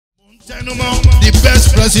Gentlemen, the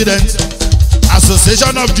best president,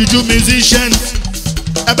 Association of Juju Musicians.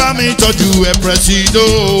 Ẹ bá mi tọ́jú ẹ presido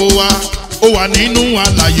wa. Ó wà nínú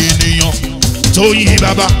àlàyé ènìyàn. Tóyìn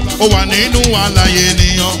bàbá, ó wà nínú àlàyé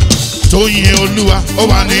ènìyàn. Tóyìn Olúwa, ó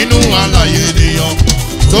wà nínú àlàyé ènìyàn.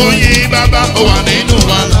 Tóyìn bàbá, ó wà nínú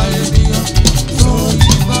àlàyé ènìyàn.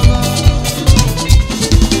 Tóyìn bàbá.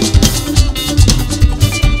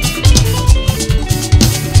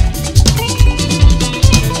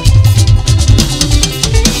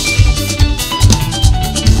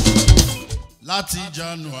 Láti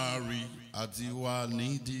January àti wà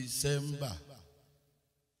ní December.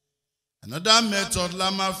 Another method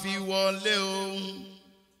la máa fi wọlé o.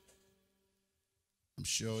 I'm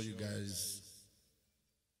sure you guys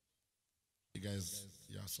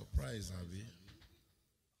are surprised, abi?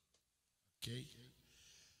 Okay.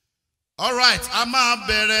 All right, a máa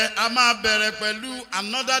bẹ̀rẹ̀ pẹ̀lú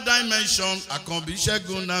another dimension. Àkànbí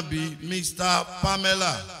Segunabi, Mr.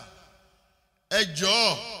 Pamela. Ẹ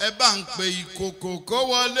jọ̀ọ́, ẹ bá ń pe ìkòkò kó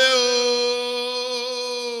wọlé o.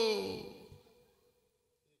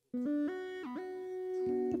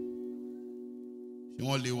 Ṣé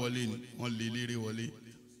wọ́n lè wọlé ni? Wọ́n lè lérè wọlé.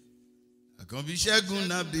 Àkànbí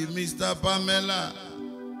Segunabi, Mr. Pamela.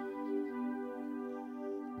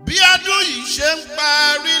 Bí ọdún yìí ṣe ń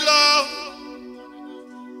parí lọ,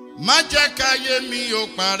 má jẹ́ káyé mi ó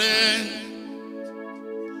parẹ́.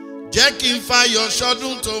 Jẹ́ kí n fayọ̀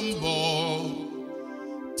ṣọdún tó ń bọ̀.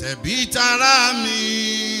 Tẹ̀bí tará mi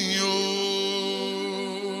o.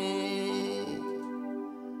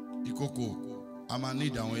 Ìkòkò a máa ní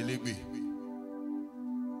ìdá àwọn elégbè.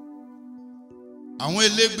 Àwọn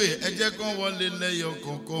elégbè ẹ jẹ́ kán wọlé lẹ́yọ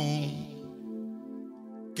kọ̀ọ̀kan.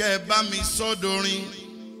 Kẹ́ ẹ bá mi sọ́dorin.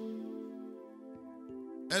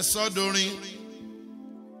 Ẹ sọ́dorin.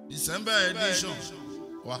 December edition.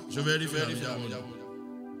 Wá ṣọfẹ́ rí fẹ́ rí jábọ̀.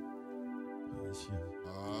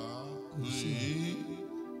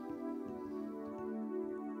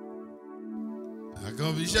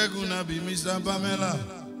 Àkànbí Segunabi, Mr. Pamela.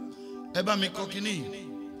 Ẹ bá mi kọ kíní.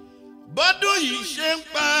 Bọ́dún yìí ṣe ń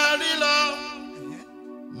parí lọ,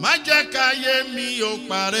 má jẹ́ káyé mi ó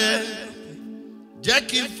parẹ́. Jẹ́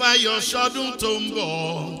kí n fayọ̀ ṣọdún tó ń bọ̀.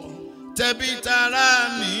 Tẹ̀bí tará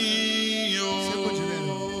mi o.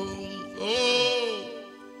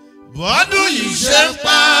 Bọ́dún yìí ṣe ń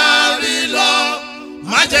parí lọ,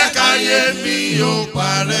 má jẹ́ káyé mi ó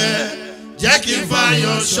parẹ́. Jẹ́ kí n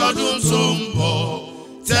fayọ̀ ṣọdún tó ń bọ̀.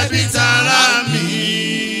 Tẹ̀bí tará mi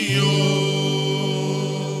o.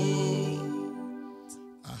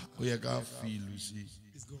 Ó yẹ ká fi ìlú sí.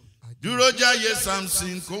 Dúró jáyé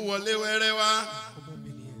Samson kó wọlé wẹ́rẹ́ wá.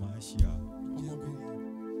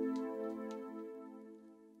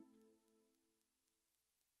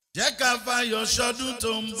 Jẹ́ ká fayọ̀ ṣọdún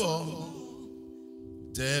tó ń bọ̀.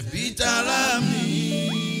 Tẹ̀bí tará mi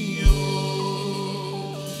o.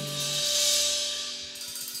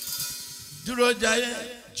 Dúró jáyé.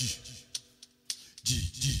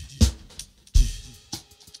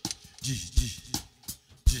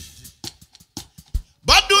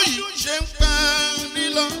 Bọ́dún yìí ṣe ń parí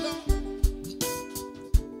lọ.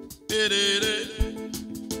 Pèrèrè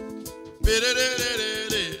pèrèrè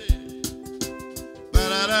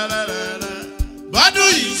parararara. Bọ́dún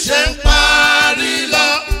yìí ṣe ń parí lọ,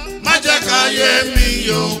 má jẹ́ káyé mi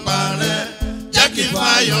yóò parẹ́. Jẹ́ kí n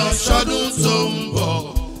fayọ̀ ṣọdún tó ń bọ̀.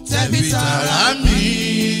 Tẹ̀bí tará mi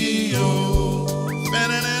o.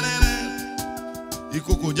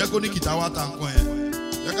 Ìkòkò jẹ́ kó ní gìtá wá ta nǹkan ẹ̀.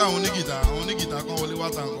 Jẹ́ káwọn onígìtá kan wọlé wá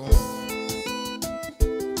ta nǹkan.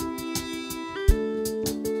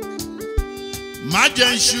 Má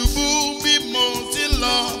jẹ́ ṣubú bí mo ti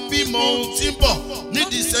lọ, bí mo ti bọ̀ ní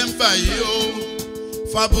December yìí o.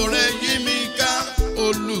 Fàbọ̀rẹ́ yí mi ká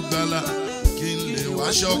olùgbàlà kí n lè wá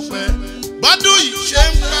ṣọpẹ́. Bọ́dún yìí ṣe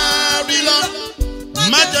ń parí lọ,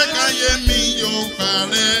 má jẹ́ káyé mi yóò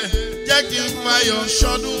parẹ́. Jẹ́ kí n fayọ̀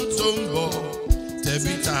ṣọdún tó ń bọ̀.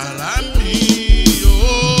 Tẹ̀bí tará mi o.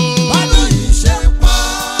 Bọ́dún yìí ṣe ń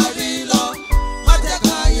parí lọ, má jẹ́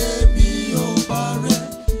káyé mi yóò parẹ́.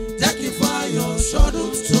 Jẹ́ kí n fayọ̀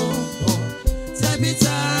ṣọdún tó ń bọ̀. Tẹ̀bí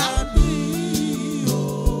tará mi o.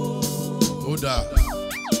 Ó dáa,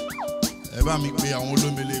 ẹ bá mi pe àwọn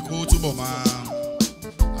olómele kó túbọ̀ máa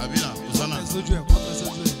àbí nà Hosanna. Sójú ẹ̀, wọ́n fẹ́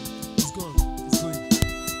sójú ẹ̀. It's gone, it's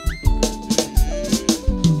going.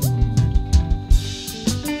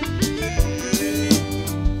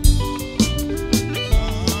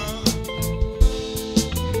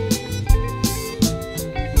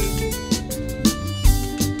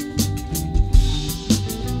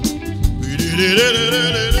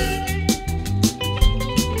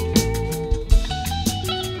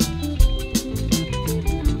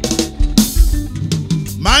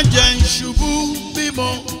 mo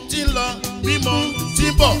ti ń lọ bí mo ti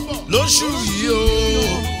ń bọ̀ lóṣù yìí o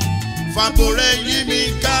fàbọ̀rẹ́ yí mi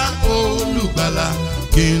ká olùgbàlà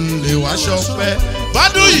kí n lè wá ṣọpẹ́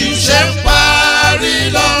bọ́dún yìí ṣe ń parí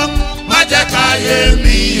lọ má jẹ́ káyé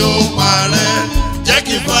mi ò parẹ́ jẹ́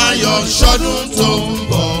kí n fayọ̀ ṣọdún tó ń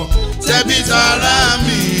bọ̀ tẹ̀bí tará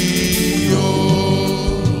mi o.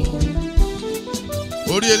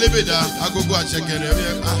 orí elébèdà agogo àṣẹkẹrẹ rí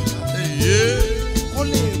ẹ ká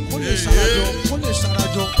kó lè ṣarajọ kó lè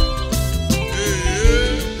ṣarajọ.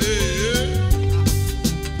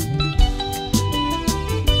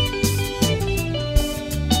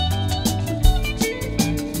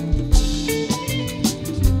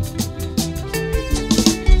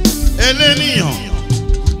 eléníyàn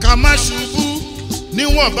ká má ṣubú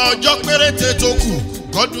níwọ̀nba ọjọ́ péréte tó kù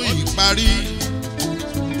kọ́dún yìí parí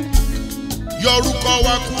yọ orúkọ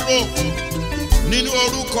wa kúrò nínú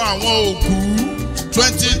orúkọ àwọn òkú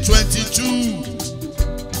 2022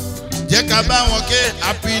 jẹ́ ká bá wọn ké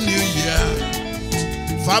happy new year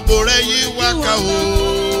fàbọ̀rẹ́ yìí wá ká o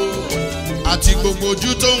àti gbogbo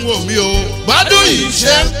ojú tó ń wò mí o bọ́dún yìí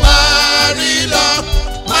ṣe ń parí lọ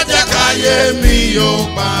má jẹ́ káyé mi ò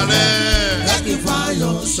parẹ́. jẹ́ kí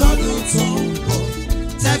fayọ̀ ṣọdún tó ń bọ̀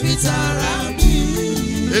tẹ̀bí tará mi.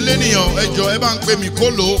 eléníyàn ẹjọ ẹ bá ń pè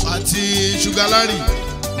Mikolo àti Sugarlari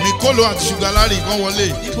Mikolo àti Sugarlari kan wọlé.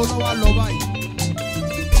 ibo ló wá lọ báyìí.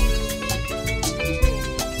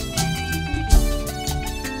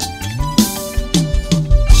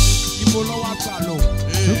 ibo ló wá gbà lọ.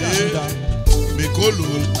 Mikolo.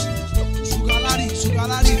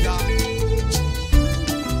 Sugarlari dá.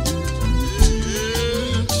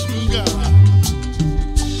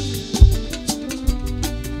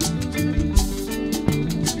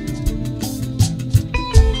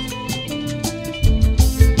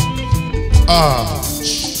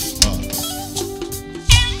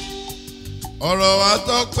 ọ̀rọ̀ wa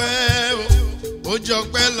tọ́pẹ́ ó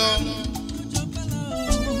jọpẹ́ lọ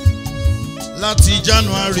láti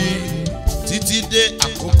January títí dé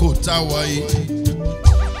àkókò táwa yìí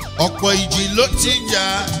ọ̀pọ̀ ìjì ló ti jà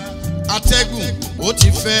atẹ́gùn ó ti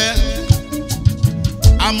fẹ́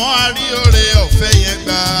àmọ́ a rí oore ọ̀fẹ́ yẹn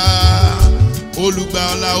gbà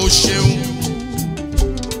olùgbàlà ó ṣeun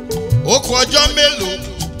ó kù ọjọ́ mélòó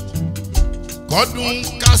kọ́dún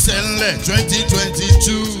kásẹ̀ ńlẹ̀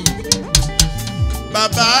 2022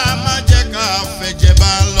 bàbá má jẹ́ ká fẹ̀jẹ̀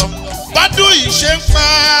bá lọ bọ́dún yìí ṣe ń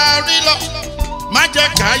parí lọ má jẹ́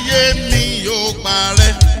káyé mi yóò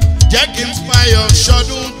parẹ́ jẹ́ kí n fayọ̀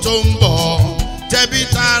ṣọdún tó ń bọ̀ tẹ̀bí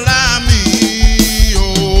tará mi o.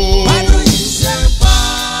 bọ́dún yìí ṣe ń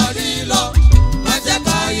parí lọ má jẹ́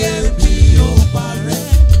káyé mi yóò parẹ́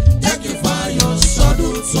jẹ́ kí n fayọ̀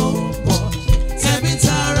ṣọdún tó ń bọ̀ tẹ̀bí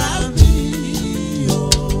tará mi.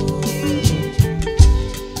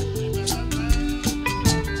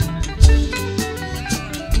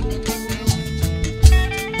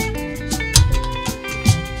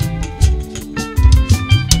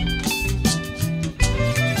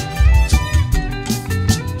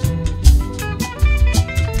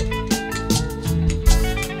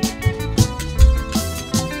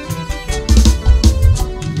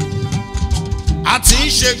 a ti ń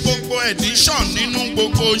ṣe gbogbo edition nínú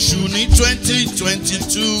gbogbo oṣù ní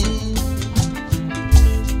 2022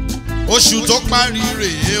 oṣù tó parí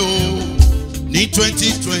rèé o ní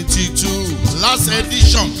 2022 last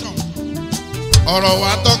edition ọ̀rọ̀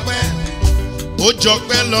wa tọ́pẹ́ ó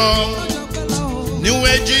jọpẹ́ lọ ní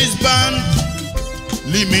Wages Band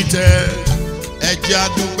Limited ẹ̀jẹ̀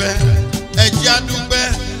àdúpẹ́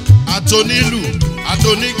àtònílù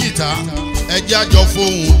àtònígìtà ẹ̀jẹ̀ àjọ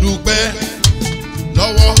fohùn dúpẹ́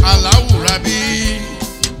lọ́wọ́ aláwùrà bí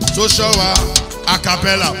tó ṣọ́ wa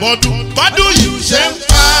acapella bọ́dún yìí ṣe ń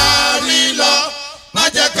parí lọ má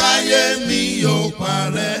jẹ́ káyé mi yóò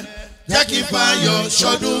parẹ́ jẹ́ kí fayọ̀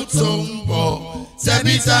ṣọdún tó ń bọ̀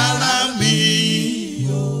tẹ̀bí tará mi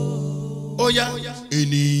ó yá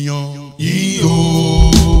ènìyàn yìí o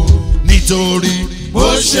nítorí bó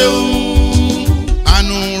ṣeun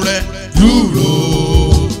àánú rẹ̀ dúró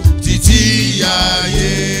títí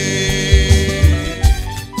ayé.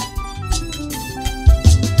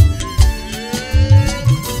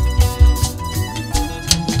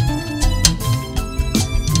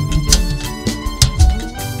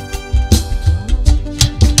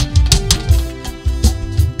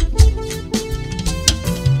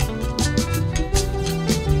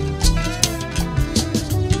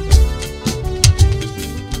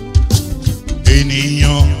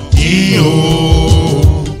 ènìyàn yìí o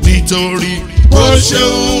nítorí bó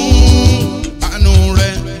ṣeun àánú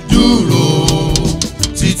rẹ̀ dúró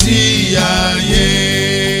títí ayé.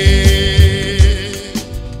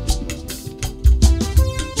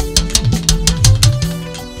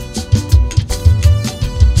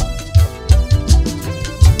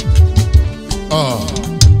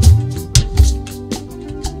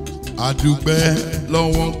 a dúpẹ́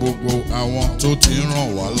lọ́wọ́ gbogbo àwọn tó ti ràn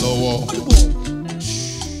wá lọ́wọ́.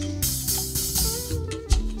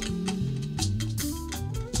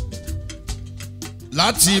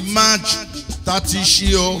 láti March 30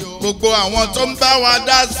 ṣí o gbogbo àwọn tó ń bá wa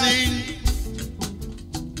dá sí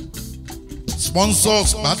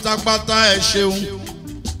sponsors pátápátá ẹ ṣeun.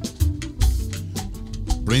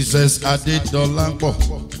 Princess Adédọ́lápọ̀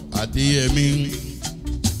Adéyẹmí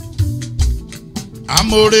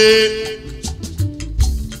Amore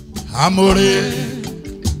Amore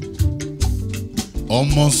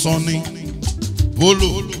ọmọ Sanni Polo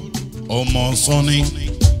ọmọ Sanni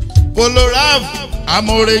Polo Rav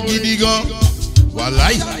Amore gidi gan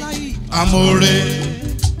wàláì Amore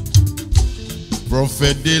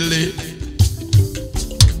Prophet Dele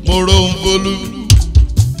Moro Nbolu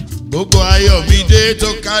gbogbo Ayọ̀mídé tó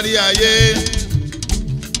kárí ayé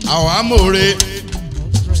àwọn Amore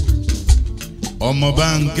ọmọ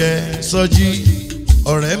Bánkẹ́ Sọ́jí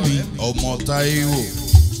ọ̀rẹ́ mi ọmọ Táíwò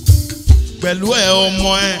pẹ̀lú ọmọ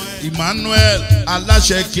Emmanuel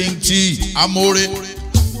aláṣẹ King T Amore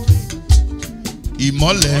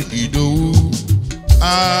Ìmọ́lẹ̀ Ìdòwú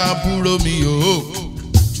àbúrò mi o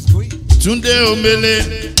Túndé Omele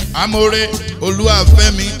Amore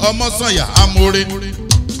Olúwàfẹ́mi Ọmọ́sànyà Amore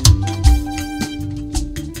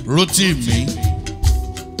Rótìmí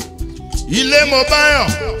Ilé Mobáyọ̀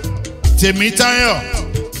Tèmítáyọ̀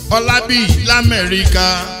Ọlábíyì l'Amẹ́ríkà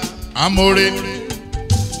Amore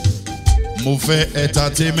Mo fẹ́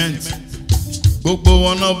entertainment gbogbo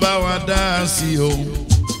wọn náà bá wa dá sí o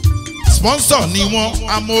sponsor ni wọ́n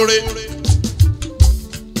Amore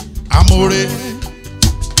Amore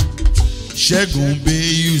Ṣẹ́gun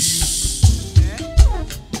Bayus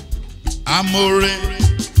Amore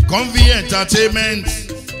Convi Entertainment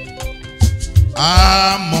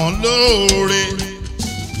Amọ̀lóore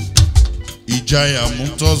Ìjayà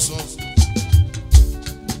Motors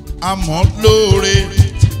Amọ̀lóore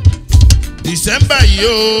December yìí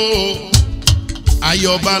o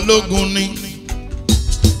Ayọ̀ Balógun ni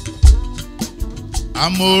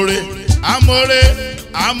Amore Amore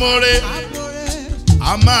Amore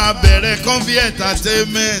a máa bẹ̀rẹ̀ Convi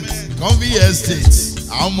Entertainment Convi Estate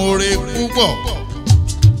Amore púpọ̀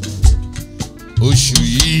oṣù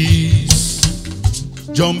yìí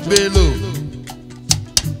John Bello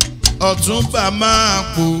Ọ̀túnba máa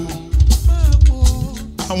po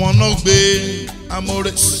àwọn náà gbé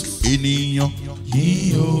Amore ènìyàn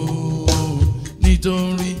yìí o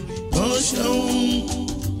nítorí ó ṣeun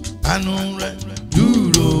àánú rẹ̀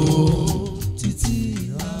dúró títí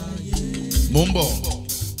ayé. Mo ń bọ̀.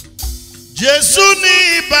 Jésù ní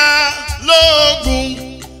Balógun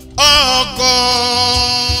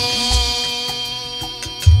ọkọ̀.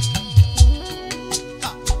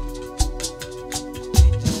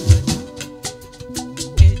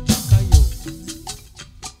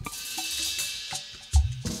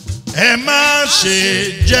 Ẹ má ṣe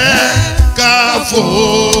jẹ́ ká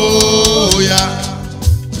fòyà.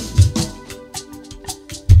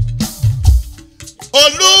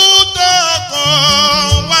 Olùtọ́kọ̀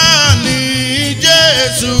wà ní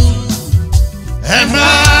Jésù. Ẹ má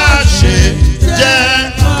ṣe jẹ́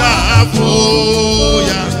ká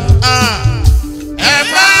fòyà. Ẹ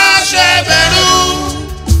má ṣe bẹ̀rù.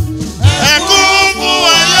 Ẹ kún fún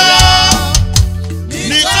ayọ̀.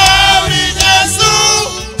 Nítorí Jésù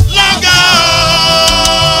lọ́gà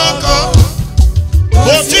ọkọ̀.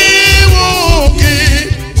 Kò tí wù kí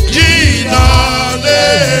jìnnà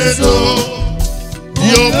létò.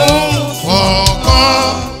 Yóò mú ọkọ̀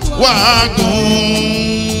wá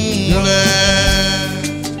gúnlẹ̀.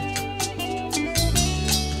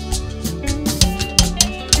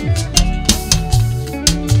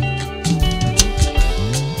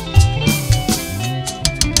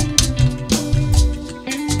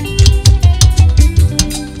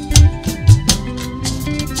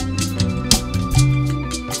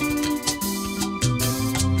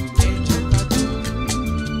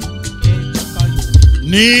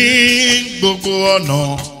 Ní gbogbo ọ̀nà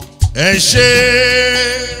ẹ ṣé.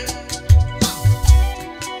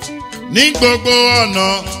 Ní gbogbo ọ̀nà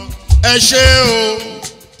ẹ ṣé o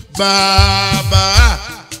bàbá.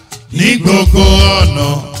 Ní gbogbo ọ̀nà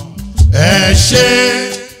ẹ ṣé.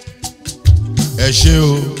 Ẹ ṣé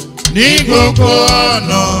o. Ní gbogbo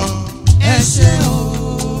ọ̀nà ẹ ṣé o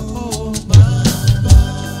bàbá.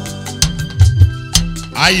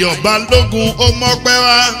 Ayọ̀ Balógun ó mọ́pẹ́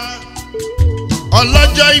wá.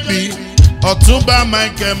 Ọlọ́jọ́ ìbí Ọ̀túnba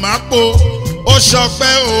Michael Mapo ó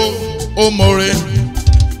ṣọpẹ́ ó more.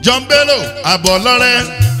 John Bello Àbọ̀lọ́rẹ́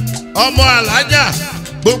ọmọ Alájà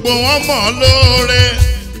gbogbo wọn mọ̀ lóore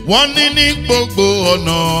wọ́n ní gbogbo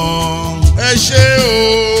ọ̀nà ẹ ṣé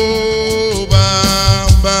o.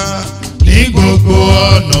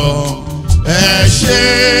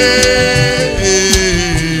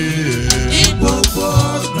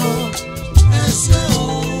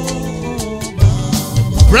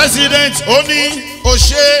 ó ní ó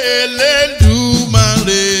ṣe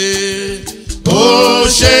Elédùmarè ó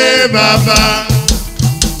ṣe bàbá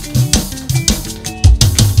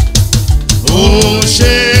ó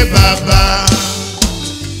ṣe bàbá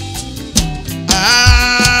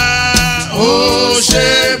ó ṣe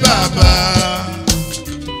bàbá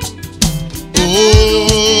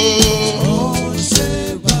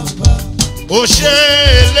ó ṣe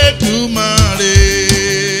Elédùmarè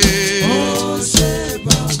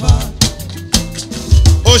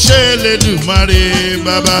ó ṣe Elédùmarè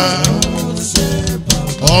bàbá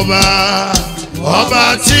ọba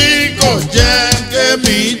tí kò jẹ́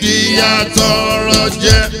kémi di àtọrọ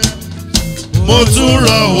jẹ mo tún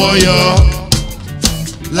rọ̀wọ́ yọ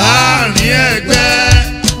láàrin ẹgbẹ́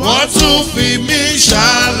wọ́n tún fi mí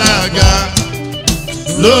ṣàlàgà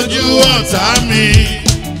lójú ọ̀tá mi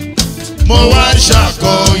mo wá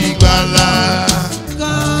ṣàkọ ìgbàlà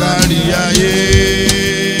kárí ayé.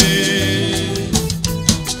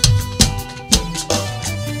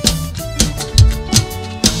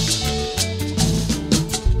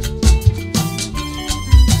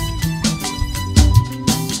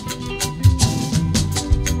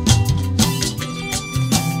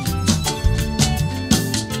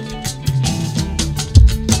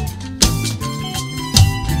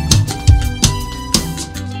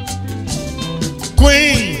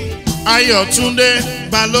 Queen Ayọ̀túndé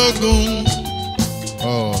Balógun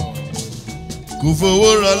kò fowó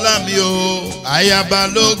rọlá mi o aya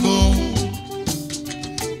Balógun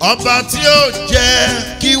ọba tí ó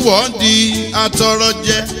jẹ́ kí wọ́n di atọrọ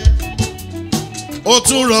jẹ ó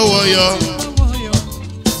tún rọwọ́ yọ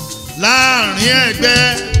láàrin ẹgbẹ́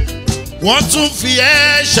wọ́n tún fi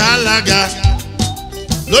ẹ́ ṣàlàgà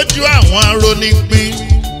lójú àwọn arónípín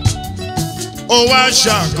ó wá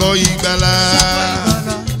ṣàkọ ìgbàlà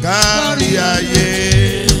kárí ayé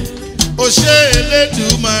ó ṣe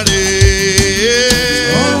Elédùmarè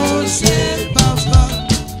ó ṣe bàbá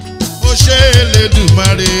ó ṣe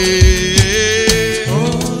Elédùmarè ó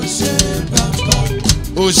ṣe bàbá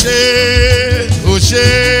ó ṣe ó ṣe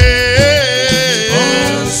ó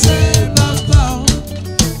ṣe bàbá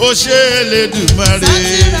ó ṣe Elédùmarè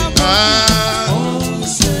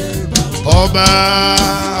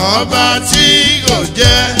ọba tí kò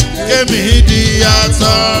jẹ́ kémi di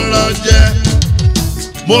àtọrọ jẹ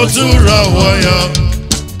mo tún rọ̀wọ́ yọ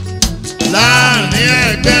láàrin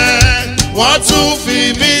ẹgbẹ́ wọ́n tún fi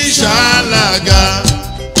mí ṣàlàgà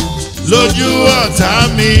lójú ọ̀tá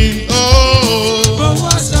mi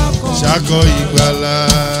ṣàkọ ìgbàlà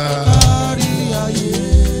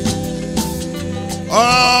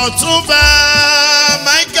Ọ̀túnba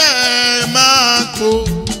Michael máa kó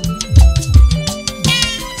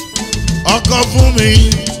ọkọ fún mi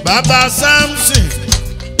bàbá Samson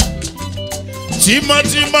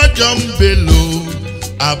tímọ́tímọ́ jọ ń bèlò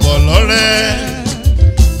àbọ̀lọ́rẹ́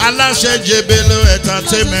aláṣẹ Jebelo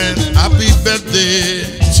entertainment happy birthday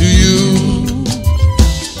to you.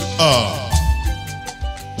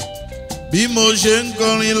 Bí mo ṣe ń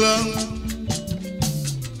kọrin lọ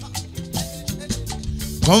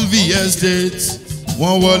Convy Estate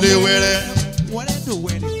wọ́n wọlé wẹ́rẹ́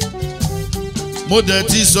mo dẹ̀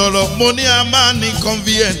ti sọ̀rọ̀ mo ní a máa ní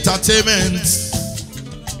Convy entertainment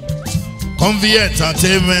Convy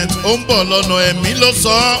entertainment ó ń bọ̀ lọ́nà ẹ̀mí ló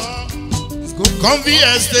sọ Convy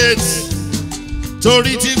Estate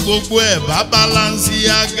torí tí gbogbo ẹ̀ bá balance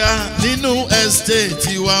yaga nínú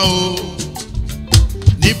estate wa o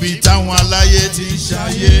níbi táwọn aláyé ti ń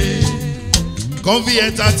ṣayé Convy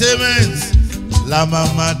entertainment la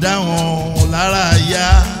màmá dáwọn lára yá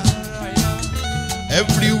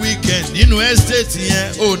every weekend nínú estate yẹn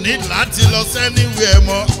ò ní láti lọ anywhere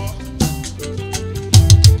mọ́.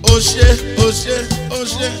 Ó ṣé ó ṣé ó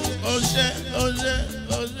ṣé ó ṣé ó ṣé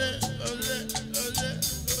ó ṣé ó ṣé ó ṣé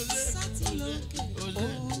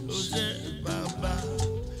ó ṣé bàbá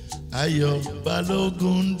Ayọ̀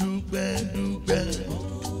Balógun dúpẹ́ dúpẹ́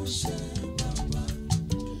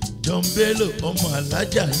John Bello ọmọ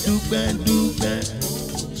alájà dúpẹ́ dúpẹ́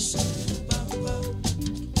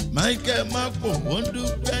Michael Mapo wọ́n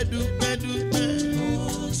dúpẹ́ dúpẹ́ dúpẹ́.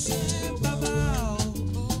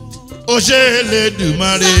 Ó ṣe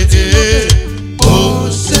Elédùmarè ó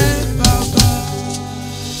ṣe bàbá.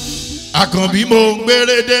 Àkànbí mo ń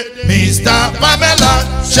gbérédé Mr. Pamela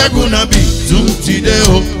segunabi tún ti dé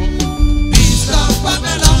o. Mr.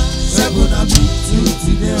 Pamela segunabi tún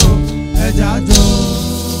ti dé o. Ẹja jọ.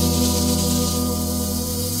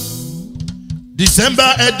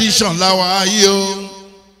 December edition làwa ayé o.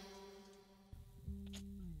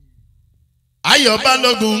 Ayọ̀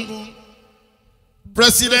Balógun,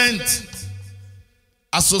 President,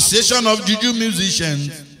 Association of Juju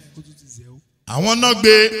Musicians. Àwọn náà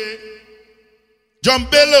gbé John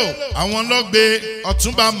Bello àwọn náà gbé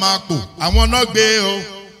Ọ̀túnba Mapo àwọn náà gbé o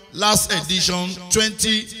last edition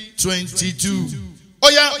 2022. Ó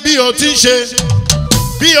yá bí o ti ń ṣe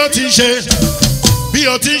bí o ti ń ṣe bí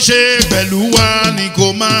o ti ń ṣe pẹ̀lú wa ni kò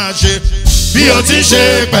máa ṣe bí o ti ń ṣe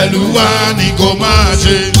pẹ̀lú wa ni kò máa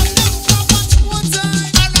ṣe.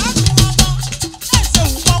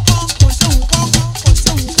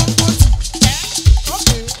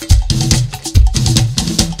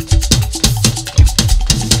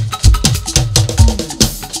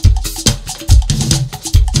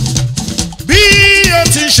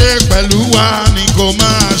 Ṣe pẹ̀lú wa ni kò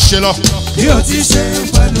máa ṣe lọ. Bí o ti ṣe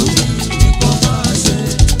pẹ̀lú ni kò máa ṣe.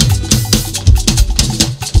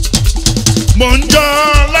 Mo ń jọ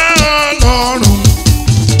Ọlọ́run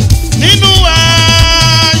nínú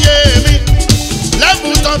ayé mi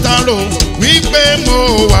lẹ́bùn tọ́ta rò wípé mo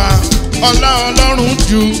wà ọlá Ọlọ́run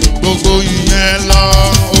ju gbogbo ìyẹn lọ.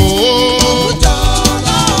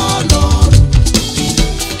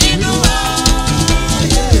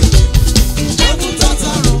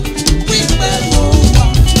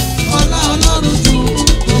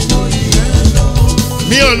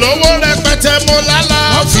 Mi ò lówó rẹpẹtẹ mo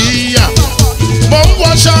lálàáfíà mo ń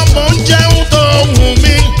wọṣọ mo ń jẹun tó wù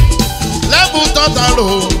mí lẹ́bùn tọ́ta rò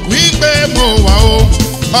wípé mo wà o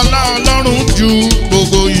ọlá Ọlọ́run ju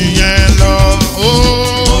gbogbo ìyẹn lọ.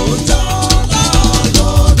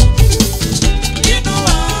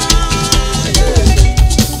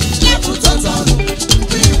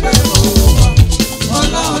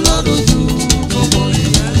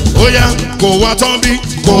 Ó yá kò wá tán bí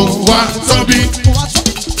kò wá tán bí.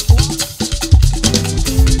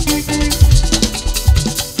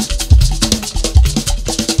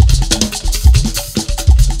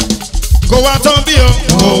 Kò wá tán bí o,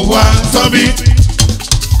 kò wá tán bí.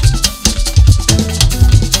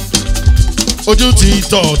 Ojú ti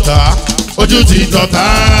tọ̀tá, ojú ti tọ̀tá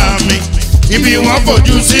mi. Ibi wọ́n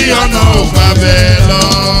fojú sí ọ̀nà ògbà bẹ́ẹ̀ lọ.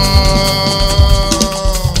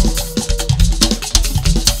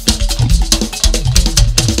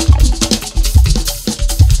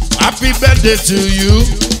 Happy birthday to you,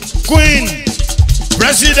 Queen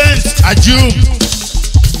President Ajum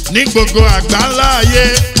ní gbogbo àgbáńlá ayé.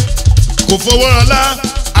 Kò fowó ọlá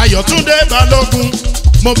Ayọ̀túndé Balógun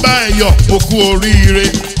mo bá ẹ yọ̀ òkú oríire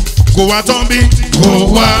kò wá tán bí kò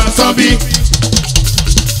wá tán bí.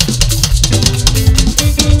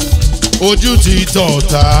 Ojú ti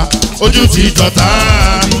tọ̀tá ojú ti tọ̀tá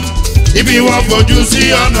ibi wọ́n fojú sí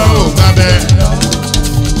ọ̀nà ògbà bẹ́ẹ̀.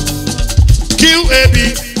 QAB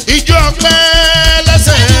ijó ọpẹ́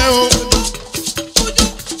lẹ́sẹ̀ o.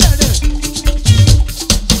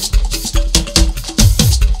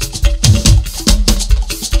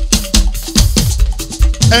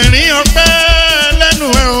 Ẹ̀rín ọpẹ́ lẹ́nu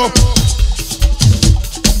ẹ o.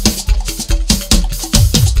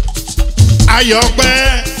 Ayọ̀ ọpẹ́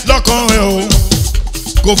lọ́kàn ẹ o.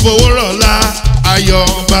 Kò fowó rọ̀lá Ayọ̀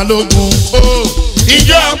Balógun o.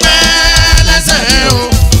 Ijó ọpẹ́ lẹ́sẹ̀ ẹ o.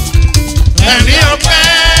 Ẹ̀rín ọpẹ́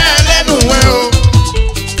lẹ́nu ẹ o.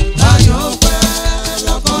 Ayọ̀ ọpẹ́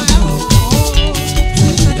lọ́kàn ẹ o.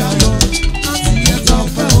 Ìjìdàyọ̀ láti ẹ̀tọ́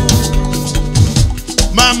ọpẹ́ o.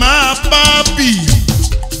 Màmá Pápì.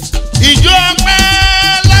 Ijó ọpẹ́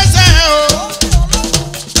lẹ́sẹ̀ o.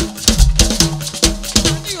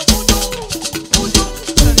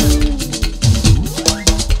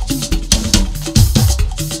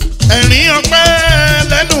 Ẹ̀rín ọpẹ́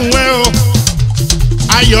lẹ́nu ẹ o.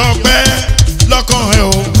 Ayọ̀ ọpẹ́ lọ́kàn ẹ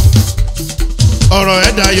o. Ọ̀rọ̀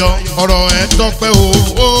ẹ dayọ̀ ọ̀rọ̀ ẹ tọ́pẹ́ o.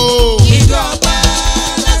 Ijó ọpẹ́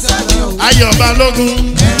lẹ́sẹ̀ mi o. Ayọ̀ Balógun.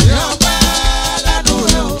 Ẹ̀rín ọpẹ́ lẹ́nu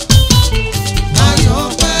ẹ o. Ayọ̀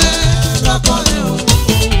ọpẹ́ lọ́kàn ẹ o.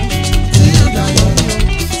 Ìjìdàyọ̀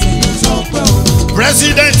láti ẹ̀tọ́ ọpẹ́ o.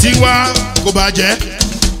 President wa kò bàjẹ́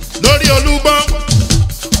lórí Olúbọ́n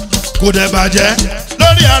kò dẹ̀ bàjẹ́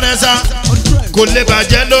lórí Àrẹ̀sà kò lè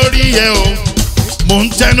bàjẹ́ lórí ẹ o. Mo ń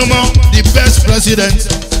tẹnumọ́ the best president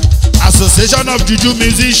Association of Juju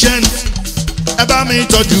Musicians ẹ bá mi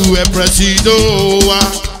tọ́jú ẹ presido wa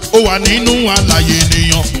ó wà nínú àlàyé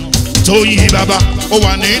ènìyàn Tóyìn bàbá ó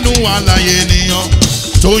wà nínú àlàyé ènìyàn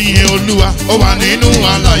Tóyìn Olúwa ó wà nínú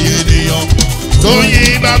àlàyé ènìyàn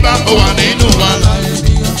Tóyìn bàbá ó wà nínú àlàyé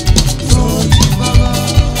ènìyàn.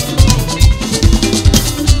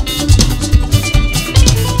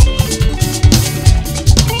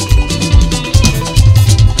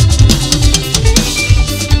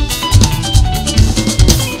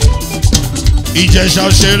 Ìjẹ̀ṣà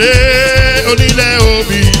òṣèré onílẹ̀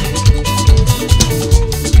òbí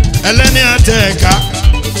ẹlẹ́ni àtẹ̀ẹ̀ká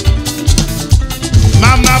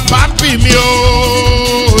Màmá Pápì mi o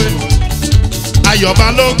Ayọ̀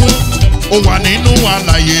Balógun ó wà nínú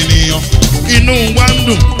àlàyé ènìyàn inú wa ń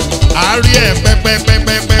dùn àárí ẹ̀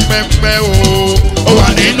pẹ́pẹ́pẹ́pẹ́pẹ́pẹ́ o ó wà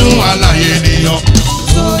nínú àlàyé ènìyàn.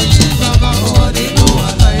 Tóyìn bàbá ó wà nínú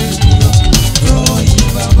àlàyé ènìyàn. Tóyìn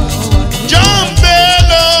bàbá ó wà nínú.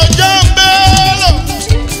 Jọ́ǹbélò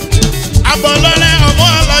abọ́lọ́lẹ̀ ọmọ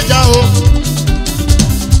alájà o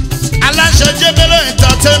aláṣẹ jébélò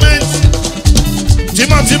entertainment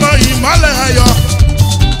tímọ́tímọ́ ìmọ́lẹ̀ ayọ̀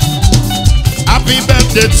happy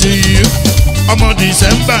birthday to you ọmọ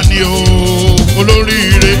December ni o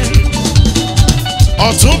olóríire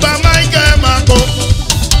Ọ̀túnba Michael Mako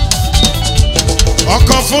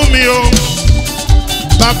ọkọ fún mi o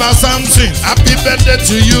Baba Samson happy birthday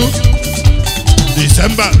to you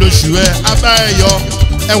December lóṣù ẹ abá ẹ yọ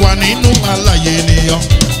ẹ wà nínú àlàyé ènìyàn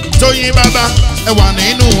Tóyìn bàbá ẹ wà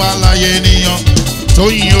nínú àlàyé ènìyàn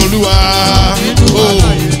Tóyìn Olúwa o.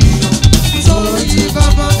 Tóyìn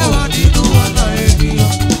bàbá ó wà nínú àlàyé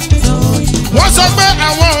ènìyàn. Wọ́n sọ pé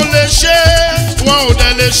àwọn ò lè ṣe wọn ò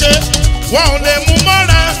dẹ̀ lè ṣe wọn ò lè mú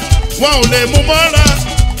mọ́ra wọn ò lè mú mọ́ra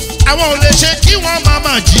àwọn ò lè ṣe kí wọ́n máa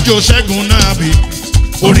máa jíjó ṣẹ́gun náà bí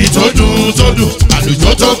orin tó dùn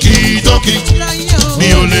àlùjọ tó kì mi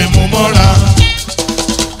ò lè mú mọ́ra.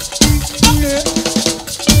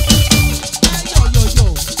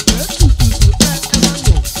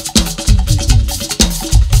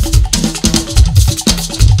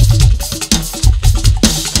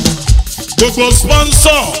 Gbogbo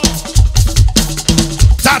sponsor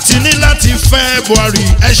tàti ní láti February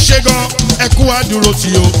ẹ ṣé gan ẹ kú àdúró tí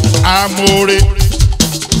o amóore.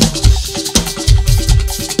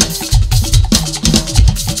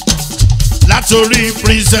 Látòrí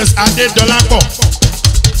Princess Adédọ́lápọ̀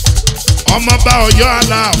ọmọọba Ọ̀yọ́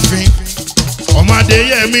Aláàfin ọmọ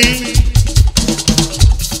Adéyẹmí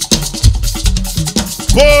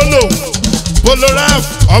Polo Ralph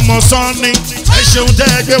ọmọ Sanni ẹ ṣeun tẹ́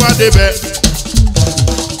ẹ gbé wá débẹ̀.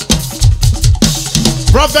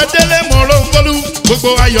 Prophet Dele Morongolu gbogbo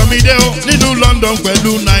Ayọ̀mídé o nílùú London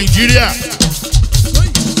pẹ̀lú Nàìjíríà.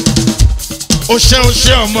 Ó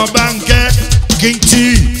ṣe ọmọ Bánkẹ́ King T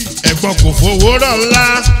ẹ̀gbọ́n kò fowó rọ̀lá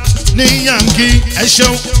ní Yankí ẹ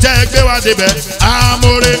ṣeun tẹ́ ẹ gbé wá débẹ̀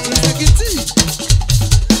amóore.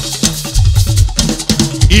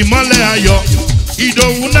 Ìmọ́lẹ̀ ayọ̀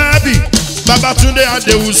Ìdòwú Nábì Babatunde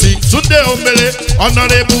Adéwùsì Túndé Omele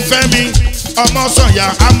Ọ̀nàrẹ́bù Fẹ́mi Ọmọsànyà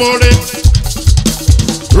amóore.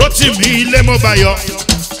 Rótìmí Ilémọ́bayọ̀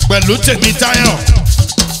pẹ̀lú Tèmítáyọ̀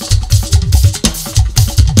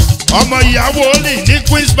ọmọ ìyàwó olè ní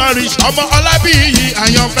Queen's Parish ọmọ Ọlábíyì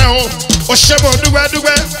àyànfẹ́ o òṣèbò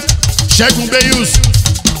dúgbẹ́dúgbẹ́ Ṣẹ́gun Bayus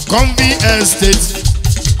Convi Estate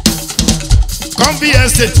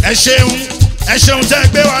ẹ ṣeun tẹ́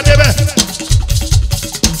gbé wa débẹ̀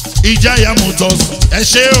Ìjayà Motors ẹ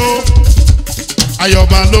ṣé o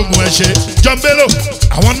Ayọ̀bá Lógun ẹ ṣé Jọ́mbélò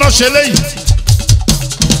àwọn náà ṣe léyìí.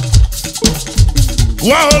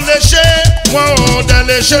 Wọ́n ò lè ṣe wọ́n ò dẹ̀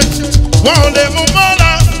lè ṣe wọ́n ò lè mú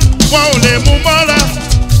mọ́ra wọ́n ò lè mú mọ́ra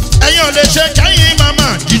ẹ̀yin ò lè ṣe kẹ́yìn màmá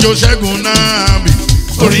jíjó Ṣẹ́gun náà bì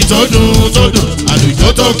orin tó dùn àlùjọ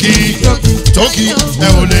tó kì ẹ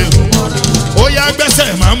ò lè mú mọ́ra ó yá gbẹ́sẹ̀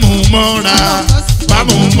má mú mọ́ra má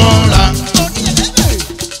mú mọ́ra.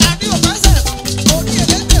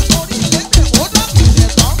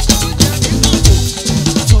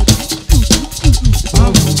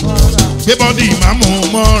 Gbé bọ́dì máa mú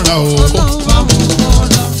mọ́ra o.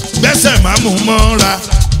 Gbẹ́sẹ̀ máa mú mọ́ra.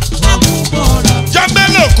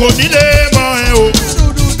 Jọ́mbélò kò nílé mọ́ ẹ o.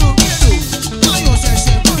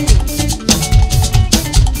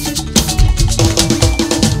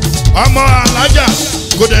 Ọmọ alájà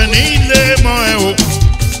kò dẹ̀ nílé mọ́ ẹ o.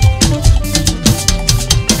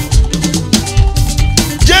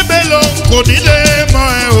 Jébélò kò nílé mọ́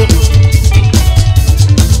ẹ o.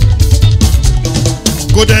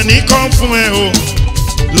 Kò dẹ̀ ní kán fún ẹ o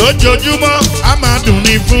lójoojúmọ́ a máa dùn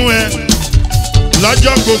ní fún ẹ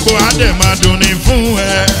lọ́jọ́ gbogbo a dẹ̀ máa dùn ní fún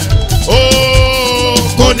ẹ o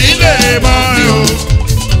kò ní lè mọ ẹ o.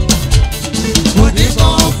 Kò ní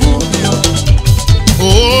kán fún mi o.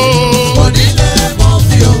 Kò ní lè mọ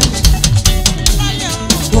mi o.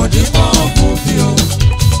 Kò ní kán fún mi o.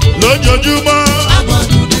 Lójoojúmọ́ a máa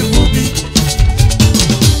dùn ní fún mi.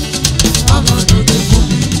 A máa dùn ní fún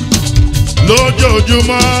mi.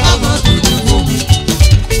 Lójoojúmọ́.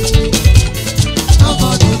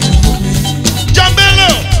 Jọ́mbélò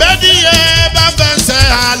bẹ́ẹ̀ni ẹ bá fẹsẹ̀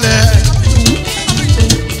halẹ̀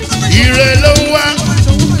ire ló ń wá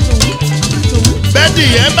bẹ́ẹ̀ni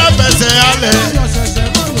ẹ bá fẹsẹ̀ halẹ̀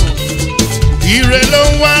ire ló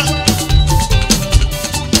ń wá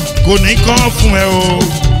kò ní kán fún ẹ o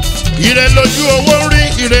ire lójú owó ń rí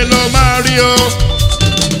ire ló máa rí o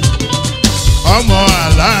ọmọ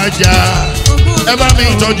alájà ẹ bá mi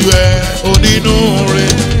tọ́jú ẹ onínúure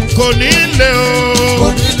kò ní lé o. kò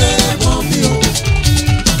ní lè mọ mi o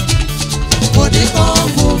kò ní kọ́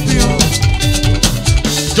fún mi o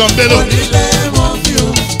John Bello kò ní lè mọ mi o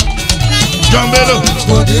John Bello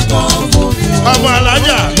kò ní kọ́ fún mi o ọmọ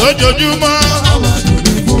alájà lójoojúmọ́ ọmọ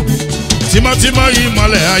dùnú fún mi tímọ́tímọ́ yìí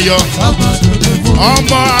mọ́lẹ̀ ayọ̀ ọmọ dùnú fún mi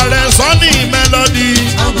ọmọ ààrẹ Sunny Melody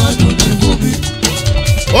ọmọ dùnú fún mi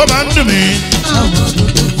ó máa ń dùn mí. ọmọ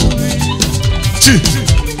dùnú fún mi. Chi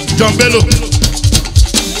John Bello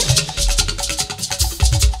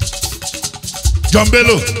John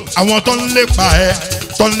Bello àwọn tó ń lépa ẹ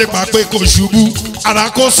tó ń lépa pé kò ṣubú ara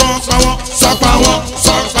kó sán pa wọ́n sán pa wọ́n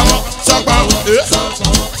sán pa wọ́n sán pa wọ́n.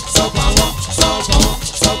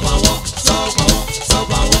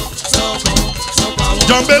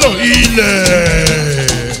 John Bello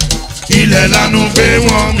ilẹ̀ lanu gbé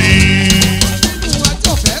wọ́n mi.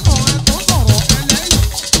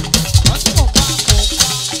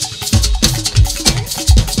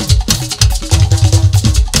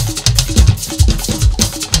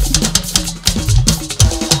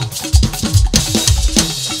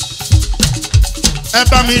 Ẹ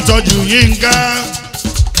bá mi tọ́jú Yínká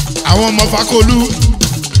àwọn ọmọ Fakolu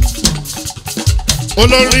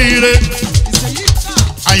olóríire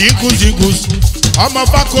àyínkùsínkùs ọmọ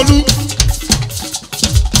Fakolu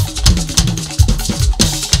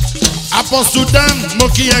Apostle Dan mo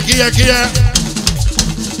kíyẹkíyẹkíyẹ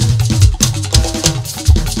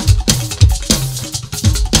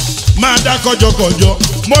máa dá kọjọkọjọ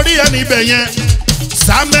mo rí ẹni ibẹ̀ yẹn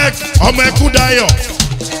Samek ọmọ Ẹkúndayọ̀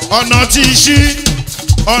ọ̀nà tí í ṣí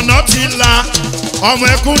ọ̀nà ti la ọmọ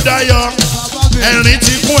Ẹkúndayọ̀ ẹ̀rín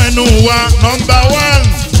ti kún ẹnu wa nọ́mbà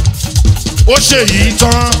 1 ó ṣe yìí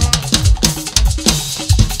tán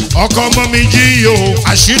ọkọ ọmọ mi jí o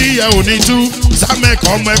àṣírí ẹ ò ní tú Samek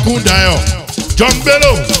ọmọ Ẹkúndayọ̀ John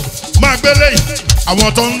Bello máa gbélé àwọn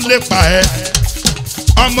tó ń lépa ẹ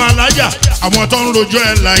ọmọ alájà àwọn tó ń rojọ́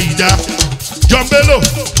ẹ láìda John Bello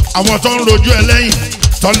àwọn tó ń rojọ́ ẹ lẹ́yìn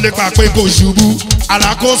tó ń lépa pé kò ṣubú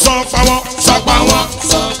ara kó sán pa wọ́n sán pa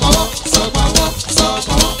wọ́n.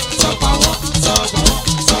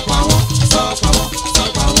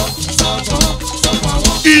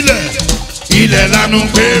 ilẹ̀ lanu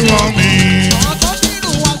gbé wọ́n mi.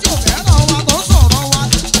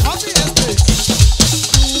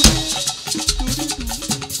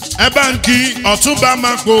 ẹ bá ń kí Ọ̀túnba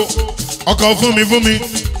máa po ọkọ̀ fún mi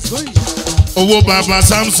owó bàbá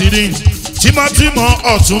Samsudeen tímọ́tímọ́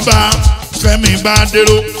Ọ̀túnba Fẹ́mi bá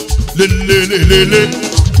dérò lélelélele.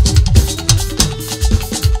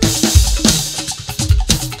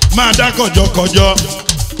 máa dá kọjọkọjọ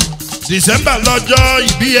December lọ́jọ́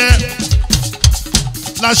ìbí ẹ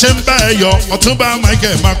la ṣe ń bá ẹ yọ Ọ̀túnba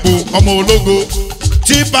Michael Mapo ọmọ ológo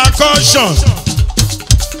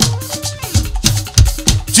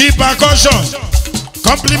T-Percussion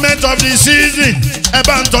compliment of the season ẹ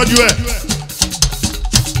bá ń tọ́jú ẹ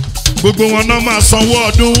gbogbo wọn náà máa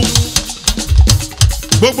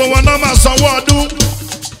sanwó ọdún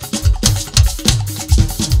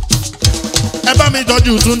ẹ bá mi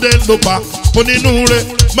tọ́jú Túndé Lópa onínúure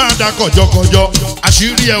máa dá kọjọkọjọ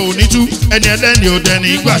àṣírí ẹ ò ní tú ẹni ẹlẹ́ni ò dẹni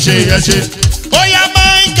ìgbà ṣe yẹ ṣe. ó yá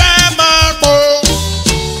Michael Mapo.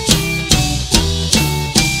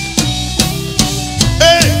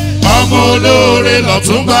 ọmọ olóore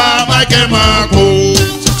l'Ọ̀túnba Michael Mapo.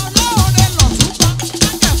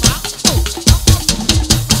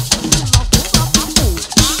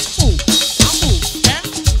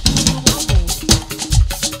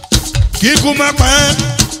 kíkú má pa ẹ́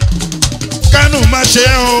kánú má ṣe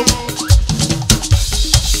ẹ́ o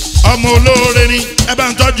ọmọ olóore ni ẹ bá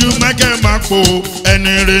ń tọ́jú Michael Mapo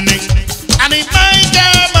ẹni rẹ ni. àní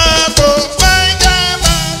Michael Mapo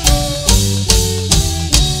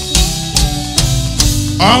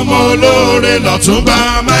ọmọ olóore l'Ọ̀túnba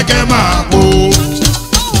Michael Mapo.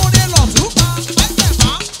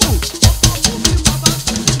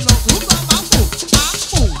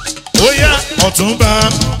 ó yá Ọ̀túnba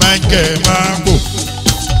Michael Mapo.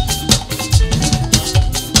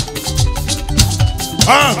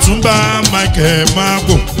 Ọ̀túnba Michael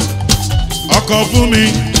Mapo ọkọ fún mi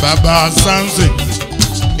bàbá Samson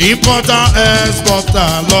importer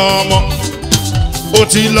exporter lọ́mọ ó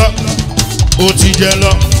ti lọ ó ti jẹ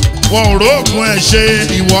lọ wọn ò rógùn ẹ ṣe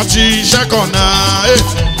ìwọ ti ṣẹkàn náà.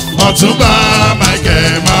 Ọ̀túnba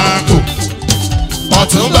Michael Mapo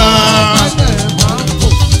Ọ̀túnba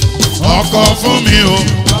ọkọ fún mi o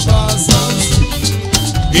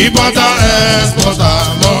importer exporter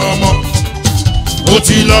lọ́mọ ó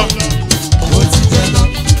ti lọ.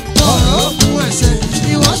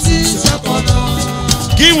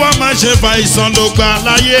 kí wọ́n má ṣe fa ìsàn ló gbà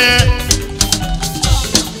láyé ẹ.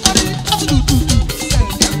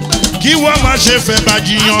 kí wọ́n má ṣe fẹ́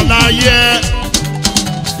bàjìyàn láyé ẹ.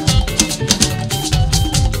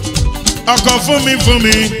 ọkọ̀ fún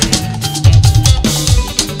mi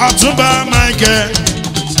Ọ̀túnba Michael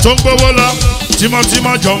tó ń gbówó lọ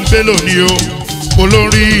tímọ́tímọ́ jọ ń bélò ní o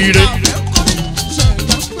olóríire.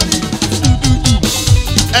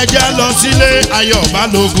 ẹ jẹ́ lọ sílé Ayọ̀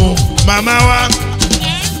Balógun màmá wa.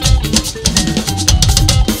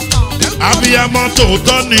 abiyamọ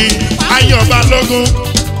tòótọ́ ni Ayọ̀ Balógun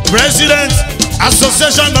President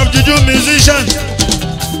Association of Juju Musicians.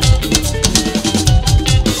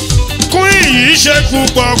 Queen yìí ṣe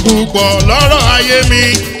púpọ̀ lọ́rọ̀ ayé mi.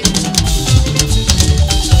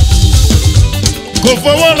 Kò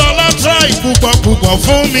fowó lọ látráì púpọ̀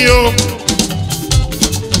fún mi o.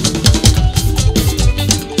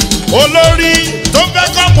 Olórí tó fẹ́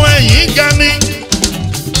kọ́mọ ẹ̀yìn ga ni.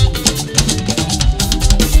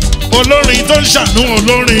 Olórin tó ń ṣàánú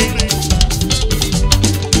olórin.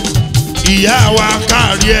 Ìyá wa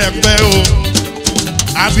káàrí ẹ̀pẹ́ o.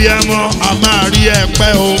 Abiyamọ a máa rí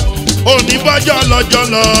ẹ̀pẹ́ o. Oníbọ́jọ́ lọ́jọ́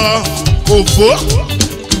lọ kò fó.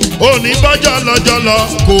 Oníbọ́jọ́ lọ́jọ́ lọ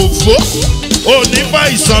kò fó. Onífà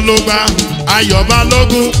ìsàn ló gba Ayọ̀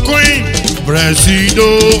Balógun Queen Presido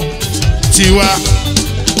tiwa.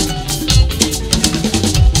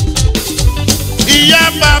 Ìyá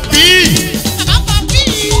Papi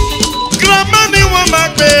grandma ni wọ́n máa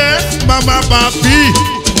pè é Mama Papi.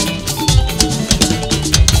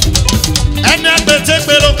 Ẹni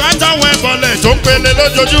àgbẹ̀tẹ̀gbèrò kátáwọn ẹ̀bọ̀lẹ̀ tó ń pele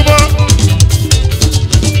lójoojúmọ́.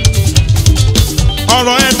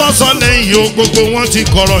 Ọ̀rọ̀ ẹ̀ tó sọ lẹ́yìn o gbogbo wọn ti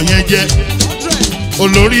kọ̀rọ̀ yẹn jẹ.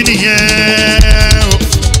 Olórí nìyẹn o.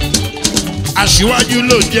 Aṣíwájú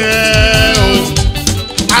ló jẹ́ o.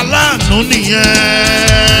 Aláàánú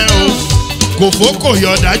nìyẹn o. Kò fó kò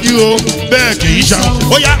yọ̀ dájú o. Bẹ́ẹ̀ kì í ṣan.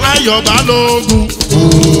 Ó yá Ayọ̀ Balógun.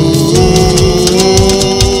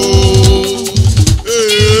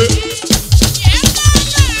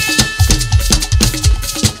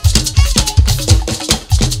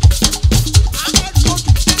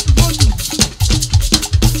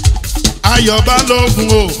 Ayọ̀ Balógun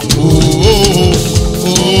o.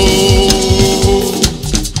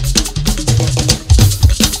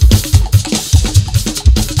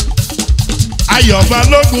 Ayọ̀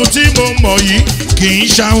Balógun tí mo mọ̀ yìí kì í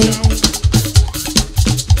ṣahun.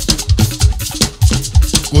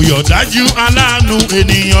 Kò yọ̀ dájú aláàánú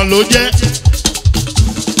ènìyàn ló jẹ́.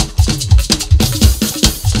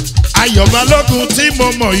 Ayọ̀ Balógun tí mo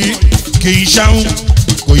mọ̀ yìí kì í ṣahun.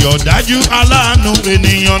 Kò yọ̀ dájú aláàánú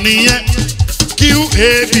ènìyàn nìyẹn.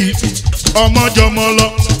 QAB ọmọjọmọ lọ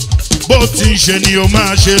bó ti ń ṣe ni o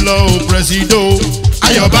máa ṣe lọ o Presido.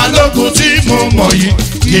 Ayọ̀ Balógun tí mo mọ̀ yìí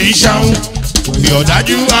kì í ṣahun. Kò yọ̀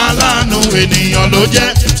dájú aláàánú ènìyàn ló jẹ́.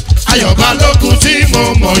 Ayọ̀ Balógun tí mo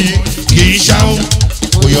mọ̀ yìí kì í ṣahun.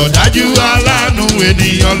 Kò yọ̀ dájú aláàánú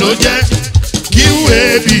ènìyàn ló jẹ́.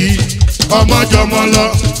 QAB ọmọjọmọ lọ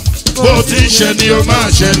bó ti ń ṣe ni o máa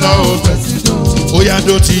ṣe lọ o Presido. Oya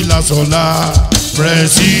do ti la sọ̀la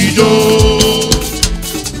Presido.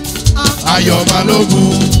 Ayọ̀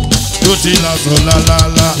Balógun do ti la sọ̀la la.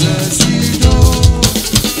 Presido.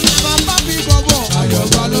 Bàbá mi bọ̀bọ̀. Ayọ̀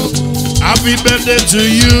Balógun. Happy birthday to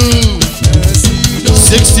you. Presido.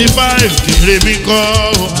 65 kéré mi kọ́.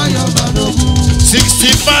 Ayọ̀ Balógun.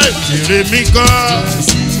 65 kéré mi kọ́.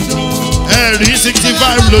 Presido. Ẹ̀rí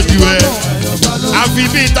 65 lójú ẹ̀. Àfi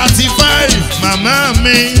bíi 35 màmá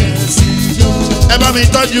mi. Ẹ bá mi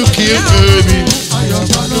tọ́jú kí n pè mí.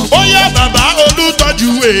 Ó yá bàbá olùtọ́jú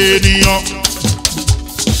ènìyàn.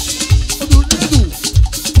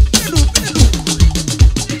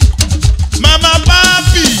 Mama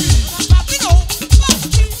Papi.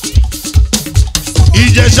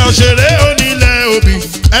 Ìjẹ̀ṣà òṣèré onílẹ̀ òbí.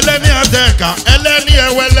 Ẹlẹ́ni àtẹ̀ká ẹlẹ́ni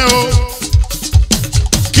ẹ̀wẹ́lẹ́ o.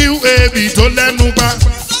 QAB tó lẹ́nu pa.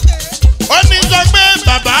 Ó ní sọ pé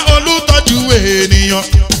bàbá olùtọ́jú ènìyàn.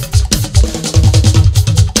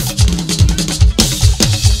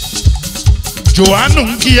 Johannu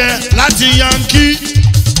ń kí ẹ láti Yankee.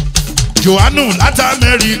 Johannu láti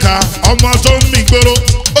Amẹ́ríkà ọmọ tó ń mì gbòòrò.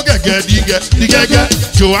 Ó gẹ̀gẹ̀ dígẹ́gẹ́.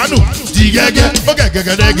 Johannu dígẹ́gẹ́. Ó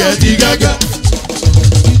gẹ̀gẹ̀gẹ̀dẹ́gẹ́ dígẹ́gẹ́.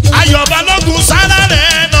 Ayọ̀ Balógun sára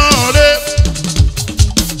rẹ̀ náà rẹ̀.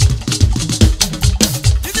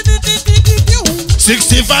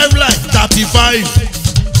 65 like 35.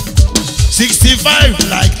 65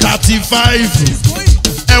 like 35.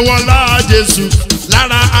 Ẹ wọlá Jésù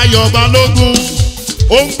lára Ayọ̀ Balógun.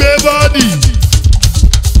 Ó ń gbé bọ́dì.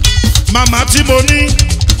 Màmá tí mo ní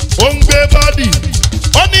ó ń gbé bọ́dì.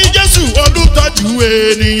 Ó ní Jésù olùtọ́jú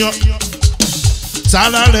ènìyàn.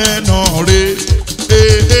 sára rẹ̀ náà rè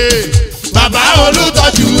bàbá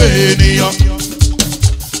olùtọ́jú ènìyàn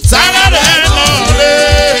sára rẹ̀ náà rè.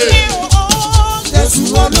 Jésù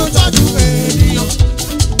olùtọ́jú ènìyàn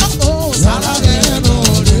sára rẹ̀ náà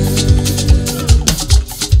rè.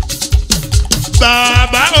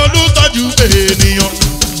 Bàbá olùtọ́jú ènìyàn.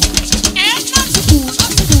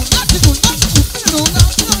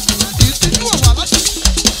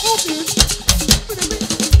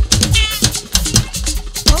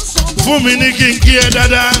 Fún mi ní kí n kí ẹ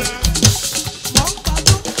dáadáa.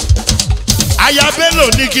 Aya Bello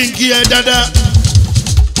ní kí n kí ẹ dáadáa.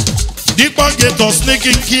 Dípọ̀ Gators ní kí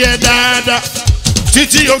n kí ẹ dáadáa.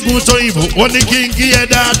 Títí Ogun Tóyìnbó ó ní kí n kí ẹ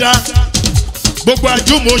dáadáa. Gbogbo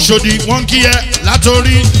àjùmọ̀ṣòdì wọ́n kí ẹ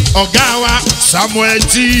látòrí ọ̀gá wa Samuel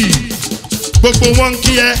T. Gbogbo wọn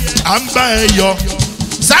kí ẹ à ń bá ẹ yọ.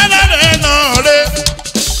 Sára rẹ̀ náà rè.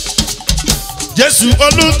 Jésù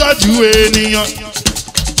olùtọ́jú ènìyàn.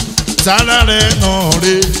 Sára rẹ̀ náà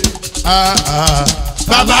rè.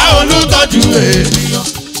 Bàbá olùtọ́jú ènìyàn.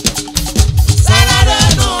 Sára rẹ̀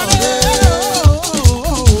náà rè.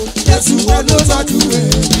 Jésù olùtọ́jú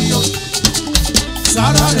ènìyàn.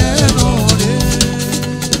 Sára rẹ̀ náà rè.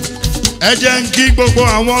 Ẹ jẹ́ ń kí gbogbo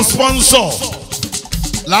àwọn sponsor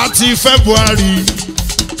láti February.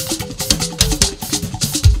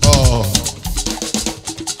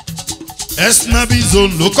 Segunabi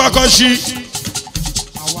zone ló kọ́kọ́ ṣí.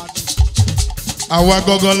 Àwa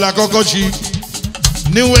gangan la kọ́kọ́ ṣí.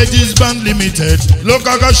 New Ages Band Limited ló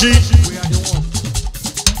kọ́kọ́ ṣí.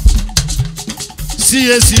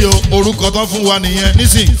 CAC orúkọ tán fún wa nìyẹn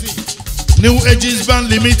nísìn. New Ages Band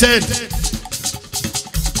Limited.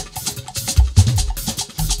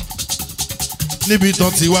 Níbi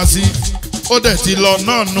tán ti wá sí ó dẹ̀ ti lọ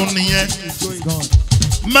náà nù nìyẹn.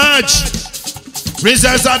 March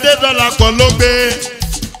Princess Adédọ́lápọ̀ ló gbé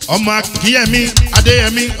ọmọ Akínyẹmí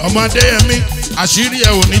Adéyẹmí ọmọ Adéyẹmí àṣírí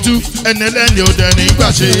ẹ̀ ò ní tú ẹni ẹlẹ́ni ò dẹ̀ nígbà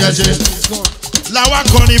ṣe yẹ ṣe. Làwa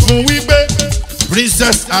kọrin fún wípé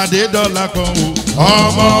Princess Adédọ́lápọ̀ o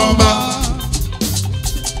ọmọ ọba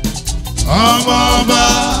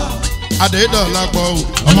Adédọ́lápọ̀ o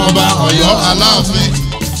ọmọ ọba Ọ̀yọ́ Aláàfin.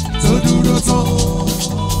 Tó dúró tán.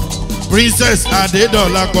 Princess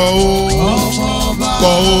Adédọ́lápọ̀ o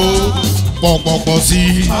pọ̀ o pọ̀pọ̀pọ̀ sí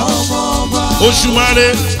i. Òṣùmàrè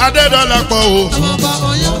Adédọ́lápọ̀ o.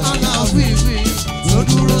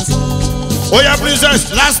 Oya Princess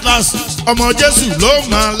last ọmọ Jésù ló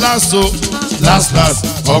máa last o. Last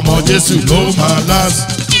ọmọ Jésù ló máa last.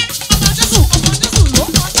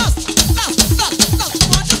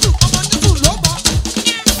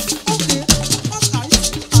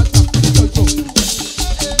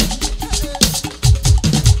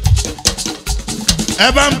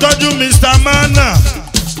 Ẹ bá ń tọ́jú Mr. Mana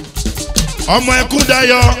ọmọ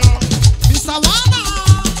Ẹkúndayọ̀.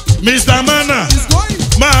 Mr. Mana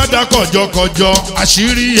máa dá kọjọkọjọ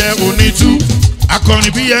àṣírí ẹ onítú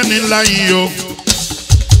akọrin bí ẹni ńlá yìí o.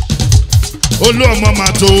 Olú ọmọ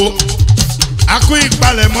màtó akú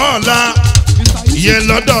ìpalẹ̀mọ́ ọ̀la ìyẹn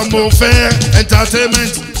lọ́dọ̀ mo fẹ́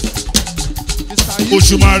entertainment.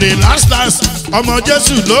 Òṣùmàrè last ọmọ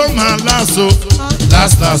Jésù ló máa láso.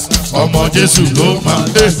 Last ọmọ Jésù ló máa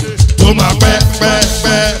tó máa pẹ́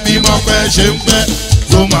mímọ́ pẹ́ ṣe ń pẹ́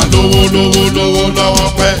tó máa lówó lọ́wọ́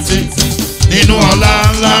pẹ́ títí nínú ọlá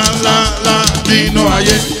ńlá nínú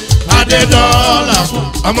ayé. Adédọ́lápọ̀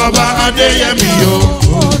ọmọọba Adéyẹmí o.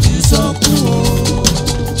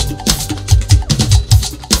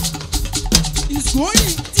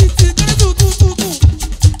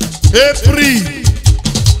 April.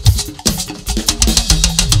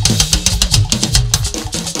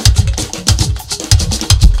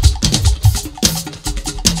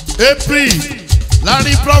 April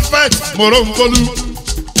Larry Prophet Morongolu.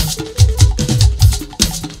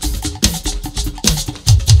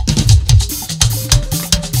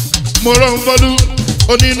 Morongolu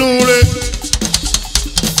onínúure.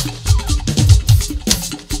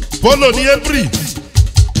 Polo ní April.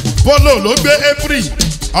 Polo ló gbé April.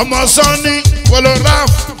 Ọmọ Sanni Polo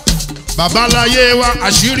Raf. Babaláyé wa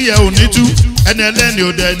àṣírí ẹ̀ ò ní tú. Ẹni ẹlẹ́ni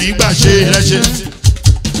ò dẹ̀ nígbà ṣe ẹ ṣe.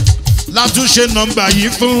 Látúnṣe nọ́mbà yìí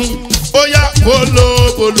fún óyá Polo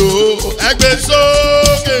ẹgbẹ́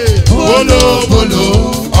sókè. Polo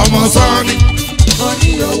ọmọ Sanni.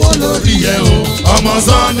 Orí owó lórí ẹ o ọmọ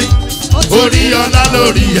Sanni. Orí ọlá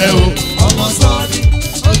lórí ẹ o ọmọ Sanni.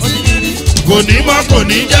 Ó ti rírí. Kò ní mọ́ kò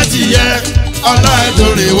ní jẹ́ tìyẹ ọlá ẹ̀ tó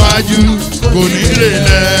rè wájú kò ní rè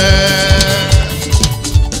lẹ̀.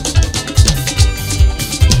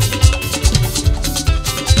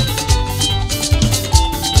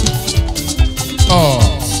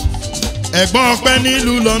 ẹ̀gbọ́n ọpẹ́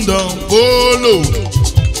nílùú London polo.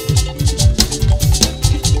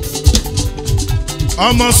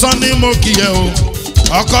 ọmọ sanni mo kì ẹ o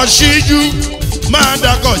ọkọ ṣíjú máa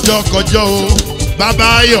dá kọjọkọjọ o bàbá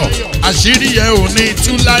ayọ̀ àṣírí ẹ ò ní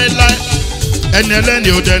tú láéláé ẹni ẹlẹ́ni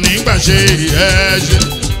ò dẹ̀ nígbà ṣe ẹ ṣe.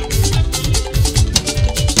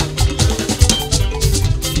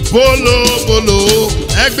 bolo bolo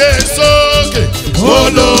ẹgbẹ́ sókè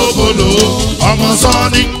bolo bolo ọmọ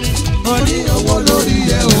sanni. orí owó lórí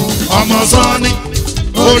ẹ o. ọmọ sanni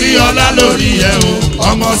orí ọlá lórí ẹ o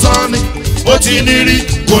ọmọ sanni ó ti ní rí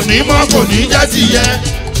kò ní mọ́ kò ní jẹ́ ti yẹ.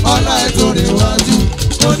 ọlá ètò rẹ̀ wájú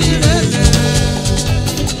onírẹ̀lẹ̀.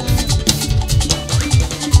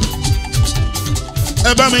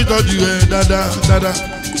 ẹ bá mi tọ́jú ẹ dáadáa dáadáa.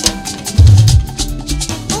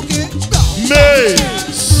 May.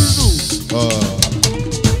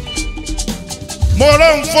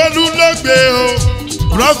 Mọ̀rọ̀ ń folú lógbe o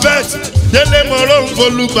Prophet Délé mọ̀rọ̀ ń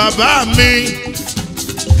folú bàbá mi.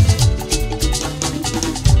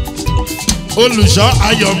 Olùṣọ́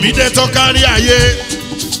Ayọ̀mídé tó kárí ayé.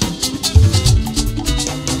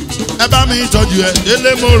 Ẹ bá mi tọ́jú ẹ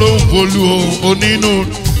Délé mọ̀rọ̀ ń folú o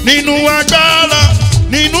nínú agbára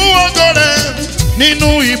nínú ògo rẹ̀ nínú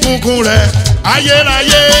ìbùkún rẹ̀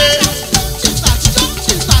ayérayé.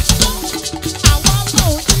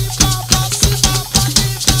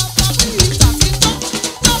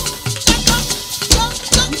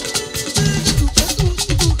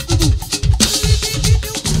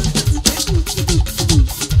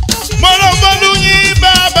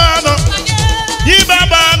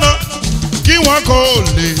 Wọn kò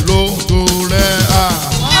lè rogo rẹ̀ à.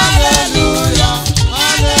 Hallelujah,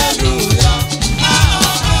 hallelujah,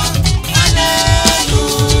 hallelujah.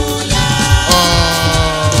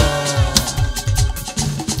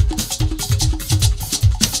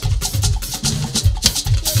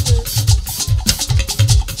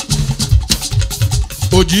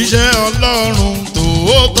 Òjíṣẹ́ Ọlọ́run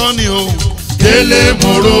tòótọ́ ni o Délé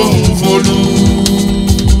mọ̀rọ̀ ń folú.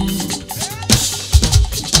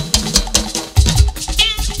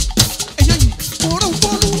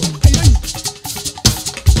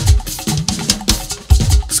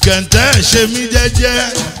 Kẹ̀ǹtẹ́ ṣe mí jẹ́jẹ́.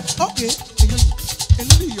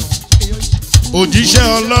 Òjíṣẹ́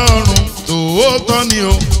Ọlọ́run tòótọ́ ni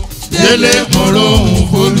o Délé mọ̀rọ̀ ń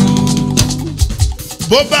folú.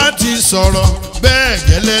 Bó bá ti sọ̀rọ̀ bẹ́ẹ̀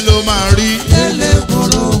gẹ́lẹ́ ló máa rí. Délé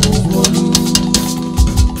mọ̀rọ̀ ń folú.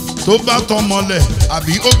 Tó bá tán mọ́lẹ̀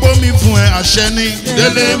àbí ó gbómi fún ẹ àṣẹ ní.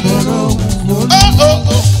 Délé mọ̀rọ̀ ń folú.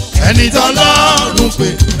 Ẹni tọ́lọ́run pè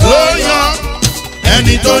ló yan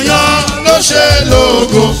ẹni tó yan ló ṣe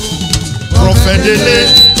lógo. Prophet Délé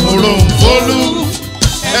mọ̀rọ̀ ń folú.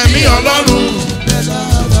 Ẹ̀mí Ọlọ́run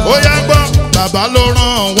ó yá gbọ́ bàbá ló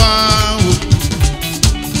rán wá o.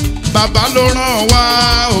 Bàbá ló rán wá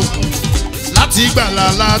o láti gbàlà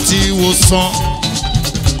láti wòsàn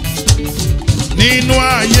nínú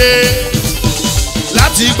ayé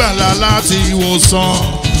láti gbàlà láti wòsàn.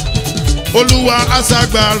 Olúwa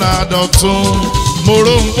aṣàgbára dọ̀tun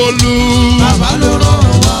mọ̀rọ̀ ń folú. Bàbá ló rán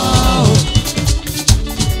wá o.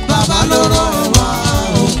 Bàbá ló rán wá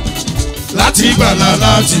o. Láti gbàlà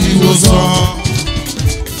láti wòsàn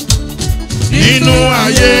nínú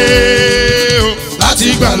ayé o láti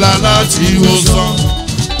gbàlà láti wòsàn.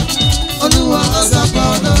 Olúwa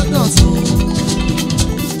aṣàgbára dọ̀tun.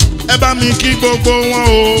 Ẹ bá mi kí gbogbo wọn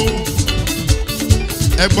o.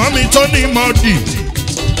 Ẹ̀gbọ́n mi tó ní mọ́dì.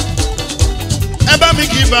 Ẹ bá mi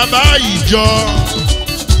kí bàbá ìjọ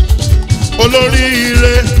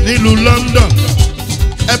olóríire nílùú London.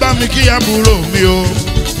 Ẹ bá mi kí àbúrò mi o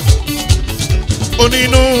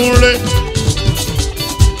onínúure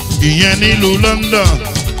ìyẹn nílùú London.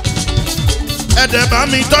 Ẹ dẹ̀ bá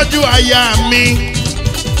mi tọ́jú aya mi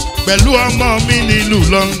pẹ̀lú ọmọ mi nílùú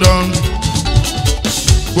London.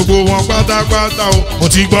 Gbogbo wọn pátápátá o mo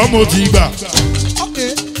ti gbọ́ mo ti gbà.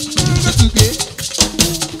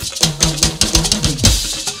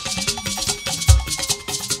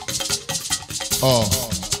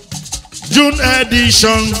 June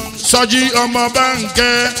edition Sọjí ọmọ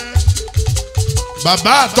Bánkẹ́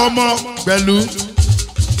bàbá àtọmọ pẹ̀lú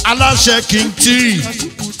aláṣẹ King T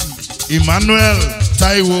Emmanuel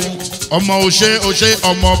Taiwo ọmọ òṣè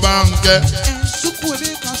ọmọ Bánkẹ́.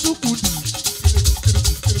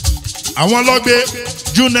 Àwọn lọ́gbé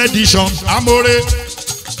June edition Amore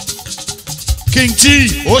King T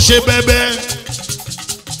ó ṣe bẹ́bẹ́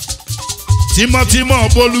tímọ́tímọ́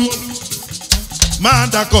Bólú máa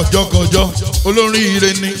dá kọjọkọjọ olórin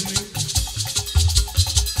ire ni.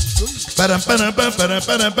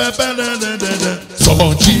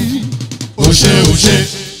 Sọ̀jí òṣè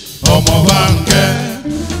ọmọ Bánkẹ́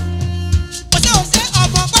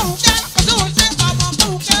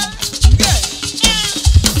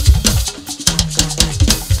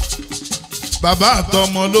bàbá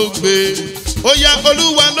àtọmọ ló gbé ó yá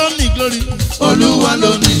olúwa ló ní glory Olúwa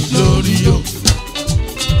ló ní glory o.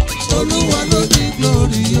 Olúwa ló ní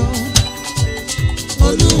glory o.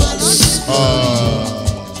 Olúwa ló ní.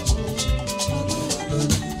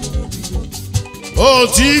 ó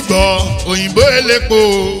ti gbọ́ òyìnbó elépo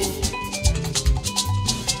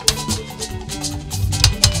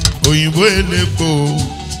òyìnbó elépo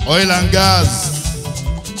oil and gas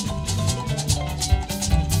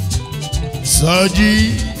sọjí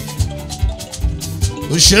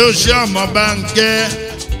òṣè ọmọ báńkẹ́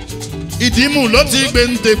ìdìmú ló ti gbé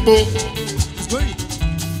ń tepo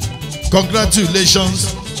congratulations.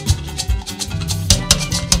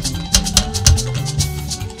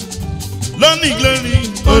 Lónìí glory.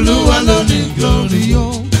 Olúwa ló ní glory o.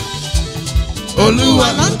 Olúwa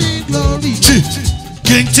ló ní glory.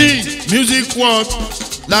 King T music world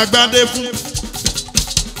lágbádé fún.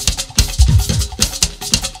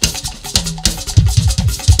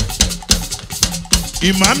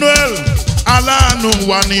 Emmanuel aláàánú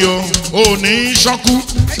wa ni o ò ní ṣọ́kú.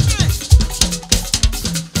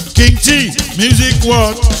 King T music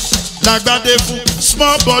world lágbádé fún.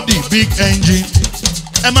 Small body big engine.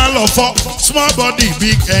 Ẹ má lọ fọ́ small body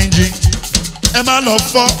big engine. Ẹ má lọ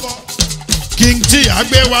fọ́ King T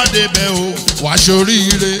àgbéwádé bẹ́ o wá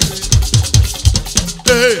ṣoríire.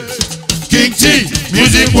 King T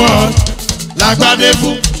music world lágbádé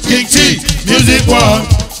fún. King T music world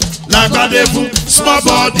lágbádé fún. Small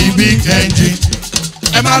body big engine.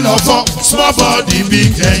 Ẹ má lọ fọ́ small body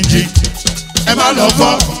big engine. Ẹ má lọ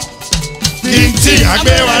fọ́ King T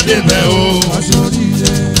àgbéwádé bẹ́ o wá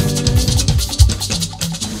ṣoríire.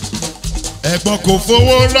 Ẹ̀gbọ́n kò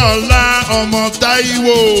fowó lọ́la ọmọ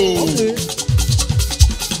Táíwò.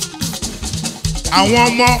 Àwọn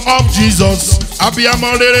ọmọ of Jesus abiyamọ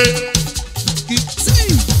rere.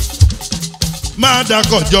 Máa da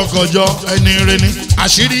kọjọkọjọ ẹni rẹ ni.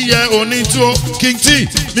 Àṣírí yẹ onítúó. King T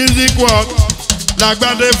music world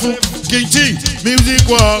lágbádé fún. King T music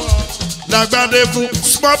world lágbádé fún.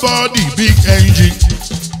 Small body big engine.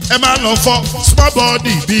 Ẹ má lọ fọ́ small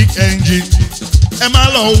body big engine. Ẹ má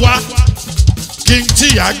lọ wá. King T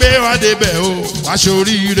àgbéwádé bẹ̀ o wá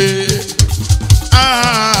ṣoríire.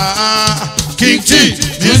 King T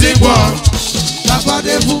music world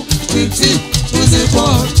lágbádé fún. King T music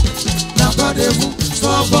world lágbádé fún.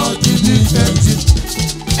 Small body big engine.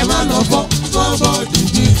 Ẹ má lọ fọ́ small body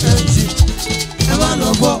big engine. Ẹ má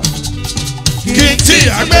lọ fọ́. King T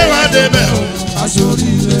àgbéwádé bẹ̀ o wá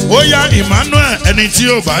ṣoríire. ó yá Emmanuel ẹni tí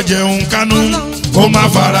ò bá jẹun kánú kó má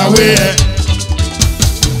farawé ẹ.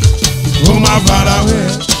 Ó máa farawé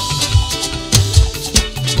ẹ.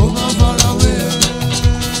 Ó máa farawé ẹ.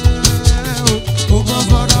 Ó máa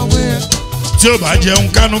farawé ẹ. Tí ó bá jẹun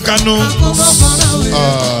kánúkánú. Ó máa farawé ẹ.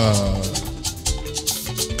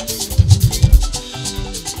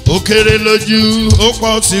 Ó kéré lójú ó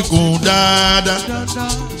pọ̀ síkùn dáadáa.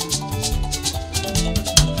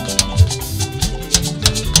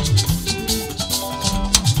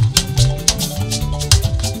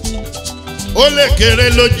 Ó lè kéré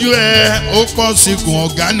lójú ẹ ó pọ̀ síkùn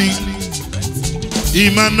ọ̀gá ni.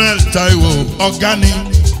 Emmanuel Taiwo ọ̀gá ni.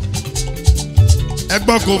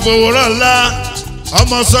 Ẹ̀gbọ́n kò fowó rọ̀lá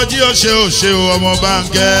ọmọ sọjí òṣè ọmọ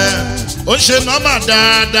báńkẹ́ ó ṣe nọ́mà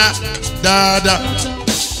dáadáa.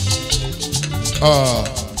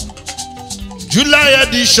 July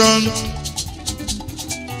edition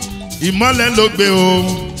ìmọ́lẹ̀ ló gbé o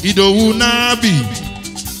Ìdòwú nábì.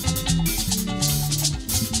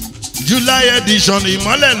 July edition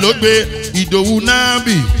ìmọ́lẹ̀ ló gbé Ìdòwú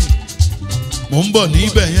nábì. Mò ń bọ̀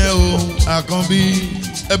níbẹ̀ yẹn o Àkànbí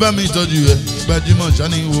ẹ bá mi tọ́jú ẹ gbajúmọ̀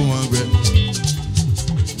sani wo wọn gbẹ.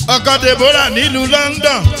 Ọkọ Deborah nílùú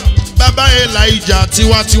London bàbá Elijah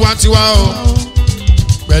tiwa o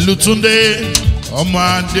pẹ̀lú Túndé ọmọ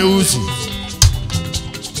Adéwùsì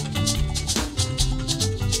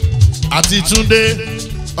àti Túndé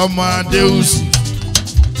ọmọ Adéwùsì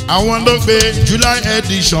àwọn ló gbé July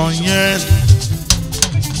edition yẹn.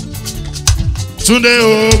 Túndé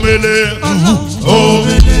omele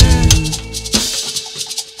omele.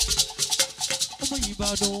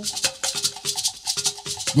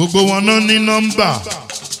 Gbogbo wọn náà ní nọ́mbà.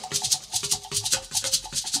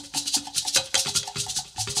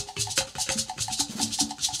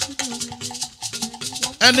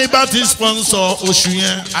 Ẹni bá ti sponsor oṣù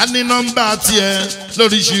yẹn á ní nọ́mbà tiẹ̀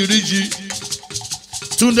lóríṣiríṣi.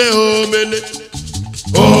 Túndé omele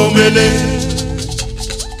omele.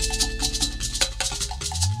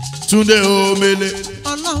 Túndé omele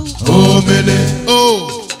omele.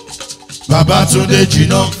 Oh, bàbá Túndé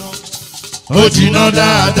jìnnà ó jìnnà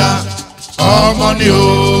dáadáa ọmọ ni o.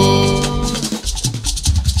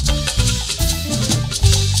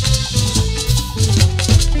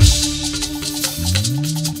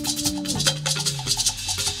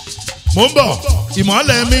 mo ń bọ̀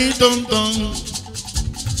ìmọ́lẹ̀ mi tó ń tàn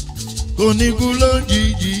kò ní kú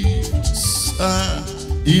lójijì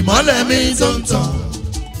ìmọ́lẹ̀ mi tó ń tàn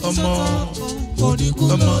ọmọ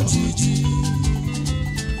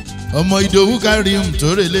ọmọ Ìdòwú Karim tó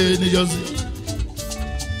relé níjọ́sí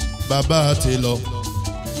bàbá ti lọ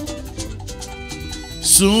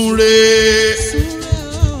súnre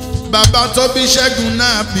bàbá tó bí Ṣẹ́gun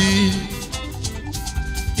náà bí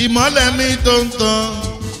ìmọ́lẹ̀ mi tó ń tàn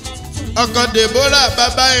ọkọ Deborah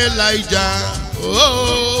bàbá Elijah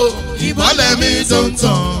ìmọ́lẹ̀ mi tó ń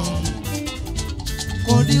tàn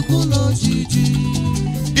kò ní kú lójijì.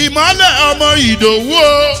 ìmọ́lẹ̀ ọmọ Ìdòwú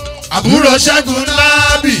àbúrò Ṣẹ́gun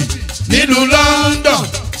lábì nílùú London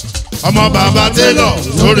ọmọ bàbá Taylor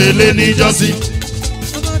tó relé níjọ́sí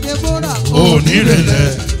òní rẹ̀lẹ̀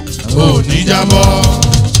òní jábọ́.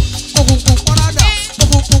 Òkùnkùn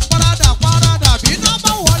parada bí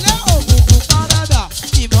nọ́mbà wọlé òkùnkùn parada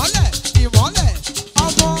ìmọ́lẹ̀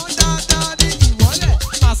ọmọ dáadáa ní ìmọ́lẹ̀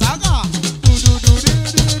màságà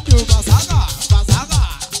dùdùdùdùdù màságà.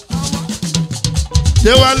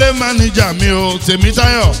 Déwálé máníjà mi o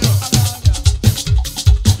Tèmítáyọ̀.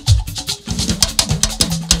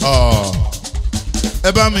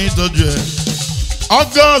 Ẹ bá mi tọ́jú ẹ.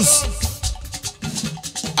 August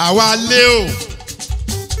àwa lé o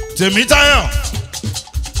Tèmítáyọ̀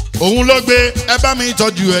òun ló gbé ẹ bá mi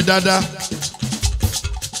tọ́jú ẹ dáadáa.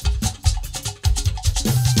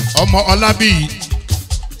 Ọmọ Ọlábíyì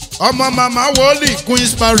ọmọ màmá wòlíì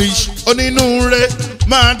Queen's Parish onínúure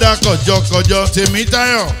máa da kọjọkọjọ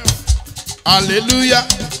Tèmítáyọ̀ hallelujah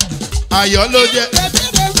ayọ̀ ló jẹ́.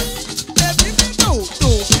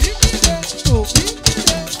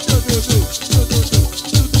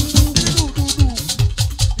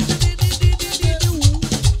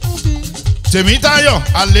 Tèmítáyọ̀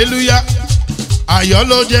hallelujah ayọ̀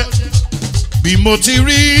ló jẹ́ bí mo ti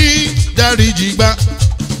rí dáríjì gbà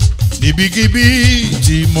níbikíbi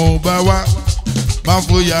tí mo bá wá máa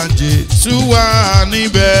fòyà Jésù wà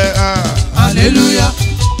níbẹ̀. Hallelujah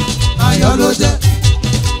ayọ̀ ló jẹ́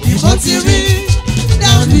bí mo ti rí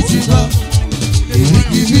dáríjì gbà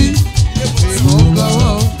níbikíbi tí mo bá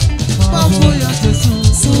wá máa fòyà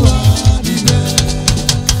Jésù wà níbẹ̀.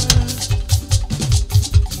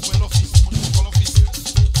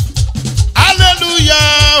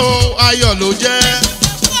 Hallelujah o ayọ̀ ló jẹ́.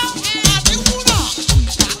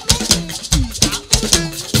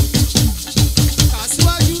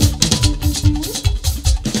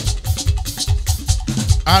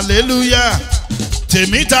 Hallelujah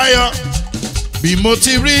Tèmítáyọ̀ bí mo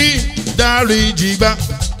ti rí dáríjì gbà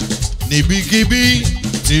níbikíbi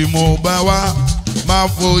tí mo bá wá máa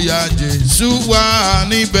fòyà Jésù wà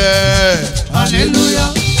níbẹ̀.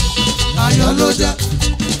 Hallelujah ayọ̀ ló jẹ́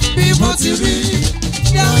bí mo ti rí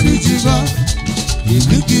dáríjì gbà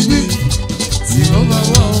níbikíbi tí mo bá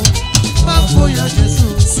wá máa fòyà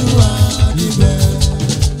Jésù wà níbẹ̀.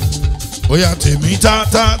 Oya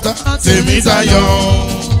Tèmítáyọ̀.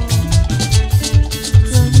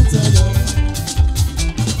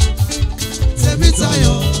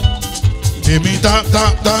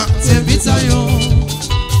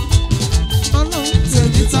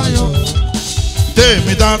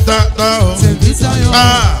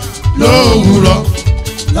 Lówùrọ̀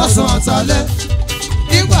lọ́sàn-án àtàlẹ́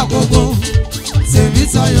nígbà gbogbo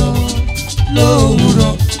Tèmítáyọ̀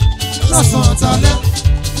lówùrọ̀ lọ́sàn-án àtàlẹ́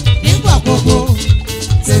nígbà gbogbo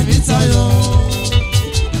Tèmítáyọ̀.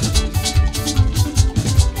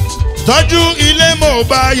 Tọ́jú ilé mo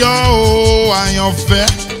bá yọ o àyànfẹ́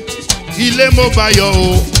ilé mo bá yọ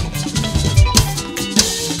o.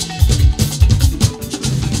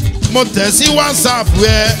 Mo tẹ̀ sí WhatsApp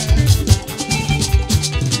ẹ.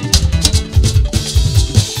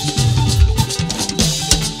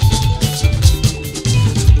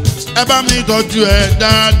 Ẹ bá mi tọ́jú ẹ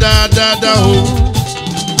dáadáa o.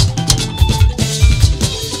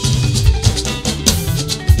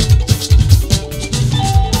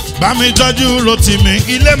 Bá mi tọ́jú Rotimi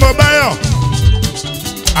ilé mo bá yọ.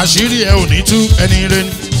 Àṣírí ẹ ò ní tú ẹni rẹ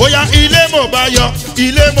ni. Bóyá ilé mo bá yọ,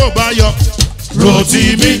 ilé mo bá yọ.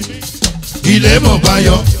 Rotimi ilé mo bá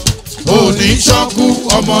yọ. Òní ṣọ́kú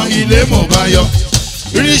ọmọ ilé mo bá yọ.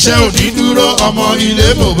 Iríṣẹ́ òní dúró ọmọ ilé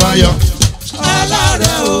mo bá yọ.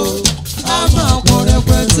 Alárẹ̀ o, a máa pọ̀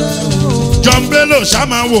rẹpẹtẹ o. John Bello ṣá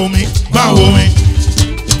máa wò mí, máa wò mí.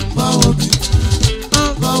 Máa wò mí,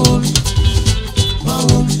 máa wò mí, máa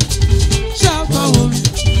wò mí, ṣá máa wò mí,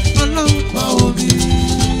 ọlọ́run máa wò mí,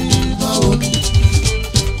 máa wò mí,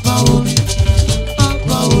 máa wò mí,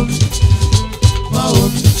 máa wò mí, máa wò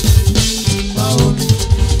mí, máa wò mí,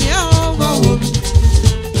 máa wò mí,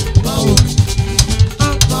 máa wò mí,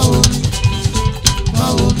 máa wò mí,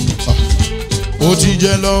 máa wò mí.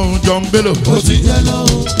 jẹ lọ́hùn John Bello. ó ti jẹ́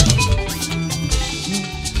lọ́hùn.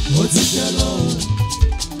 ó ti jẹ́ lọ́hùn.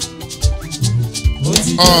 ó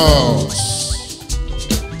ti jẹ́ lọ́hùn.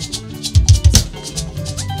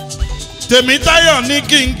 Tèmítáyọ̀ ní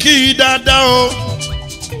kí n kí i dáadáa o.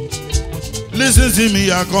 Listen to me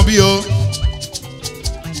Àkànbí o.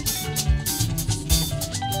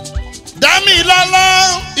 Dámilọ́lá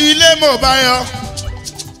ilé mo bá yọ.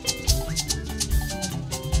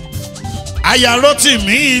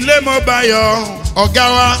 Àyàrótìmí ilé mo bá yọ. Ọ̀gá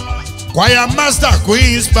wa choir master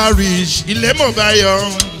Queen's Parish ilé mo bá yọ.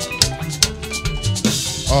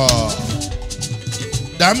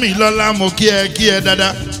 Dámilọ́lá mo kí ẹ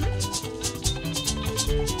dáadáa.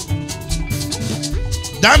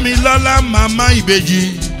 Dámilọ́lá mama ìbejì.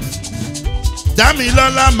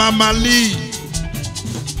 Dámilọ́lá mama Lee.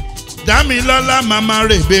 Dámilọ́lá mama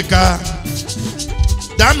Rebecca.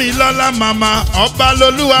 Dámilọ́lá mama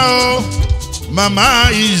Ọbalolúwa o. Mama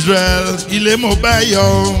Israel ilé mo bá yọ.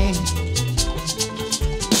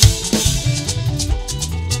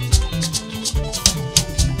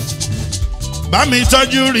 Bá mi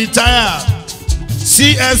tọ́jú retire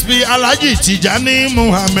CSP Alhaji Tijani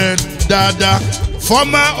Muhammed dáadáa.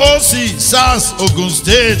 Former OC SARS Ogun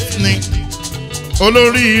State ni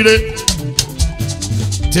olóríire.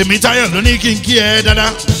 Tèmítáyọ̀ ló ní kí n kí ẹ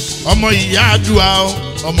dáadáa. Ọmọ ìyá àdúrà o,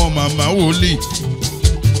 ọmọ màmá wòlíì.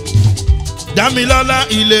 Dámilọ́lá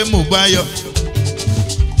ilé mo bá yọ.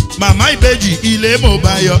 Màmá ìbejì ilé mo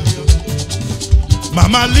bá yọ.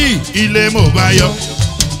 Màmá Lee ilé mo bá yọ.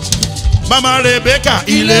 Màmá Rebecca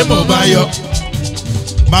ilé mo bá yọ.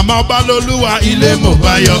 Màmá Ọbalolúwa ilé mo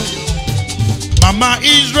bá yọ. Mama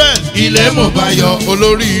Israel ilé mo bá yọ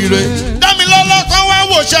olóríire. Dámilọ́lá kan wá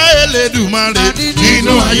wòṣẹ́ Elédùmarè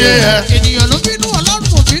nínú ayé ẹ. ènìyàn ló bínú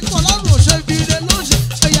Ọlọ́run ò bínú Ọlọ́run ò ṣe ibi ire ló ń ṣe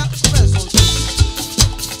ẹ̀yà fẹ̀sọ̀.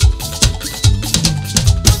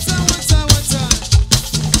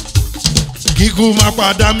 Kíkú máa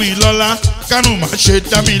pa Dámilọ́lá kánú máa ṣe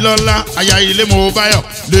Dámilọ́lá aya ilé mo bá yọ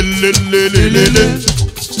lélelélelélé.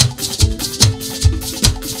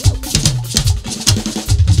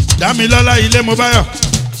 Dámilọ́lá ilé mo bá yọ.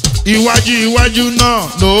 Iwájú náà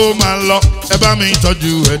ló máa lọ. Ẹ bá mi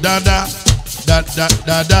tọ́jú ẹ dáadáa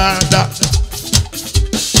dáadáa.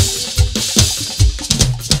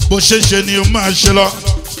 Bó ṣe ń ṣe ni o máa ṣe lọ.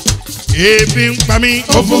 Ebi ń pa mí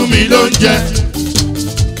ó fún mi lóúnjẹ.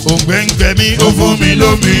 Òǹgbẹ ń gbẹ mí ó fún mi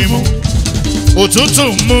lómi mu. Òtútù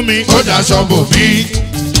ń mú mi ó daṣọ bò mí.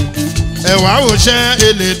 Ẹ̀wà òṣẹ́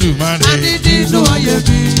Elédùmarè. nínú ayé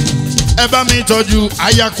mi. Ẹ bá mi tọ́jú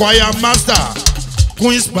ayakwaya master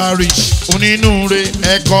Queen's Parish onínúure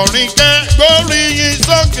ẹ̀kọ́rin kẹ́ gbóríyìn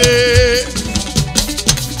sókè.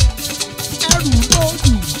 ẹrù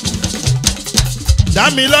lóòdù.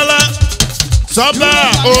 Dámilọ́lá sọ́bà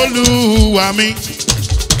olúwa mi.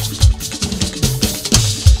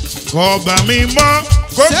 Kọ̀ọ̀bà mi mọ́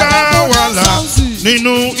kó bá wà là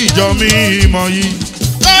nínú ìjọ mi mọ̀ yìí.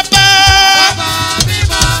 Bàbá mi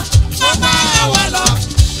mọ́ kó bá wà lọ.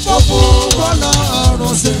 Mo fún wọn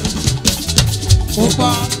lọ́rùn sí. Mo pa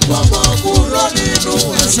gbogbo kúrò nínú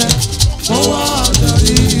ẹ̀ṣẹ̀. Mo wá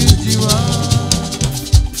darí ìjìwà.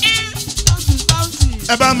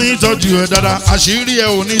 ẹ bá mi tọ́jú ẹ dáadáa àṣírí ẹ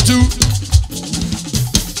ò ní tú.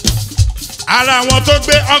 Ara àwọn tó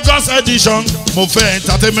gbé August edition mo fẹ́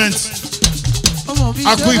entertainment.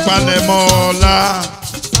 A kú ìpalẹ̀mọ́ ọ̀la.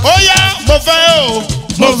 Ó yá mo fẹ́ o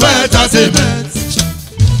mo fẹ́ entertainment.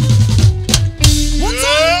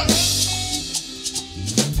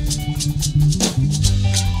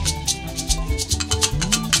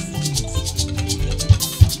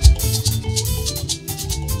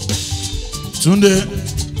 Túndé.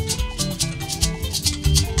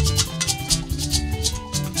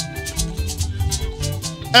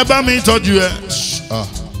 Ẹ bá mi tọ́jú ẹ.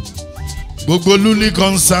 Gbogbo luli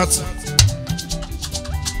concert.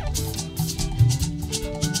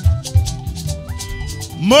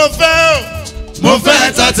 Mo fẹ́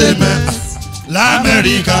entertainment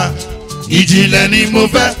l'Amẹ́ríkà. Ìjìnlẹ̀ ni mo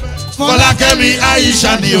fẹ́. Fọlákẹ́mi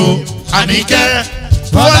Aisha ni o. Àníkẹ́.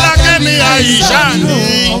 Fọlákẹ́mi Aisha ni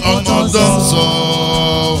ọmọ tó ń sọ.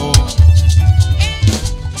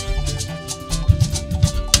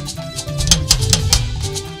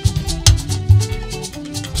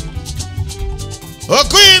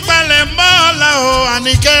 Òkú ìpalẹ̀ mọ́ ọ̀la o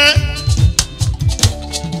Àníkẹ́.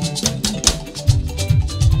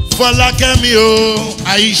 Fọlákẹ́mi o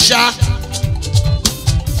Aisha.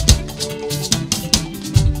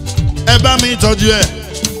 Ẹ bá mi tọ́jú ẹ̀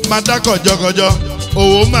máa dá kọ̀jọ́kọ̀jọ́.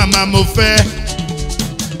 Owó màmá mo fẹ́.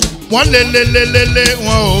 Wọ́n lé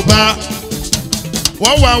wọn ò bá.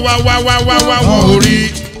 Wọ́n wá wọn ò rí.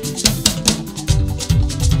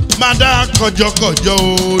 máa dá kọjọkọjọ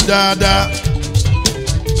o dáadáa.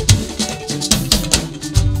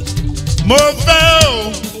 mo fẹ́ o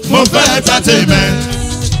mo fẹ́ entertainment.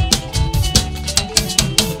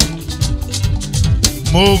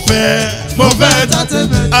 mo fẹ́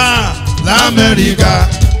entertainment. L'Amẹ́ríkà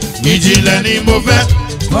ìjìnlẹ̀ ni mo fẹ́.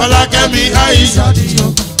 Fọlákẹ́mi Àìṣà Ṣàdíyò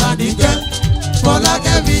Àníkẹ́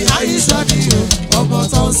Fọlákẹ́mi Àìṣà Ṣàdíyò ọmọ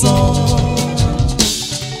tó ń sọ.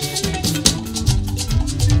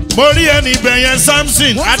 mo rí ẹni bẹ̀yẹn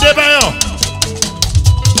Samson Adébáyọ̀.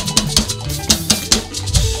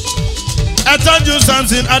 ẹ tọ́jú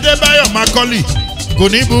Samson Adébáyọ̀ Macaulay kò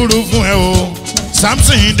ní burú fún ẹ o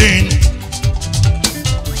Samson dín.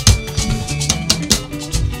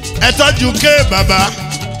 ẹ tọ́jú K bàbá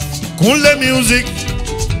Kúnlé music.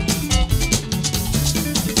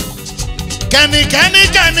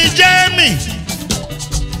 kẹ́nikẹ́ni jẹ́mi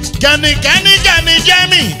kẹ́nikẹ́ni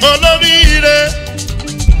jẹ́mi olóríire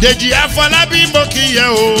Dèjì Afọlábí mo kì í yẹ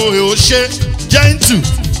o ṣe jẹ́ǹtù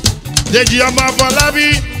Dèjì ọmọ Afọlábí.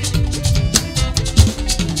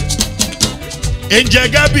 Ẹ̀ǹjẹ̀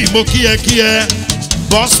Gábì mo kí ẹ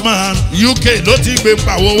Bossman UK ló ti gbé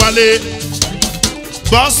pàwó wálé.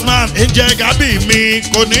 Bossman Ẹ̀ǹjẹ̀ Gábì mi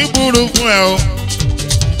kò ní burú fún ẹ o.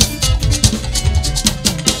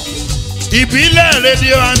 Ìbílẹ̀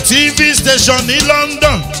rédíò and TV station ní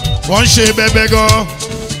London wọ́n ń ṣe bẹ́bẹ́ gan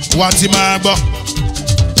wà tí máa gbọ́.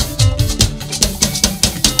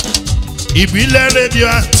 Ìbílẹ̀ rédíò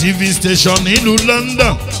and TV station nílùú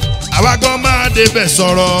London àwa gan máa débẹ̀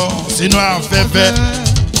sọ̀rọ̀ sínú afẹ́fẹ́.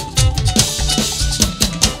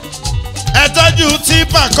 ẹ tọ́jú tí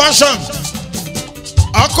percussion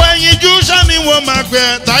ọkọ̀ ẹ̀yìn jú sani wọ́n máa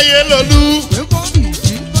pẹ́ Táyé Lolú.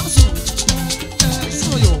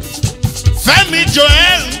 Fẹ́mi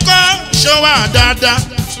Joel ńkọ́ ṣọwọ́ dáadáa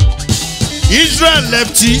Israel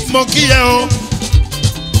Lefty mo kí yẹ o.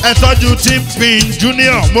 ẹ tọ́jú Tim Pin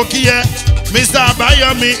Junior mo kí yẹ Mr.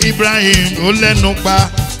 Abayomi Ibrahim ó lẹ́nu pa.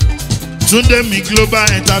 Túndé mi Global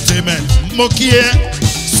Entertainment mo kí ẹ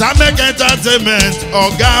Samek Entertainment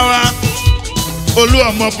ọ̀gá wa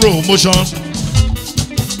Olúọmọ Promotion.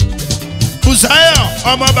 Bùsáyọ̀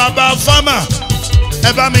ọmọ bàbá fámà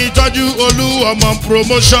ẹ bá mi tọ́jú Olúọmọ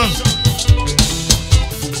Promotion.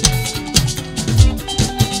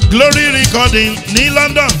 Glory Recording ní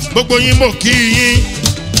London gbogbo yín mo kí yín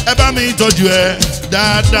ẹ bá mi tọ́jú ẹ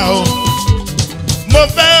dáadáa o.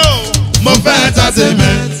 mo fẹ́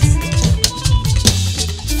entertainment.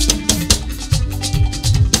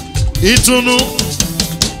 Ìtùnú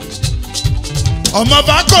ọmọ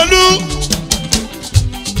Bákọ́lú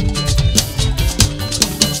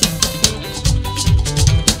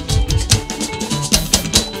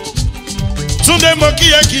Túndé mo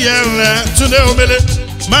kíyẹ ńlẹ Túndé omele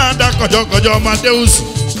máa dá kọjọkọjọ ọmọ Adéhùsù.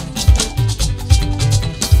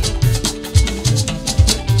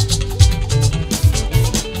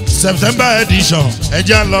 September edition ẹ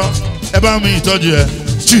já lọ ẹ bá mi ìtọ́jú ẹ.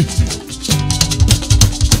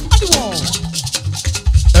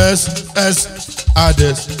 S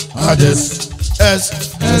Ades S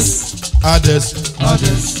Ades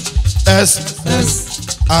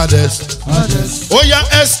Oya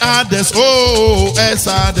S Ades ooo S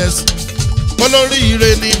Ades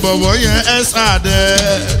olóríire ni bọ̀bọ̀ yẹn S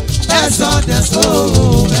Ades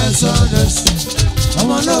ooo S Ades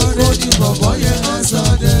ọmọ lóore ni bọ̀bọ̀ yẹn S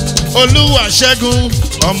Ades. Olúwaṣẹ́gun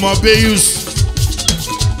ọmọ Beyus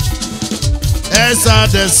S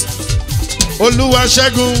Ades.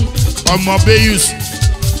 Olúwaṣẹ́gun ọmọ Beyus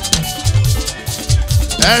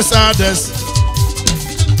S Ades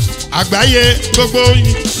àgbáyé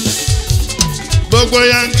gbogbo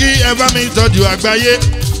yankí ẹ bá mi tọ́jú àgbáyé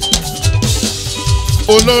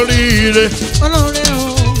olóríire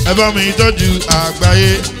ẹ bá mi tọ́jú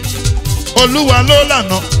àgbáyé. Olúwa ló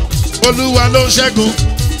lànà Olúwa ló ṣẹ́gun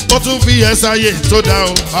ó tún fi ẹ̀sáyé tó dá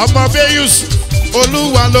o ọmọ Beyus.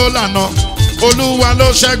 Olúwa ló lànà Olúwa ló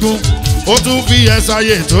ṣẹ́gun ó tún fi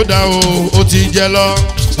ẹ̀sáyé tó dá o ó ti jẹ lọ.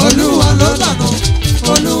 Olúwa ló lànà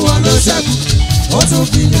Olúwa ló ṣẹ́gun ó tún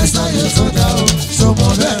fi ẹ̀sáyé tó dá o ṣọmọ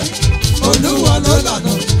bẹ́ẹ̀. Olúwa ló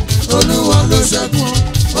lànà Olúwa ló ṣẹ́gun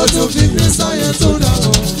ó tún fi ẹ̀sáyé tó dá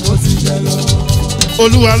o ó ti jẹ lọ.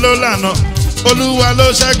 Olúwa ló lànà Olúwa ló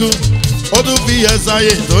ṣẹ́gun ó tún fi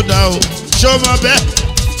ẹ̀sáyé tó dá o ṣọmọ bẹ́ẹ̀.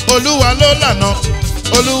 Olúwa ló lànà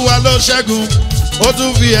Olúwa ló ṣẹ́gun ó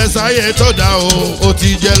tún fi ẹ̀sáyé tó dá o ó ti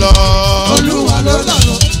jẹ lọ. Olúwa ló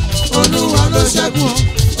lànà Olúwa ló ṣẹ́gun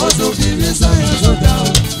ó tún fi ẹ̀sáyé tó dá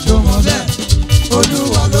o ṣọmọ bẹ́ẹ̀.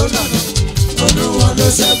 Olúwa ló lànà Olúwa ló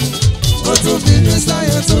ṣẹ́gun ó tún fi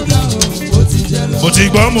ẹ̀sáyé tó dá o ó ti jẹ lọ. Mo ti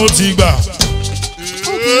gbọ́ mo ti gbà.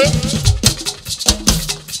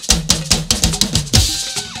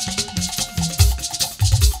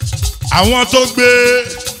 àwọn tó gbé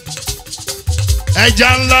ẹja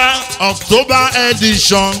ńlá October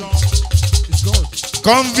edition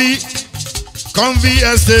Convi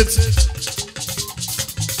Estate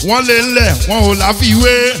wọ́n lè ńlẹ̀ wọn ò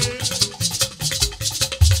láfiwé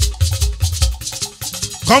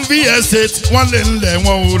Convi Estate wọ́n lè ńlẹ̀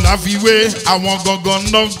wọn ò láfiwé àwọn gangan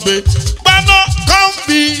náà gbé gbaná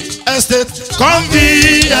Convi Estate Convi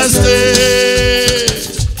Estate.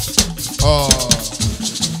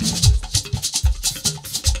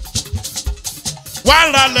 Wá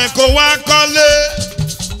ralẹ̀ kó wá kọ́lé.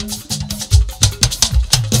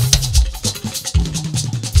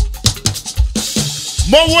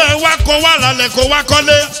 Mo wo ẹ wá kó wá ralẹ̀ kó wá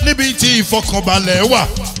kọ́lé níbi tí ìfọkànbalẹ̀ wà.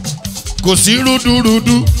 Kò sí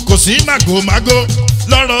rúdurùdu, kò sí màgòmágó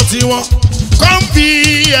lọ́rọ̀ tiwọn. Convi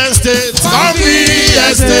Estate, Convi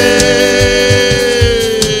Estate.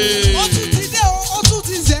 Ó tún ti dé o, ó tún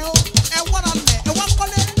ti zẹ̀ o, ẹ wá ralẹ̀, ẹ wá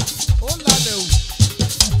kọ́lé. Ó lálẹ́ o.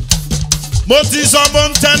 Mo ti sọ mo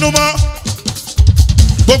ń tẹnu mọ́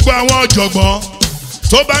gbogbo àwọn ọ̀jọ̀gbọ́n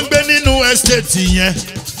tó bá ń gbé nínú estate yẹn.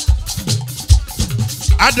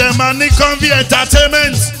 Adema ní Convi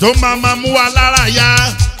Entertainment tó máa mú wa lára yá.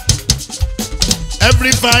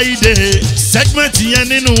 Every Friday segment yẹn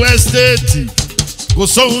nínú estate kò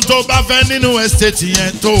sóhun tó bá fẹ́ nínú estate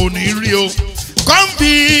yẹn tó ò ní rí o.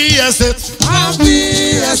 Convi Estate.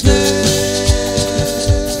 Convi Estate.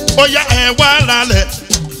 Ó yá ẹ wá ralẹ̀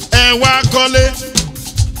ẹ wá kọ́lé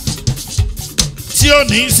tí ò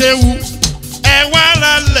ní séwu ẹ wá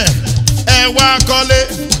ralẹ̀ ẹ wá kọ́lé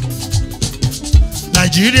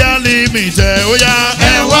Nigeria Limited ó yá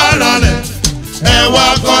ẹ wá ralẹ̀ ẹ wá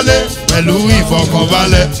kọ́lé pẹ̀lú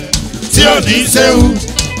ìfọkànbalẹ̀ tí ò ní séwu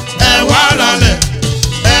ẹ wá ralẹ̀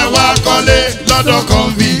ẹ wá kọ́lé lọ́dọ̀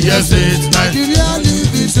Convi Estate Nigeria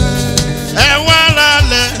Limited. ẹ wá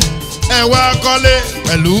ralẹ̀ ẹ wá kọ́lé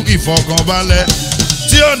pẹ̀lú ìfọkànbalẹ̀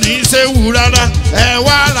tí ò ní séwu rárá ẹ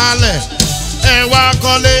wá ralẹ̀ ẹ wá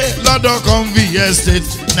kọ́lé lọ́dọ̀ Convi Estate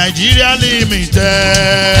Nigeria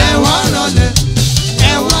Limited. Ẹ wá ralẹ̀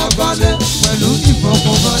ẹ wá kọ́lé pẹ̀lú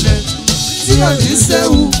ìfọkànbalẹ̀ tí ò ní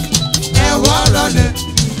séwu ẹ wá ralẹ̀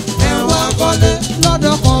ẹ wá kọ́lé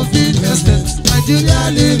lọ́dọ̀ Convi Estate Nigeria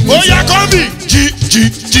Limited. Ó yá Convi jí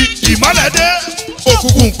ìmọ́lẹ̀ dé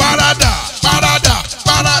òkùnkùn parada parada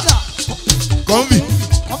parada Convi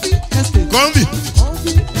Convi Estate. Convi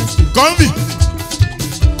Convi Estate. Convi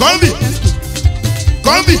Convi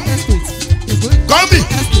Convi Convi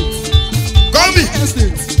Convi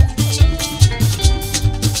Estate.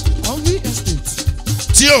 Convi Estate.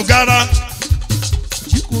 tí ò gara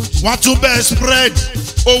wọ́n tún bẹ́ẹ̀ spread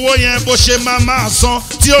owó yẹn bó ṣe máa san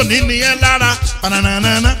tí ò ní nìyẹn lára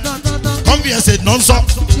pananana Convi Estate náà ń sọ.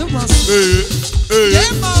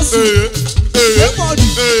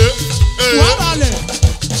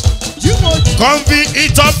 Convi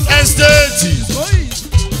Etop Estate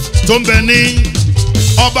tó ń bẹ ní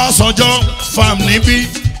Ọbásanjọ́ farm níbí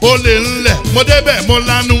ó lè ńlẹ̀ mo débẹ̀ mo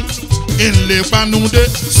lanu ìlè panudé.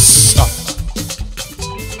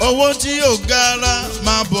 Owó tí ò gara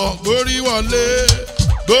máa bọ̀ gbórí wọlé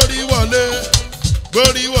gbórí wọlé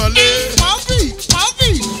gbórí wọlé. Convi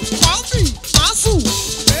Masu.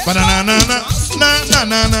 Bananana na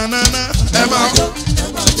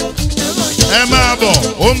ẹ máa bọ̀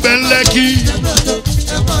ó ń bẹ ń Lẹ́kì.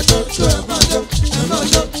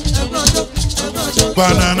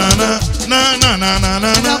 Bananana na bananana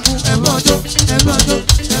na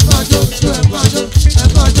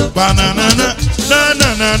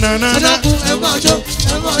bananana na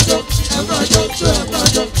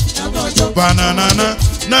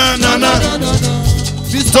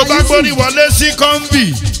tó bá gbórí wọlé sí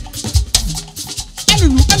Convi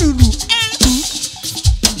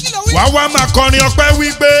wá wá máa kọrin ọpẹ́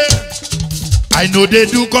wípé I no dey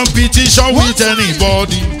do competition with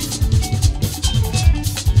anybody.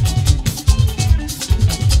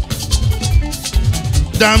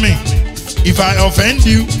 Damn it, if I offend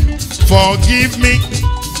you, forgive me.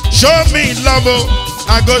 Show me love, oh,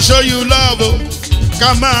 I go show you love, oh.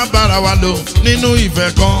 Ká máa bára wa lò nínú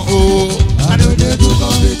ìfẹ́ kan, oh. I no dey do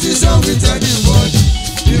competition with anybody.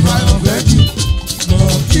 If I offend you,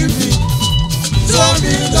 forgive me. Show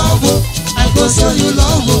me love, oh, I go show you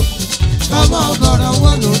love, oh. Ká máa bára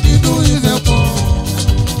wa lò nínú ìfẹ́ kan.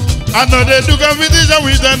 I no dey do competition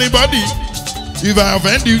with anybody. If I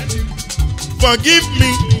offend you, forgive me.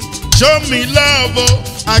 Show me love, oh,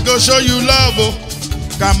 I go show you love, oh.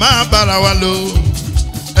 Ká máa bára wa lò.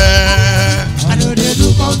 I no dey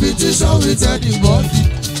do competition with anybody.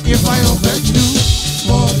 If I offend you,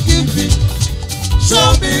 forgive me.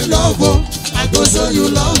 Show me love, oh, I go show you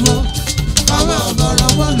love, oh. Ká máa bára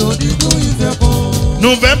wa lò nínú ìfẹ́ kan.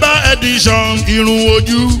 November edition irun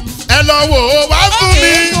ojú ẹ lọ wò ó wá fún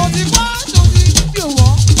mi.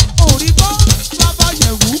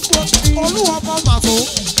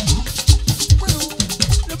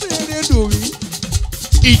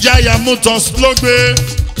 Ìjayà Motors ló gbé.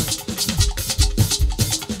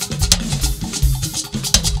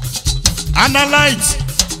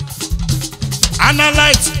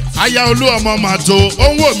 Analyte aya olú ọmọ màtó ó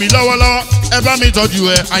ń wò mí lọ́wọ́lọ́wọ́ ẹ bá mi tọ́jú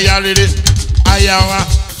ẹ aya rere aya wa.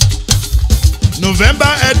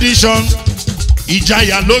 November edition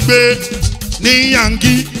Ìjayà ló gbé ní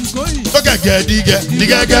Yankee tó gẹ̀gẹ̀ dígẹ̀.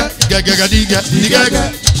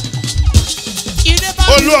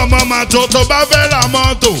 Olú ọmọ màtó tó bá fẹ́ ra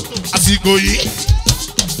mọ́tò àsìkò yìí.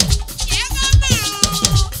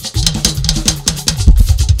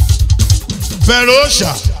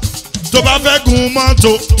 Fẹ̀rọ̀ṣà tó bá fẹ́ gun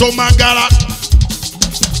mọ́tò tó máa gara.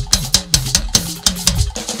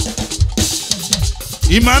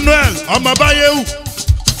 Emmanuel ọmọbáyéwù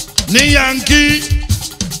ní Yankee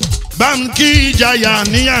báńkì Ìjayà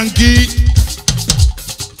ní Yankee.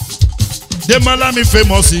 Démọ́lá mi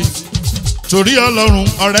famous torí Ọlọ́run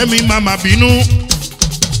ọ̀rẹ́ mi máa má bínú.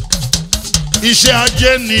 Iṣẹ́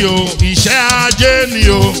ajé ni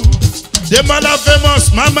o. Démọ́lá famous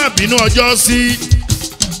máa má bínú ọjọ́ sí.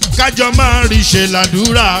 Kájọ máa rí ṣe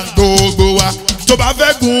làdúrà gbogbo wa. Tó bá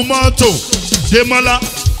fẹ́ gun mọ́tò Démọ́lá.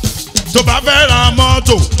 Tó bá fẹ́ ra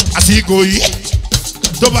mọ́tò àsìkò yìí.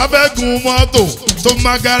 Tó bá fẹ́ gun mọ́tò tó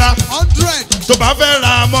máa gara. 100. Tó bá fẹ́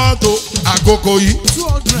ra mọ́tò àkókò yìí.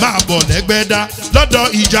 200. Máa bọ̀ lẹ́gbẹ́dá lọ́dọ̀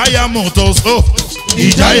Ìjayà Motors.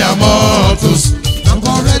 Ìjayà Motors.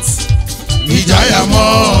 Correct. Ìjayà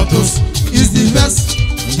Motors is the best.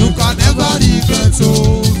 You can never regret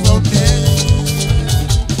from there.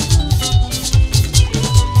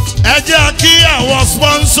 Ẹ jẹ́ kí àwọn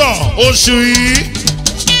sponsor oṣù yìí.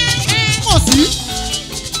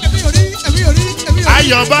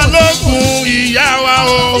 Ayọ̀ Balógun ìyá wa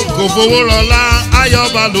o kò fowó rọlá Ayọ̀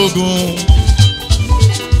Balógun.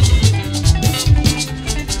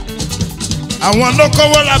 Àwọn ló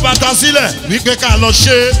kọ́wọ́ ra bàtà sílẹ̀ wípé ká lọ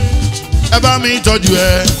ṣe ẹ bá mi tọ́jú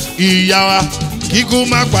ẹ ìyá wa kíkú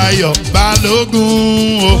má pa Ayọ̀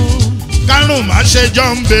Balógun o kárùn má ṣe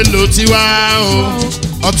jọ́ǹbé ló ti wá o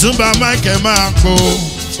Ọ̀túnba Michael máa kó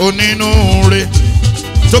onínúure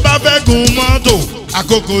tó bá fẹ́ gun mọ́tò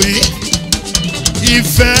àkókò yìí.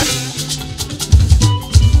 Ìfẹ́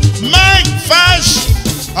Mike Fash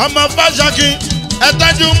ọmọ Fáṣọkí ẹ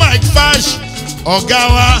tọ́jú Mike Fash ọ̀gá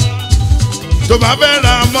wa tó bá fẹ́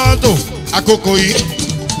ra mọ́tò àkókò yìí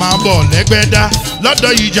máa bọ̀ lẹ́gbẹ́dá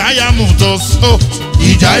lọ́dọ̀ Ìjayà Motors.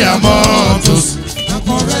 Ìjayà Motors.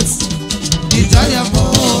 Correct. Ìjayà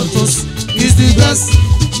Motors is the best.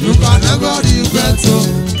 You can never regret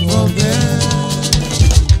from there.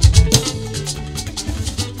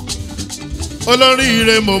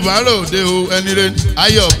 Olóríire mo bá ròde o ẹni rẹ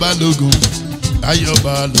Ayọ̀ Balógun Ayọ̀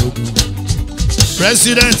Balógun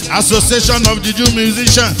President Association of Juju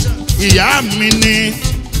Musicians ìyá mi ni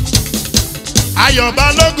Ayọ̀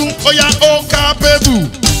Balógun ó yá ó kápẹ́bù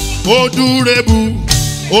ó dúrébù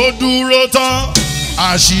ó dúró tán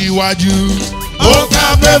aṣíwájú ó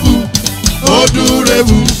kápẹ́bù ó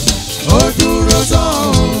dúrébù ó dúró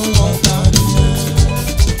tán ọ̀gá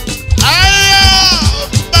nìyẹn.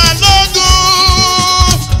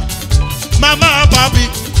 Mama papi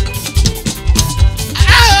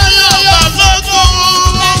Ayọ̀ Balógun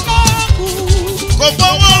kò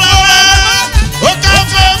fọwọ́ rárá ó ká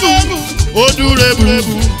fẹ́bù ó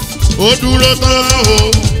dúrébù ó dúró tán o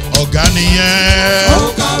ọ̀gá nìyẹn. Ó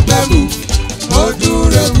ká fẹ́bù ó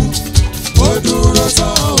dúrébù ó dúró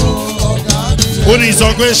tán o ọ̀gá nìyẹn. Ó ní sọ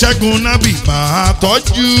pé Ṣẹ́gun nábì máa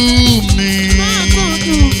tọ́jú mi.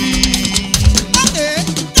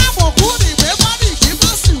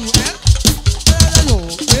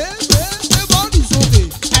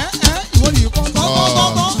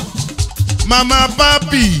 Mama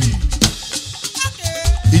papi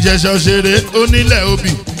Ìjẹ̀ṣà òṣèré onílẹ̀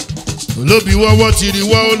obì olóbi wọ́wọ́ tiri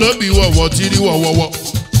wọ́ olóbi wọ́wọ́ tiri wọ́wọ́wọ́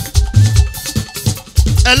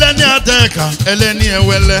ẹlẹ́ni àtẹ̀ka ẹlẹ́ni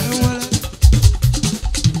ẹ̀wẹ́lẹ́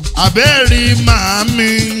abẹ́ẹ̀rí màámi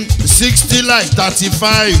 60 like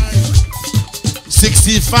 35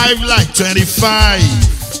 65 like 25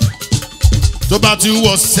 tó bá ti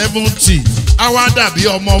wọ 70 á wá dàbí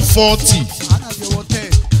ọmọ 40.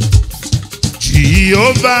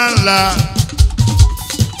 Jehovah ńlá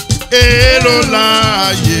èrò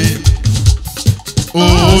láàyè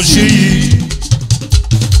òṣì yìí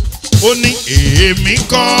ó ní èmi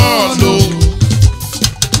kọ́ ló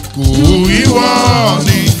kù ìwọ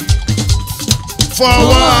ni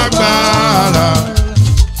fọwọ́ agbára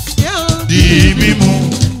di mímú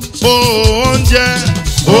oúnjẹ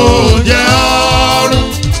oúnjẹ ọ̀run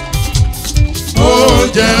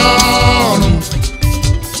oúnjẹ ọ̀run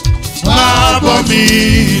máa bọ́ mi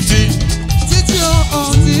tì. títí o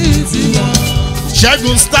títí lọ.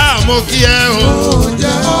 Ṣẹ́gun Star mo kí ẹ o.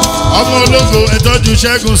 oúnjẹ ọ̀run. ọmọ ológo ẹ tọ́jú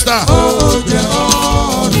Ṣẹ́gun Star. oúnjẹ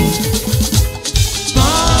ọ̀run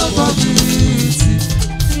máa bọ́ mi tì.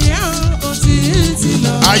 títí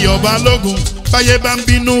lọ. Ayọ̀ Balógun báyé bá ń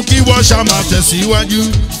bínú kí wọ́n ṣá máa tẹ̀síwájú.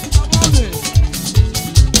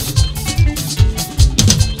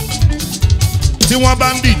 tí wọ́n bá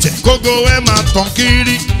ń dìtẹ̀ kógo ẹ máa tàn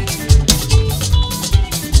kiri.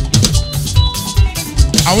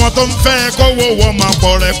 àwọn tó ń fẹ́ kówó wọ́n máa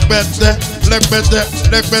pọ̀ rẹpẹtẹ rẹpẹtẹ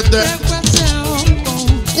rẹpẹtẹ.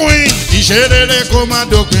 Queen ìṣerere kó má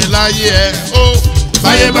dópin láyé ẹ o.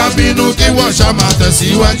 báyé bá ń bínú kí wọ́n ṣá máa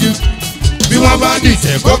tẹ̀síwájú. bí wọ́n bá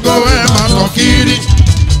dìtẹ̀ kógo ẹ máa tàn kiri.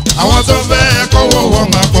 àwọn tó ń fẹ́ kówó wọ́n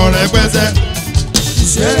máa pọ̀ rẹpẹtẹ.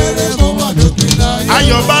 ìṣerere kó má dópin láyé.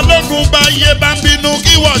 Ayọ̀ Balógun báyé bá ń bínú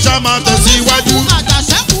kí wọ́n ṣá máa tẹ̀síwájú.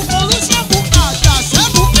 àjàṣẹ́kù olùṣèkù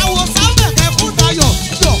àjàṣẹ́kù àwòsánlẹ̀kẹ́ fún Dayọ̀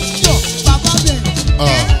yọ̀ bàbá bẹ̀.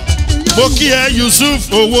 mo kí ẹ Yusuf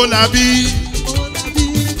Owólabí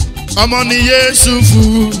ọmọ ni Yéṣùfù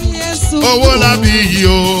Owólabí yìí o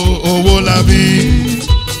Owólabí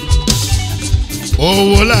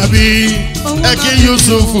Owólabí ẹ kí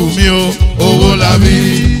Yusuf mi o Owólabí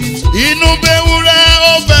inú bẹ́wúrẹ́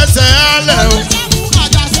ó fẹsẹ̀ álẹ̀ o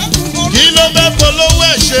kí ló bẹ́ polówó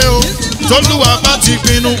ẹ̀ ṣe o tólúwa bá ti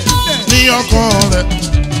pinnu ní ọkàn rẹ̀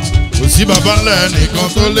kò sí baba ńlá ẹnìkan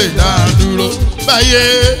tó lè dá a dúró báyé.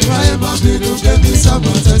 báyé máa bínú kébí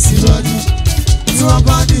sábà tẹ̀síwájú tí wọ́n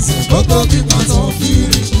bá dìtẹ̀ gbogbo kíkan tó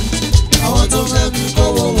kiri àwọn tó fẹ́ mi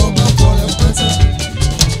kówó wọn máa pọ̀ rẹpẹtẹ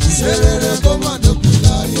ìṣerere kó má dópin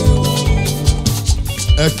láyé wọn.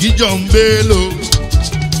 ẹ̀kí John Bello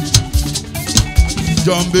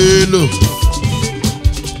John Bello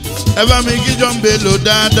ẹ bá mi kí John Bello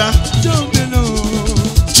dáadáa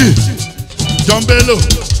John Bello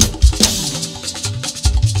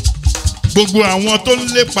gbogbo àwọn tó ń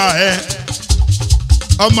lépa ẹ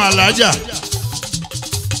ọmọ alájà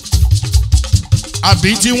àbí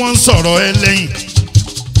tí wọ́n ń sọ̀rọ̀ ẹ lẹ́yìn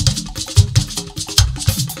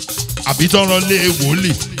àbí tọrọ lé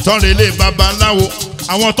wòlíì tọrọ lé babaláwo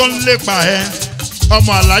àwọn tó ń lépa ẹ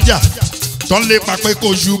ọmọ alájà tó ń lépa pé kò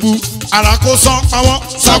ṣubú ara kó sán pa wọ́n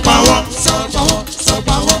sán pa wọ́n. sán pa wọ́n sán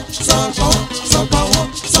pa wọ́n sán pa wọ́n sán pa wọ́n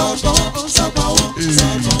sán pa wọ́n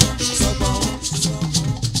sán pa wọ́n sán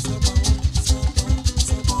pa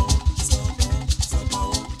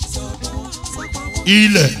wọ́n.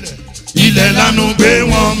 ilẹ̀ lánú gbé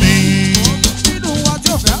wọn mi. nínú wa tí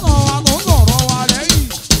ò fẹ́ràn wa ló ń lọ̀rọ̀ wa lẹ́yìn.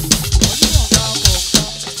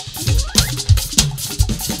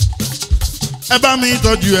 ẹ bá mi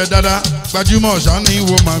tọ́jú ẹ dáadáa gbajúmọ̀ ṣáni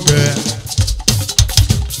wo máa gbẹ.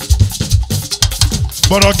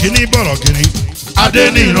 bọ̀rọ̀ kìíní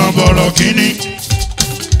adéníran bọ̀rọ̀ kìíní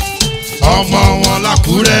ọmọ wọn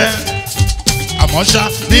lákúrẹ́ àmọ́ ṣá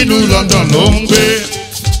nínú London ló ń gbé.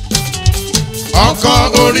 ọkọ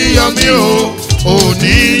Oríyọmí o ò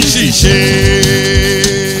ní ṣìṣe.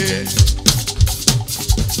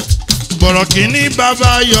 bọ̀rọ̀ kìíní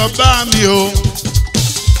bàbá yọ bá mi o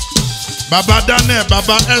bàbá Daniel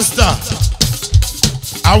bàbá Esther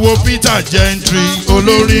àwo Peter Gentry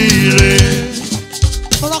olóríire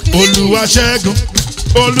Olúwaṣẹ́gun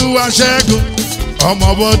Olúwaṣẹ́gun ọmọ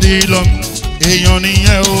bọ́dí lọ èèyàn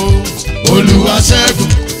nìyẹn o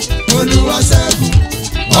Olúwaṣẹ́gun Olúwaṣẹ́gun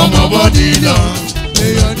ọmọ bọ́dí lọ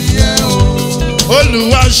èèyàn nìyẹn o.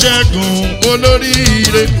 Olúwaṣẹ́gun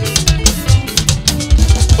olóríire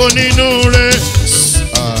onínúure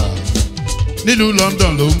nílùú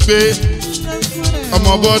London ló ń gbé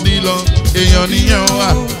ọmọ bọ́dí lọ èèyàn nìyẹn wà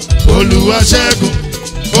Olúwaṣẹ́gun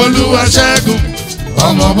Olúwaṣẹ́gun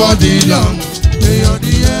ọmọ bọ́dí lọ èèyàn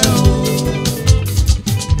nìyẹn o.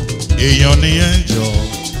 èèyàn nìyẹn jọ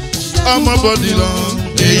ọmọ bọ́dí lọ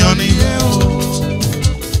èèyàn nìyẹn o.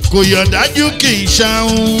 kò yọ̀ dájú kì í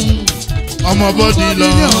ṣàhùn ọmọ bọ́dí lọ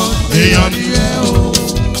èèyàn nìyẹn o.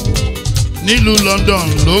 nílùú London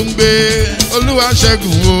ló ń gbé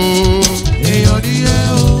Olúwaṣẹ́gun o èèyàn nìyẹn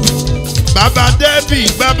o. bàbá Debbie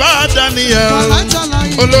bàbá Daniel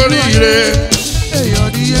olóríire èèyàn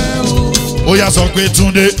nìyẹn o. ó yá sọ pé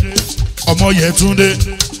Túndé ọmọ yẹ Túndé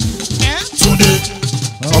Túndé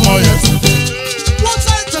ọmọ yẹ Túndé. wọ́n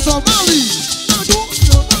ṣe tẹ̀sán máa rí ọdún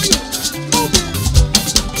yorùbá yẹn lóde.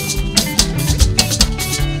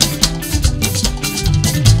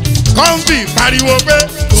 kọ́ńbì pariwo pé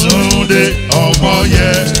Túndé ọmọ yẹ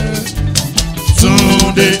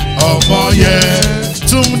Túndé ọmọ yẹ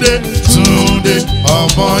Túndé Túndé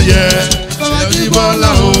ọmọ yẹ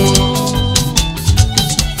Jíbọ́lá o.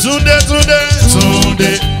 Túndé Túndé Túndé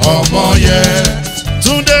ọmọ yẹ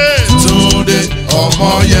Túndé Túndé ọmọ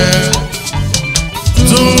yẹ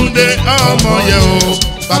Túndé ọmọ yẹ o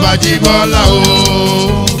bàbá Jíbọ́lá o.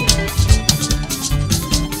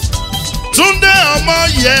 Túndé ọmọ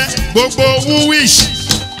yẹ gbogbo Woolwich.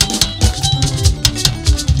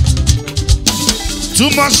 Too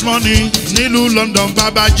much money nílùú London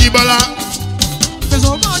bàbá Jíbọ́lá.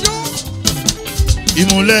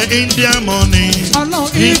 Ìmùlẹ̀ India money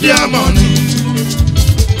India money.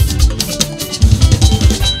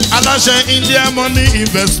 Aláṣẹ India money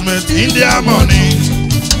investment India money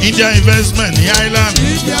India investment ní Ireland.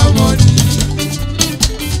 India money.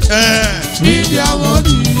 India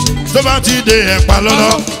money. Tó bá ti dé ẹ̀pà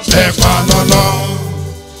lọ́lọ́ ẹ̀pà lọ́lọ́.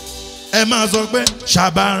 Ẹ máa sọ pé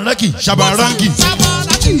ṣàbàránkì ṣàbàránkì.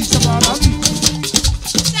 Ṣàbàránkì ṣàbàránkì.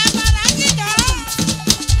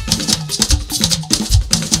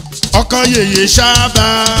 Ọkọ yèyé ṣàbà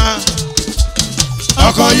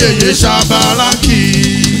ọkọ yèyé ṣàbàránkì.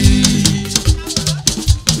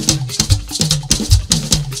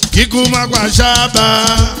 Kíkú má pa ṣàbà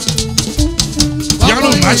yálò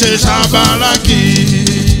má ṣe ṣàbàránkì.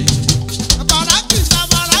 Ṣàbàránkì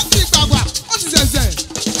ṣàbàránkì gbàgbà ó ti ṣẹ̀ṣẹ̀.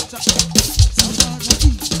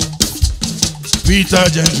 Peter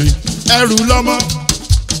Gentry ẹrù lọ́mọ.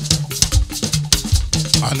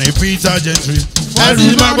 Àní Peter Gentry ẹrù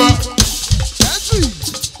má gbọ́. Gentry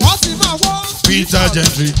wọ́n ti máa wọ́. Peter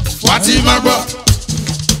Gentry wá ti má gbọ́.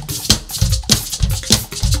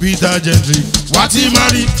 Peter Gentry wá ti má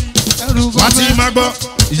rí. Wá ti má gbọ́.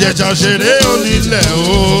 Ìjẹ̀jà òṣèré onílẹ̀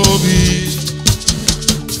òbí.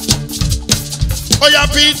 Ó yá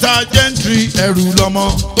Peter Gentry ẹrù lọ́mọ.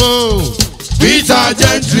 Peter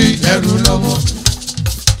Gentry ẹrù lọ́mọ.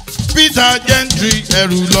 Peter Gentry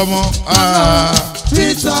ẹrù lọ́mọ.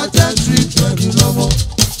 Peter Gentry ẹrù lọ́mọ.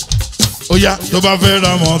 Ó yá tó bá fẹ́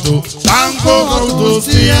ra mọ́tò. Tanko auto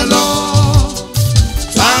sí ẹ lọ.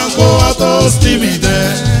 Tanko auto sí mi dẹ.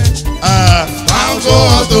 Tanko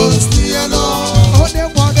auto sí ẹ lọ. Ó dé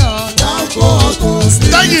pọ́dà. Tanko auto sí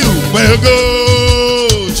ẹ lọ. Thank you. Pẹ̀gó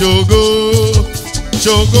ṣògo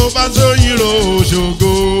ṣògo bá sóyin ro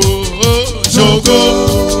ṣògo ṣògo.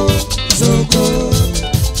 Ṣògo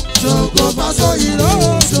ṣògo bá sóyin ro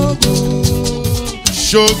ṣògo.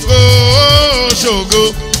 Ṣògo ṣògo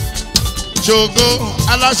ṣògo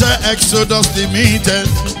aláṣẹ Exodus Limited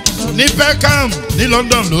ní Peckham ní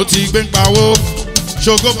London ló ti gbé ń pawó.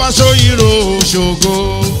 Ṣògo bá sóyin ro ṣògo.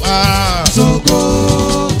 Ṣògo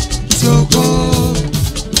ṣògo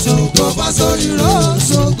ṣògo bá sóyin ro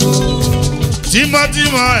ṣògo.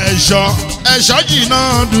 Tímọ́tímọ́ ẹ̀ṣọ́ jìnnà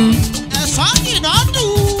dùn. Ẹ̀ṣọ́ jìnnà dùn.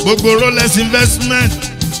 Gbogbo Rolex investment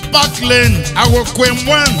Parkland Awokwem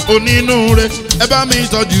one onínúure ẹ bá mi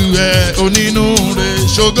tọ́jú ẹ onínúure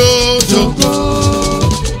ṣògo ṣògo.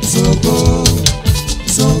 Ṣògo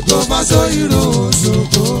ṣògo bá sóyin ro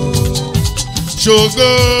ṣògo.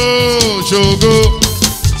 Ṣògo ṣògo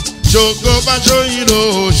ṣògo bá sóyin ro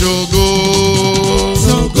ṣògo.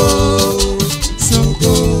 Ṣògo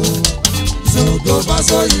ṣògo ṣògo bá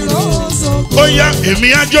sóyin ro ṣògo. Ó yá èmi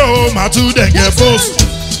àjò màá tún dẹ̀gẹ̀ post.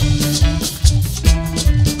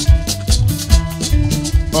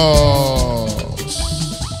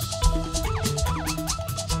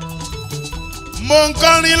 Mo ń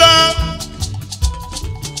kọrin lọ.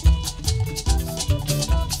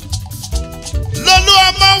 Lolú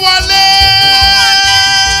ọmọ wọlé.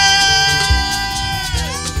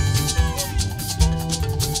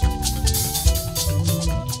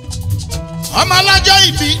 Ọmọ alájọ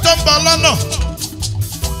ìbí tó ń bọ̀ lọ́nà.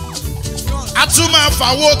 A tún máa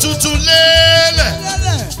fàwo tuntun lélẹ̀.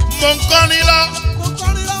 Mo ń kọrin lọ.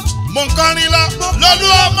 Mo ń kọrin lọ. Lolú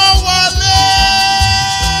ọmọ wọlé.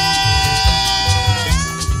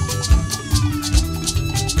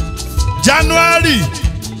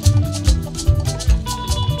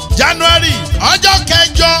 January ọjọ́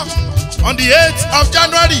kẹjọ on the 8th of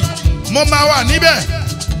January mo máa wà níbẹ̀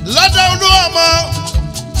lọ́dọ̀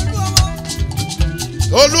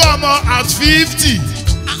Olúọmọ at 50.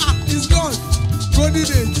 It's gone. Golden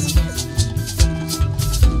age.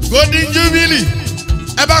 Golden Jubilee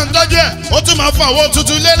ẹ bá ń tọ́jú ẹ̀ ó tún máa fún àwọn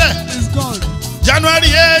tuntun lélẹ̀. It's gone. January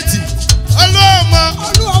 8th Olúọmọ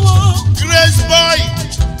Grace Boy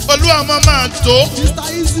Olúọmọ máa tó. Mr.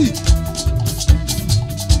 Easy.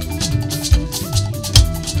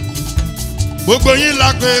 Gbogbo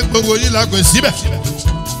yín la pè síbẹ̀.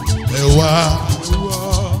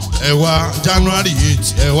 Ẹ wá January 8th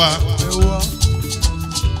ẹ wá.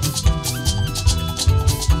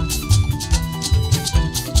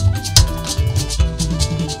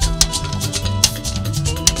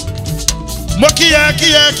 mo kíyẹ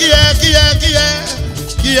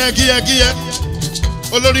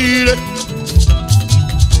olóríire.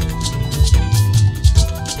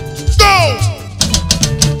 Go!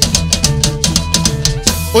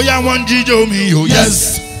 Ó yá wọ́n ń jíjó mi o,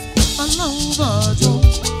 yes. Ọlọ́run bàjọ́,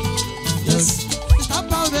 yes. Mr.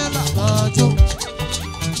 Pavela bàjọ́,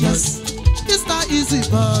 yes. Mr. Easy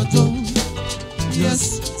bàjọ́, yes.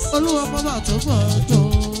 Olúwa bàbá tó bàjọ́,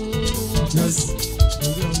 yes.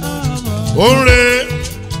 Oore.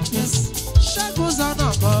 Yes. Ṣẹ́gun Zana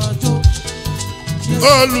bàjọ́, yes.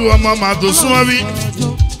 Olúwa màmá tó súnmọ́ bí.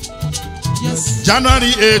 Yes.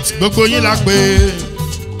 January 8 gbogbo yín la pè.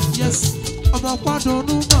 Yes. Ọmọ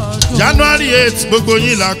Pádọ̀nù bàjọ́. January 8 gbogbo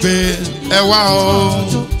yín la pè. Ẹ wá o.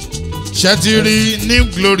 Ṣẹ́tìrì New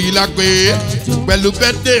Glory la pè. Pẹ̀lú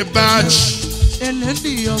birthday batch.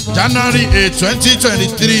 January 8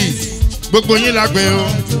 2023 gbogbo yín la pè o.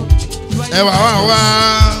 Ẹ wá wá.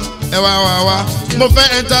 Mo fẹ́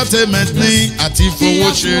entertainment ní àti fowó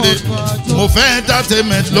ṣeré. Mo fẹ́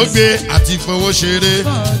entertainment lóge àti fowó ṣeré.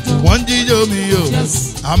 Wọ́n ń jíjó mi o,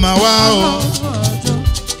 àmà wá o.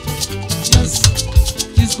 Yes,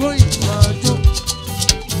 he's going Bajo.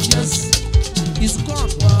 Yes, he's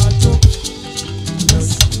gone Bajo. Yes,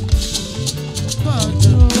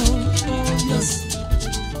 Bajo. Yes,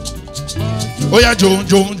 Bajo. Ó yá jo.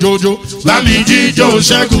 Lámi jíjó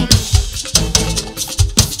Ṣẹ́gun.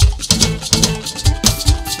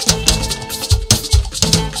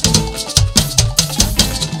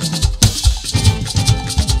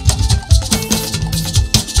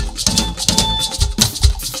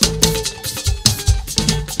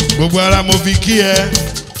 Gbogbo ara mo fi kí ẹ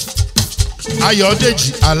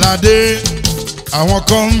Ayọ̀dèjì Aládé àwọn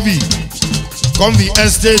Convi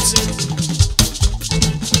Estate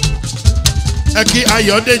ẹ kí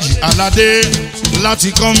Ayọ̀dèjì Aládé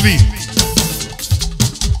láti Convi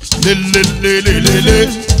lélelélelélé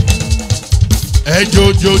ẹ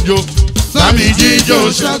jojojo lámì jíjó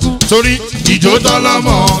Ṣẹ́gun torí ìjó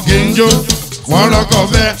tọ́lọ́mọ kì í jó wọ́n rọ́kọ̀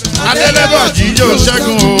fẹ́ adélébọ̀ jíjó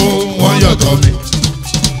Ṣẹ́gun o wọ́n yọ̀tọ̀ mi.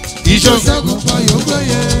 Ṣẹ́gun fayọ̀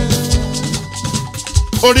gbẹ̀yẹ.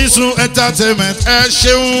 Orísun entertainment ẹ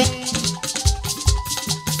ṣeun.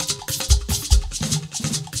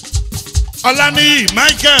 Ọláníyì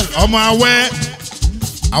Michael ọmọ Awẹ́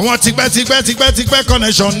àwọn tipẹ́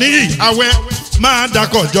connection níyì Awẹ́ máa dá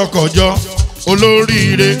kọjọkọjọ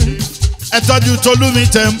olóríire ẹ tọ́jú Tolúmi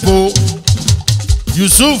Tempo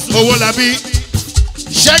Yusuf Owólabí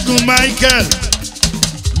Ṣẹ́gun Michael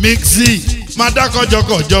Mixi máa dá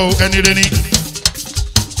kọjọkọjọ ẹni rẹ ni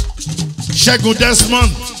Ṣẹ́gun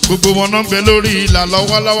Desmond gbogbo wọn náà ń bẹ lórí ìlà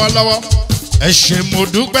lọ́wọ́lọ́wọ́ ẹ ṣé mo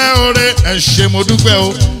dúpẹ́ oore ẹ ṣé mo dúpẹ́ o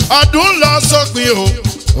ọdún lọ sópin o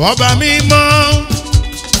ọba mi mọ́.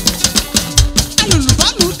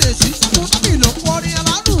 alùlùbálù dèjì sẹ́kùn nábì ló kọrin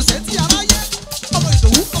aládùn sétí aráyé ọmọ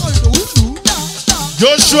Ìdòwú lù ú dáadáa.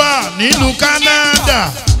 Joshua nílùú Canada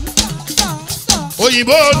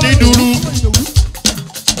òyìnbó ní dúró.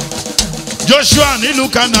 Joshua nílùú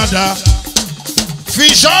Canada fi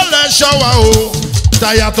ṣọ́lẹ̀ ṣọ́wà o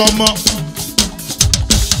tayatọmọ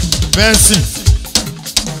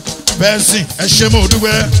bẹ́ẹ̀sìn ẹ ṣé mo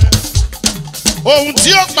dúpẹ́ ohun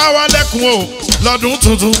tí ó pa wá lẹ́kùn o lọ́dún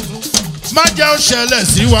tuntun má jẹ́ ó ṣẹlẹ̀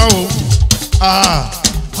sí wa o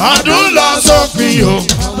ọdún lọ sópin o.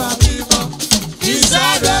 Iṣẹ́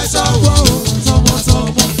rẹ̀ ṣọwọ́ o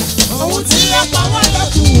tọmọtọmọ ohun tí ó pa wá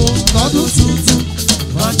lẹ́kùn o lọ́dún tuntun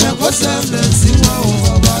má jẹ́ kó ṣẹlẹ̀ sí wa o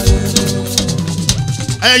ọba rere.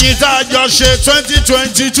 Ẹ̀yin tá a jọ ṣe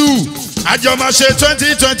 2022 àjọ máa ṣe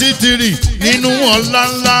 2023 nínú ọlá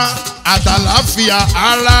ńlá àtàláfíà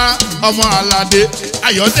ara ọmọ Aládé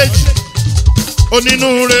Ayọ̀dèjì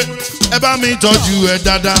onínúure ẹ bá mi tọ́jú ẹ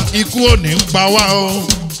dáadáa ikú ò ní pa wá o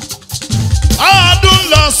ọdún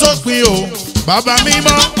lọ sópin o bàbá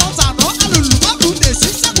mímọ́. Tànà alùlùbálù dèjì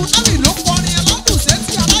sẹ́kùn nábì ló kọrin aládùn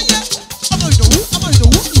sétí aráyé ọmọ Ìdòwú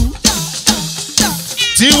lù ú dáadáa.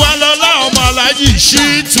 Tiwalọ́lá ọmọ Aláàjì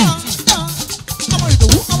Ṣítù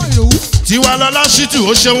Tiwalọ́lá Ṣítù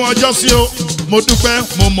ó ṣe wọn ọjọ́ sí o mo dúpẹ́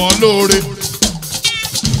mo mọ̀ ọ́ lóore.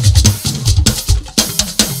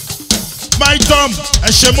 My Tom ẹ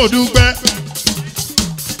ṣé mo dúpẹ́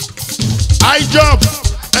iJob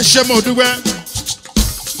ẹ ṣé mo dúpẹ́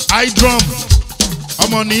iDrum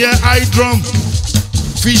ọmọ nìyẹn iDrum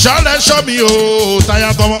fìṣàlẹ̀ ṣọ́ mi o táyà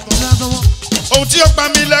tọmọ ohun tí ó pa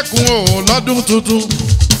mí lẹ́kùn o lọ́dún tuntun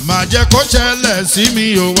máa jẹ́ kó ṣẹlẹ̀ sí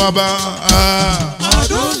mi o bàbá.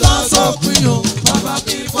 ọdún lọ sópin o bàbá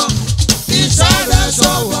mi mọ́ iṣẹ́ rẹ̀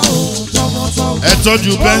ṣọwọ́ o tọmọtọmọ. ẹ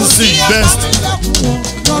tọ́jú Benson Best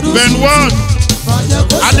Ben Ward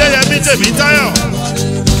Adéyẹmí Tèmítáyọ̀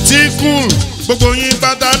school gbogbo yín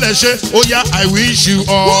pátá lẹ ṣe ó yá I wish you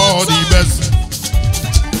all the best.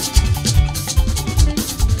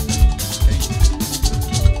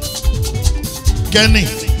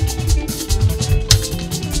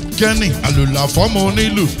 Kenny àlùlà fọ́mọ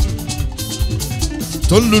onílù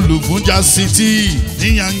tó ń lùlù fún City ní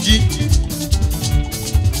Yangi.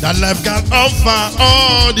 That life can offer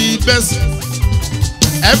all the best.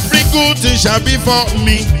 Every good thing shall be for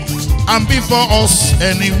me and be for us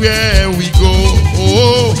anywhere we go.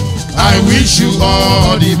 Oh, I wish you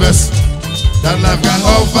all the best. That life can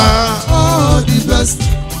offer all the best.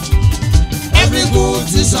 Every good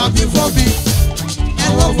thing shall be for me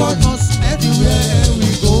and for us anywhere we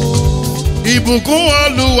go. Ìbùkún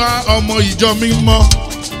Olúwa ọmọ ìjọ mímọ́,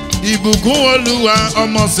 ìbùkún Olúwa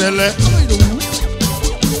ọmọ sẹ̀lẹ̀.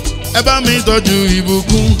 Ẹ bá mi tọ́jú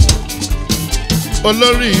ìbùkún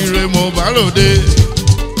olóríire mo bá ròde.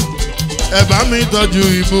 Ẹ bá mi tọ́jú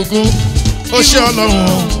ìbùkún ó ṣe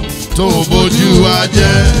Ọlọ́run tó bójú wa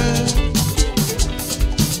jẹ́.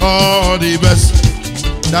 All the best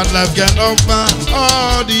that life can offer,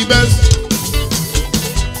 all the best.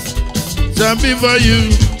 Thank you for you.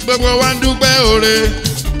 Gbogbo wa ń dúpẹ́ oore,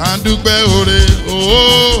 à ń dúpẹ́ oore.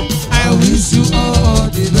 Oh, I wish you all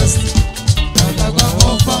the best. That life can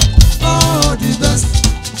offer all the best.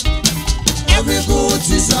 Every good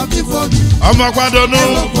thing shall be for me. Ọmọ Padonu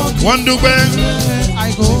wọ́n ń dúpẹ́.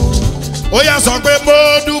 I go. Ó yá sọ pé mo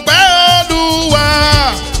dúpẹ́ Olúwa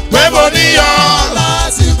pé mo níyọ̀.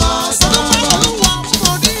 Láti máa sábà. Olúwa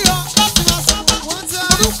mo níyọ̀ láti máa sábà. Wọ́n ti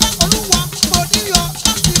arúgbó Olúwa mo níyọ̀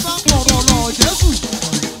láti máa pọ̀rọ̀ lọ Jésù.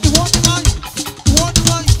 Ìwọ ni máa yìn, ìwọ ni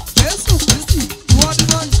máa yìn, Jésù Kristi, ìwọ ni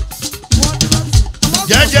máa yìn, ìwọ ni máa yìn.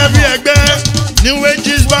 Gẹ́gẹ́ bí ẹgbẹ́ New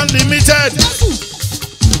Wages Band Limited,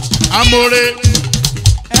 Amore,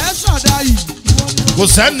 Ẹ ṣàdáyì. kò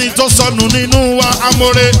sẹ́ni tó sọnù nínú wa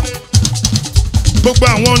Amore. Gbogbo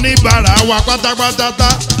àwọn oníbàárà wa pátápátá,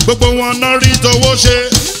 gbogbo wọn náà rí tówó ṣe.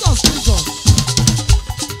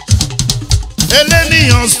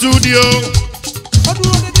 Eléníyàn studio,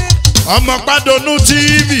 ọmọ Padonu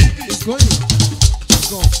TV,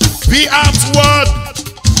 P-Art World,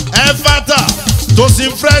 Efata,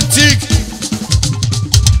 Tosin Frederick,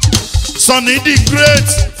 Sunny the Great,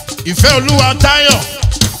 Ìfẹ́ Olúwa Táyọ̀,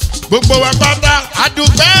 gbogbo wa pátá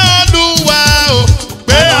àdúpẹ́ Olúwa o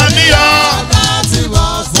pé a níyọ̀. Láti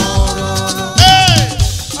máa fọ̀rọ̀.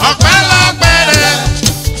 Ọpẹ́ lọ́pẹ́ rẹ̀.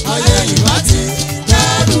 Ayé ìwà ti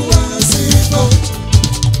dẹ́rù wá sí tó.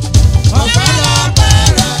 Ọpẹ́ lọ́pẹ́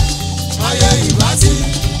rẹ̀. Ayé ìwà ti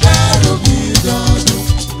dẹ́rù bí dọ́dún.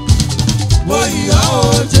 Mo yọ̀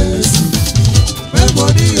ọ́ Jésù, pé mo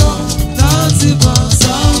níyọ̀ láti máa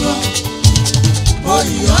sábà. Mo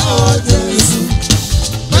yọ̀ ọ́ Jésù,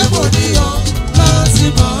 pé mo níyọ̀ láti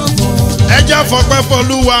máa fọ̀rọ̀. Ẹ jẹ́ fọpẹ́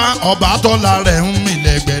f'Olúwa ọba tọ́lá rẹ̀ ń mì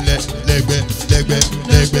lẹ́gbẹ̀lẹ́ lẹ́gbẹ̀ lẹ́gbẹ̀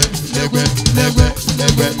lẹ́gbẹ̀ lẹ́gbẹ̀ lẹ́gbẹ̀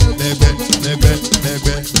lẹ́gbẹ̀ lẹ́gbẹ̀ lẹ́gbẹ̀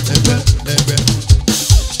lẹ́gbẹ̀ lẹ́gbẹ̀ lẹ́gbẹ̀.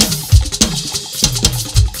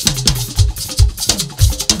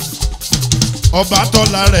 Ọba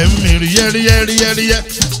tọ́lá rẹ̀ ń mì ríyẹ́ríyẹ́ríyẹ́.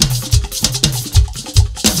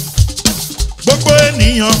 Gbogbo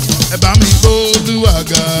ènìyàn ẹ bá mi gbó Olúwa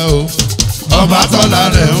ga o. Ọba tọ́lá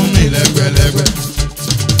rẹ̀ ń mì lẹ́gbẹ̀lẹ́gbẹ̀.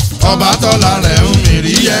 Ọba tọ́lá rẹ̀ ń mì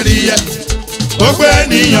ríyẹ́ríyẹ́. Gbogbo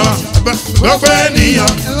ènìyàn gbogbo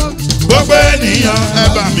ènìyàn gbogbo ènìyàn ẹ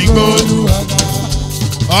bá mi gbó.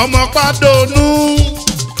 Ọmọ Padonu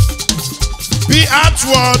P-Art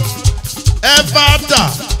World Efata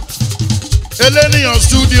Eléníyàn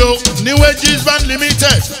studio New Wages Band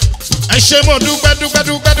Limited. Ẹ ṣé mo dúpẹ́ dúpẹ́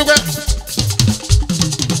dúpẹ́ dúpẹ́.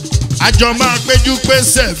 Àjọ máa péjú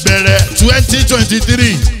pésẹ̀ bẹ̀rẹ̀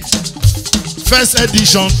 2023 first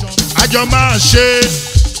edition. Àjọ máa ṣe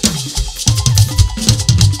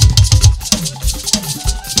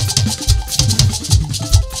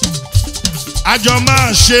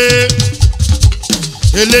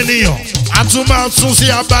Eléníyàn. A tún máa tún sí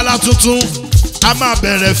abala tuntun. A máa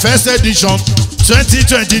bẹ̀rẹ̀ first edition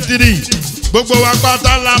 2023. Gbogbo wa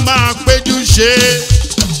pátá la máa péjú ṣe.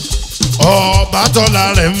 Ọba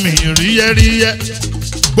tọ́lá rẹ̀ ń mì ríyẹ́ríyẹ́.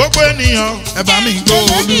 Gbogbo ènìyàn ẹ bá mi gbó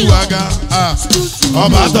Olúwa ga.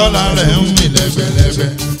 Ọba tọ́lá rẹ̀ ń mì lẹ́gbẹ̀lẹ́gbẹ̀.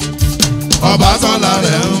 Ọba tọ́lá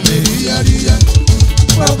rẹ̀ ń mì ríyẹ́ríyẹ́.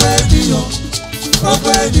 Gbogbo ènìyàn, gbogbo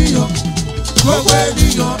ènìyàn, gbogbo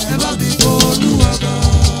ènìyàn ẹ bá mi gbó Olúwa ga.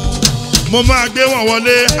 Mo máa gbé wọn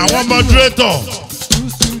wọlé àwọn moderator.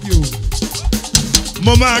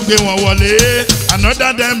 Mo máa gbé wọn wọlé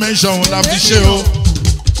another dimension la fi ṣe o.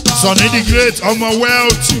 Sunny the Great ọmọ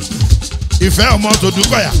wealthy Ìfẹ́ ọmọ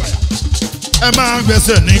Tòdúkọ̀yà. Ẹ máa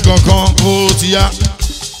gbẹ́sẹ̀ ní kankan ó ti yá.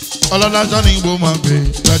 ọlọ́lá sani wo máa gbé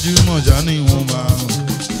gbajúmọ̀ sani wo máa.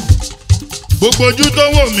 gbogbo ojú tó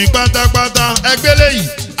wò mí pátápátá ẹgbẹ́ lẹ́yìn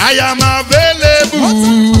I am available.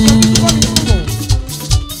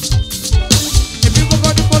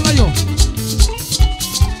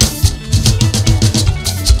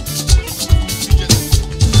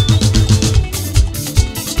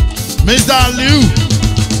 Mr. Liu,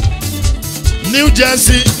 New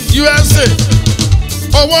Jersey, USA.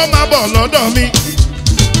 Owó máa bọ̀ lọ́dọ̀ mi.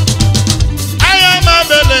 I am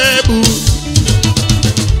available.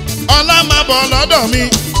 Ọlá máa bọ̀ lọ́dọ̀ mi.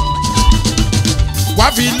 Wá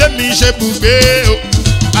fi lé mi ṣe bùgbé o.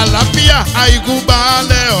 Àlàáfíà àìkú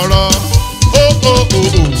baálẹ̀ ọ̀rọ̀.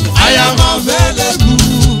 I am available.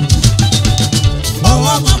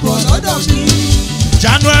 Owó máa bọ̀ lọ́dọ̀ mi.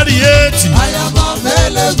 January 8. I am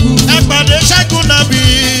available. Ẹ pàdé segunabi.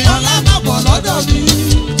 Ọlá máa bọ̀ lọ́dọ̀ mi.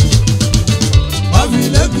 Wọ́n fi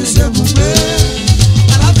lé mi ṣe bùgbé.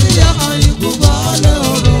 Àlàáfíà àìkú baálẹ̀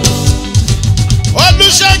ọ̀rọ̀.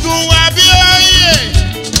 Olúṣẹ́gun Abíóyè.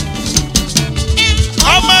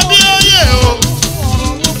 Ọmọ Abíóyè o.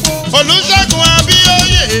 Olúṣẹ́gun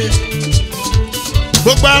Abíóyè.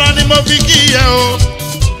 Gbogbo ara ni mo fi kí yẹ o.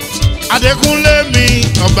 Adékúnlé mi,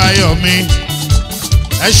 Ọbáyọ̀ mi.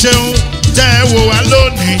 Ẹ ṣeun tẹ́ ẹ wò wá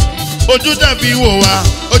lónìí. Ojú tẹ́ fi wò wá.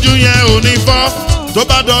 Ojú yẹn ò ní fọ́. Tó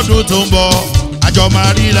bá dọ́dún tó ń bọ̀, àjọ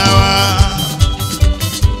máa ríra wa.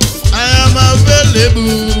 I am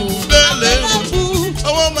available.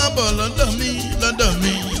 Owó máa bọ̀ lọ́dọ̀ mi, lọ́dọ̀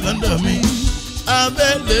mi, lọ́dọ̀ mi.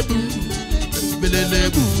 Available.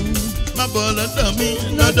 Belelebu. Máa bọ̀ lọ́dọ̀ mi,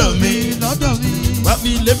 lọ́dọ̀ mi. Wá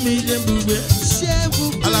fi lé mi lé bùgbé.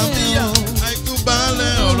 Àlàáfíà àìkú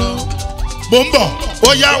baálẹ̀ ọ̀rọ̀. Bó ń bọ̀, ó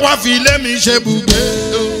yá wá fi lé mi ṣe bùgbé.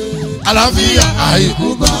 Àlàáfíà àìkú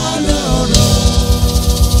baálẹ̀ ọ̀rọ̀.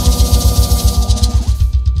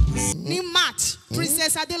 Ní March,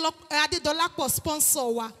 Princess Adédọ́lápọ̀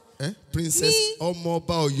sponsor wa. Princess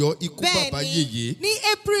ọmọọba Ọ̀yọ́ ikú bàbá yèyé. Ní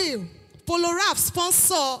April, Poloraf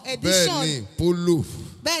sponsor edition. Bẹ́ẹ̀ni Polo.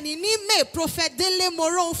 Bẹ́ẹ̀ni ní May, Prophet Délé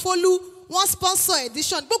Moronfolu wọ́n sponsor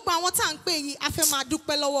edition. Gbogbo àwọn tá à ń pè yìí a fẹ́ máa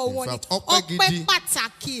dúpẹ́ lọ́wọ́ wọn ni. Ọpẹ́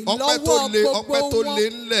pàtàkì lọ́wọ́ gbogbo wọn. Ọpẹ́ tó lé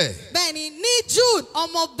ńlẹ̀. Bẹ́ẹ̀ni ní June,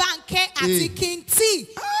 ọmọ Bánkẹ́ àti King T.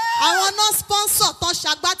 Àwọn náà sponsor tán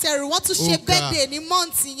ṣagbátẹrù wọ́n tún ṣe birthday ní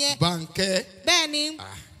month yẹn. Bánkẹ́. Bẹ́ẹ̀ni.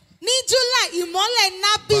 Ní July, Ìmọ́lẹ̀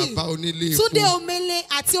Nabi, Túndé Omele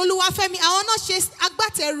àti Olúwafẹ́mi àwọn náà ṣe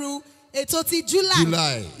agbátẹrù ètò ti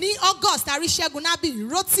July. Ní August, àríṣẹ́gun Nabi,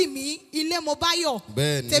 Rótìmí, Ilé Mobáyọ̀,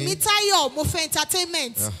 Tèmítáyọ̀, Mofẹ́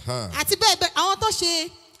Entertainment àti bẹ́ẹ̀ bẹ́ẹ̀ àwọn tó ṣe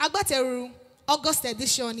agbátẹrù August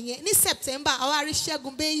edition nìyẹn. Ní September, àwọn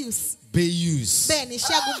àríṣẹ́gun Bayus. Bẹ́ẹ̀ni,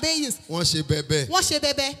 Ṣẹ́gun Bayus. Wọ́n ṣe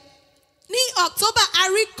bẹ́bẹ́. Ní October,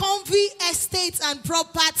 Convi Estates and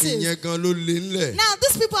Properties. Ìyẹn gan ló lé ńlẹ̀. Now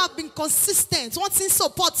these people have been consistent. Wọ́n ti ń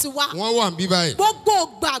support wa. Wọ́n wà ń bí báyìí.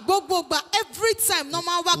 Gbogbo gbà every time no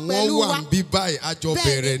máa wá pẹ̀lú wa. Wọ́n wà ń bí báyìí àjọ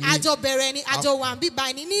bẹ̀rẹ̀ ni. Àjọ bẹ̀rẹ̀ ni àjọ wà ń bí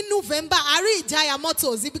báyìí ni. Ní November, Ìjayà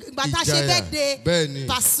Motors ìgbà tá a ṣe birthday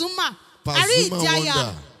Pasuma.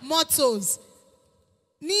 Ìjayà Motors.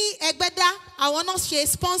 Ní Ẹgbẹ́dá, àwọn náà ṣe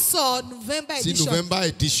sponsor November edition. Ti November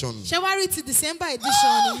edition. Ṣé wá rí ti December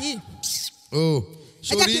edition yìí?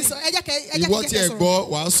 Sori ìwọ tí ẹ gbọ́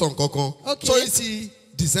wàá sọ nǹkankan. Sori ti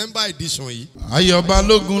December edition yìí. Ayọ̀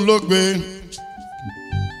Balógun ló gbé.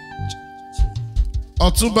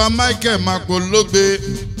 Ọ̀túnba Michael Mapo ló gbé.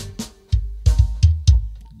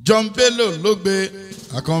 John Bello ló gbé.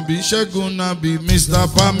 Àkànbí Segunabi Mr.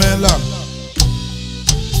 Pamela.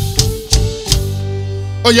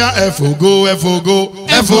 Ó yá ẹ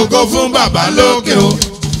fògo fún bàbá lókè o.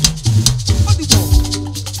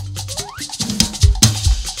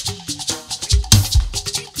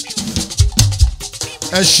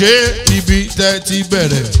 Ẹ ṣe ibi tẹ́ ti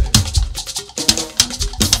bẹ̀rẹ̀.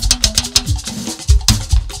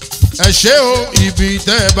 Ẹ ṣe o ibi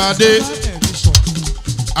tẹ́ bá dé.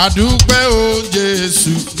 Àdúpẹ́ o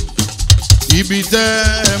Jésù. Ibi tẹ́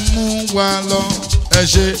ẹ mú wa lọ. Ẹ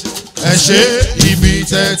ṣe ibi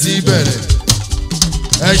tẹ́ ti bẹ̀rẹ̀.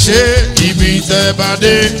 Ẹ ṣe ibi tẹ́ bá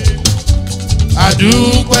dé.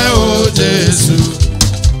 Àdúpẹ́ o Jésù.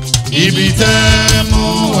 Ibi tẹ́ mú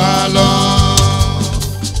wa lọ.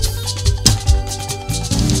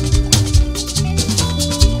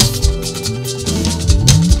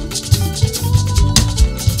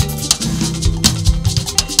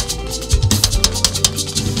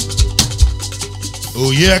 Ó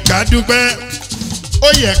yẹ ká dúpẹ́, ó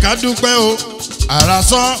yẹ ká dúpẹ́ o,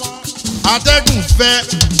 àràsán atẹ́gùn fẹ́,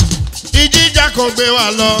 ìjìjà kò gbé wa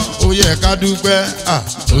lọ, ó yẹ ká dúpẹ́,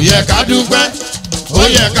 ó yẹ ká dúpẹ́, ó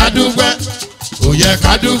yẹ ká dúpẹ́, ó yẹ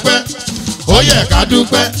ká dúpẹ́, ó yẹ ká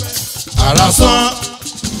dúpẹ́, àràsán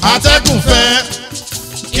atẹ́kùn fẹ́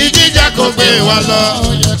ìjíjà kò gbé wa lọ.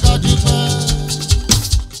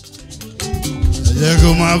 ẹ jẹ́ kó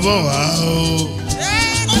máa bọ̀ wá o.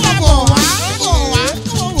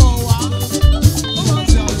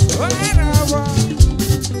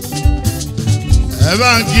 ẹ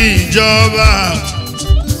bá ń kí ìjọba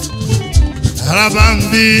ara bá ń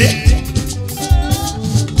bí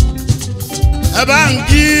ẹ bá ń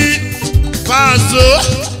kí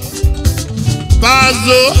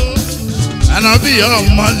Pazo ànábì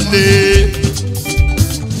ọmọlé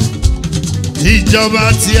ìjọba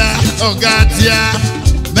tíá ọ̀gá tíá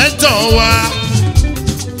mẹ́tọ̀ wá.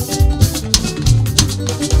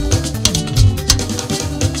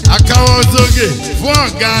 akáwọ́ sókè fún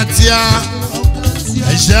ọ̀gá tíá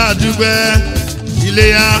ẹ̀ṣẹ́ àdúgbẹ́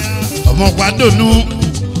iléyà ọmọpàdónú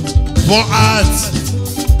for art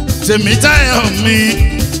tèmítáyọ̀ mi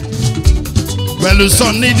pẹ̀lú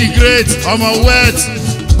Sunny the Great ọmọ wet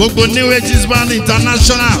gbogbo New Ages Band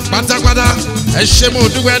International pátápátá ẹ ṣé mo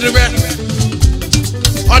dúpẹ́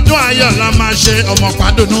ọdún ayọ̀ la máa ṣe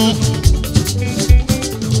ọmọpàdónú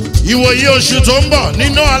ìwòye oṣù tó ń bọ̀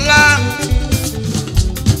nínú ọlá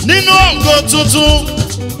nínú ògo tuntun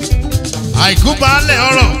àìkú baálẹ̀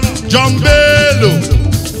ọ̀rọ̀ John Bello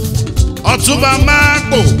ọ̀túnba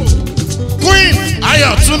máàpò Queen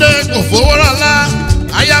Ayọ̀túndé Kòfowórọ́lá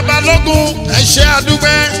ayabalógun ẹ ṣé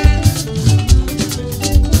àdúpẹ́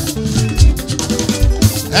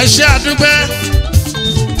ẹ ṣé àdúpẹ́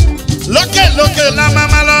lókè la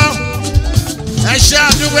máa lọ ẹ ṣé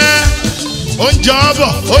àdúpẹ́ oúnjẹ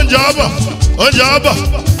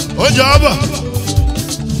ọbọ̀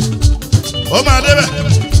ó máa débẹ̀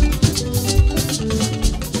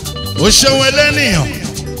ó ṣeun eléníyàn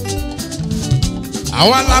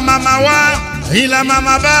àwa la máa wá èyí la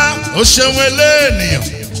máa bá ó ṣeun eléníyàn.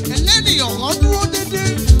 Eléníyàn kan dúró dédé.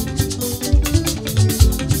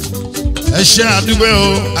 ẹ ṣé àdúpẹ́ o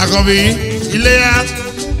àkànbí iléyá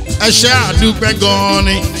ẹ ṣé àdúpẹ́ gan-an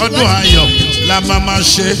ni ọdún ayọ̀ la máa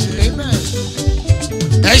ṣe.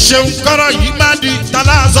 ẹ ṣeun kọ́rọ̀ yìí má di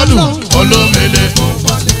tálá sọ́dún olómele.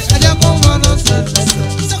 Ẹ jẹ́ kó wọn lọ sẹ́sẹ̀.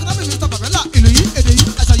 Sẹ́kùnrin mi tọkọ̀ mẹ́lá ìlú yìí èdè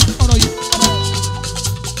yìí àṣà yìí ọ̀rọ̀ yìí.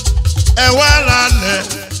 ẹ wá ralẹ̀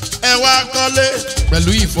ẹ wá kọ́lé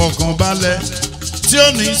pẹ̀lú ìfọkànbalẹ̀ tí ó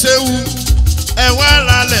ní séwu ẹ wá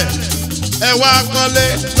ralẹ̀ ẹ wá kọ́lé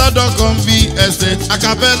lọ́dọ̀ Convi Estate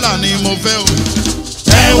acapella ni mo fẹ́ o.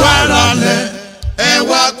 ẹ wá ralẹ̀ ẹ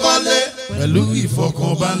wá kọ́lé pẹ̀lú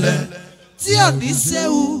ìfọkànbalẹ̀ tí ò ní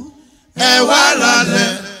séwu. ẹ wá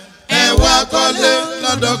ralẹ̀ ẹ wá kọ́lé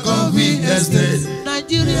lọ́dọ̀ Convi Estate.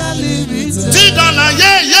 Nigeria limited. tí dọ́là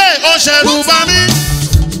yéyé ó ṣẹ̀rù bá mi.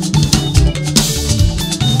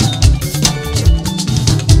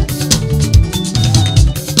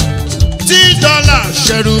 tí dọ́là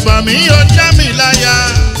ṣẹ̀rù bà mí ó já mi láyà.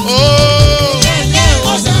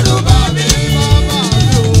 Ó ṣẹ̀rù bà mí,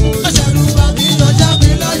 ó ṣẹ̀rù bà mí, ó já mi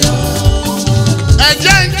láyà. ẹ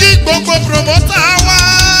jẹ́ ń kí gbogbo promoter wá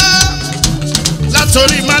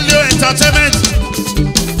látòrí Malio Entertainment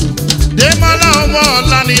Dèmọ́lá ọmọ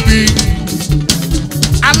ọ̀la níbi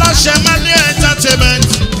aláṣẹ Malio Entertainment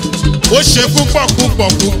ó ṣe púpọ̀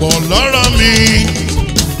lọ́rọ̀ mi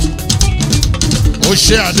ó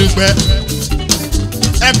ṣe àdúpẹ́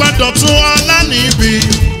ẹ gbọ́dọ̀ tún ọlá níbi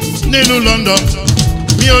nílùú London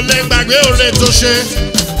mi ò lè gbàgbé oore tó ṣe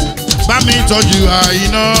bá mi tọ́jú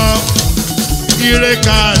Àìná ire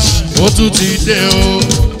cash ó tún ti dé o.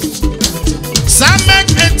 Samek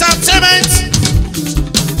Entertainment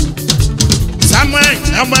Samek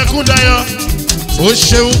ọmọ ẹkún dayọ̀ ó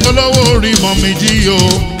ṣeun olówó orí mọ̀mí jí o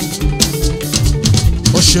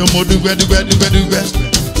ó ṣeun mo dúpẹ́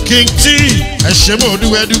King T ẹ ṣé mo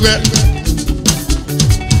dúpẹ́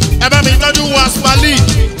ẹ bá mi tọ́jú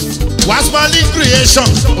Waspali creation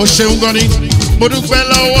ó ṣeun gan ni mo dúpẹ́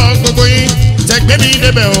lọ́wọ́ gbogbo yín tẹ̀gbẹ́ mi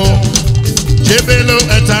débẹ̀ o Jebelo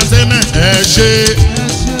Entertainment ẹ ṣé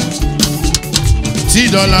tí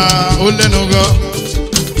dọ́là ó lẹ́nu gan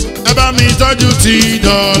ẹ bá mi tọ́jú tí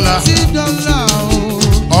dọ́là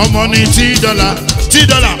ọmọ ní tí dọ́là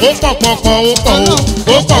ó pọ̀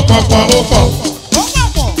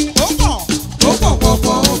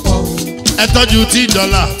ẹ tọ́jú tí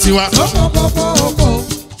dọ́là tiwa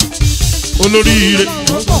olóríire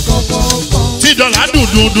tí dọ́là dùn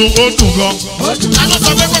ó dùn gan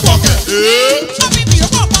alọ́sọ̀gbẹ́ pọ̀pọ̀ kẹ̀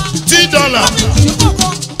tí dọ́là.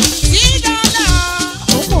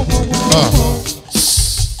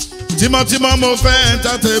 tímọ́tímọ́ mo fẹ́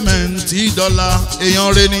entertainment tí dọ́là èèyàn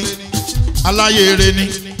re ni aláyé re ni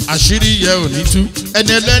àṣírí yẹ ò ní tú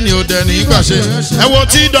ẹni ẹlẹ́ni ò dẹni gbàṣẹ ẹ wo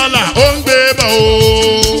tí dọ́là ó ń gbé bọ̀ o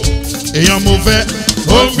èèyàn mo fẹ́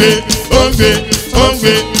ó ń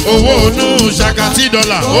gbé owó onú ṣàkàtì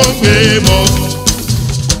dọ́là ó ń gbé bọ̀.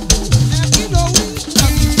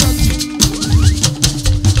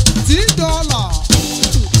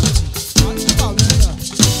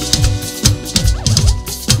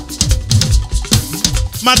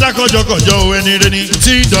 Mata kọjọkọjọ owó ẹni rẹ ní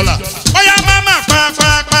 $10. Ọ̀yá máma pa.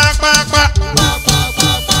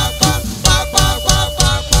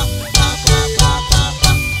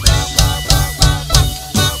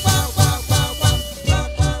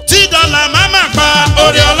 $10 máma pa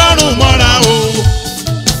orí Ọlọ́run mọ́ra o.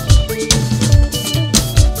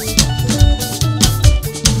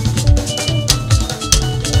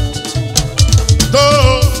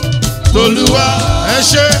 Tolúwa ẹ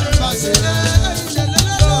ṣé.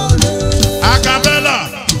 Acapella,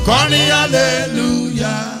 kọrin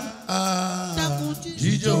hallelujah.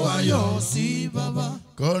 Jíjó ayọ̀ sí bàbá.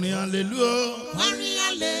 Kọrin hallelujah. Kọrin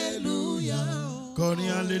hallelujah. Kọrin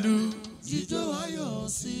hallelujah. Jíjó ayọ̀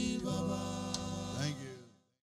sí bàbá.